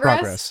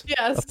progress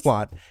yes. of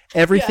plot.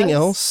 Everything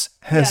else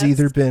has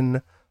either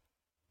been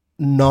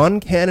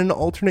non-canon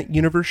alternate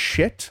universe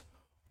shit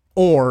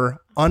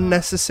or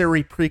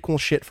unnecessary prequel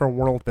shit for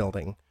world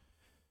building.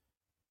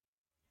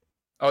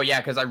 Oh yeah,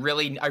 because I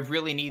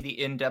really need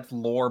the in-depth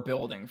lore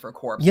building for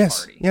Corpse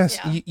Party. Yes,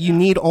 you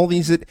need all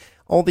these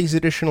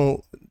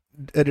additional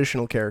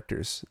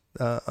characters.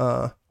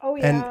 Oh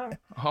yeah. And,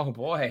 oh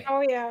boy.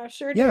 Oh yeah,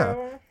 sure yeah.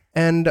 do.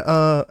 And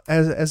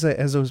as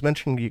I was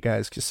mentioning to you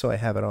guys, just so I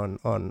have it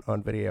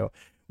on video,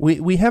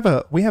 we have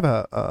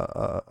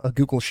a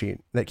Google sheet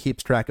that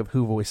keeps track of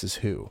who voices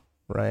who,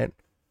 right?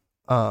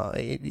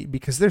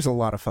 Because there's a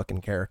lot of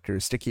fucking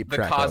characters to keep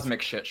track of. The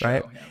cosmic shit show,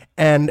 right? Yeah.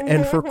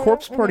 And for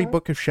Corpse Party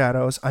Book of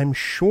Shadows, I'm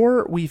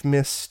sure we've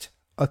missed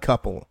a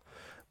couple,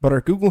 but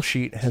our Google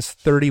sheet has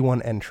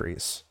 31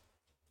 entries.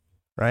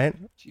 Right?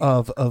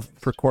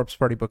 For Corpse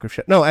Party Book of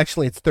Shadows. No,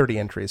 actually it's 30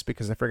 entries,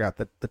 because I forgot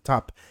that the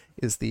top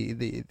is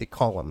the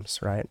columns,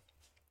 right?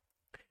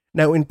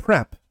 Now in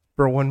prep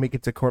for when we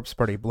get to Corpse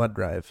Party Blood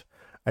Drive,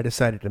 I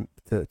decided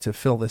to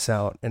fill this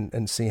out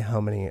and see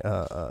how many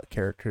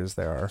characters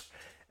there are.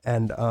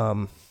 And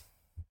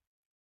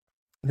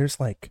there's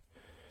like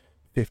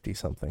 50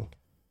 something.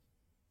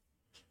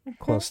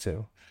 Close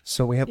to.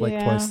 So we have like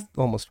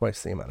almost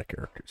twice the amount of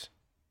characters.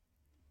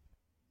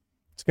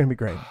 It's gonna be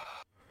great.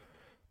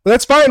 But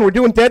that's fine, we're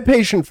doing Dead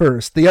Patient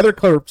first, the other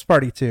Corpse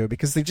Party 2,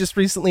 because they just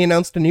recently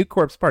announced a new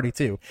Corpse Party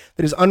 2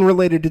 that is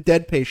unrelated to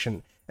Dead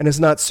Patient and is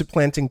not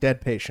supplanting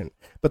Dead Patient.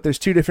 But there's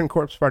two different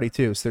Corpse Party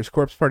 2s. There's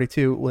Corpse Party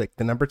 2, like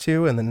the number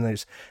 2, and then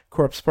there's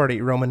Corpse Party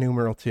Roman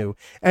numeral 2.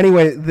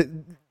 Anyway,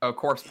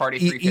 Corpse Party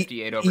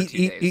 358 over 2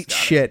 days. Eat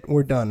shit,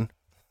 we're done.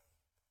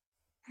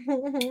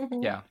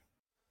 Yeah.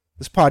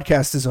 This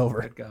podcast is over.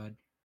 Good God.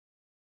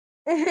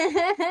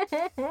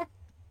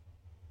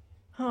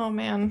 Oh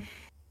man.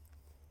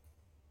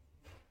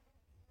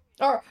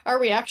 Are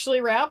we actually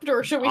wrapped,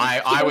 or should we?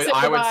 I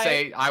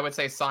would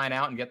say sign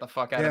out and get the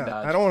fuck out of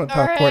Dodge. I don't want to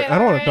talk. I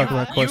don't want to talk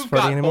about Corpse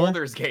Party anymore. You've got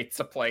Baldur's Gate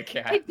to play,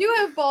 Cat. I do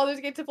have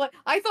Baldur's Gate to play.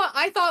 I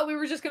thought we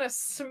were just gonna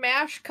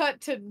smash cut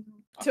to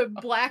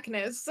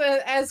blackness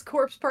as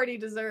Corpse Party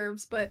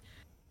deserves, but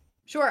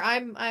sure.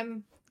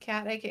 I'm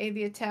Cat, aka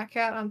the Attack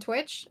Cat on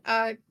Twitch.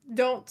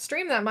 Don't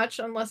stream that much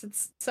unless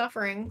it's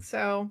suffering.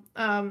 So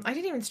I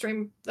didn't even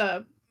stream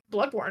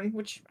Bloodborne,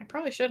 which I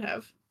probably should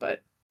have,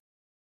 but.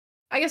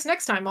 I guess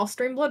next time I'll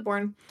stream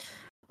Bloodborne.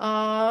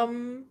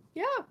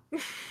 Yeah.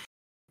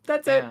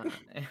 That's it.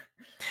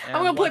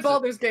 I'm gonna play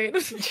Baldur's Gate.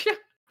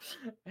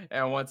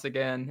 And once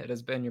again, it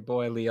has been your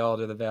boy Lee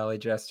Alder, the Valley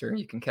Jester.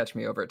 You can catch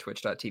me over at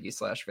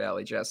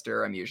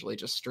twitch.tv/ValleyJester. I'm usually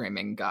just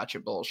streaming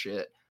gotcha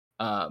bullshit.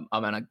 I'm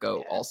gonna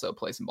go also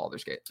play some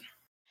Baldur's Gate.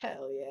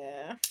 Hell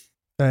yeah.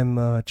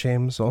 I'm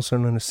James, also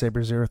known as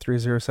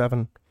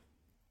Saber0307.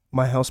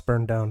 My house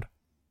burned down.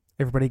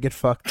 Everybody get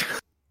fucked.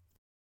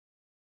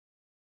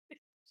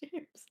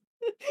 James.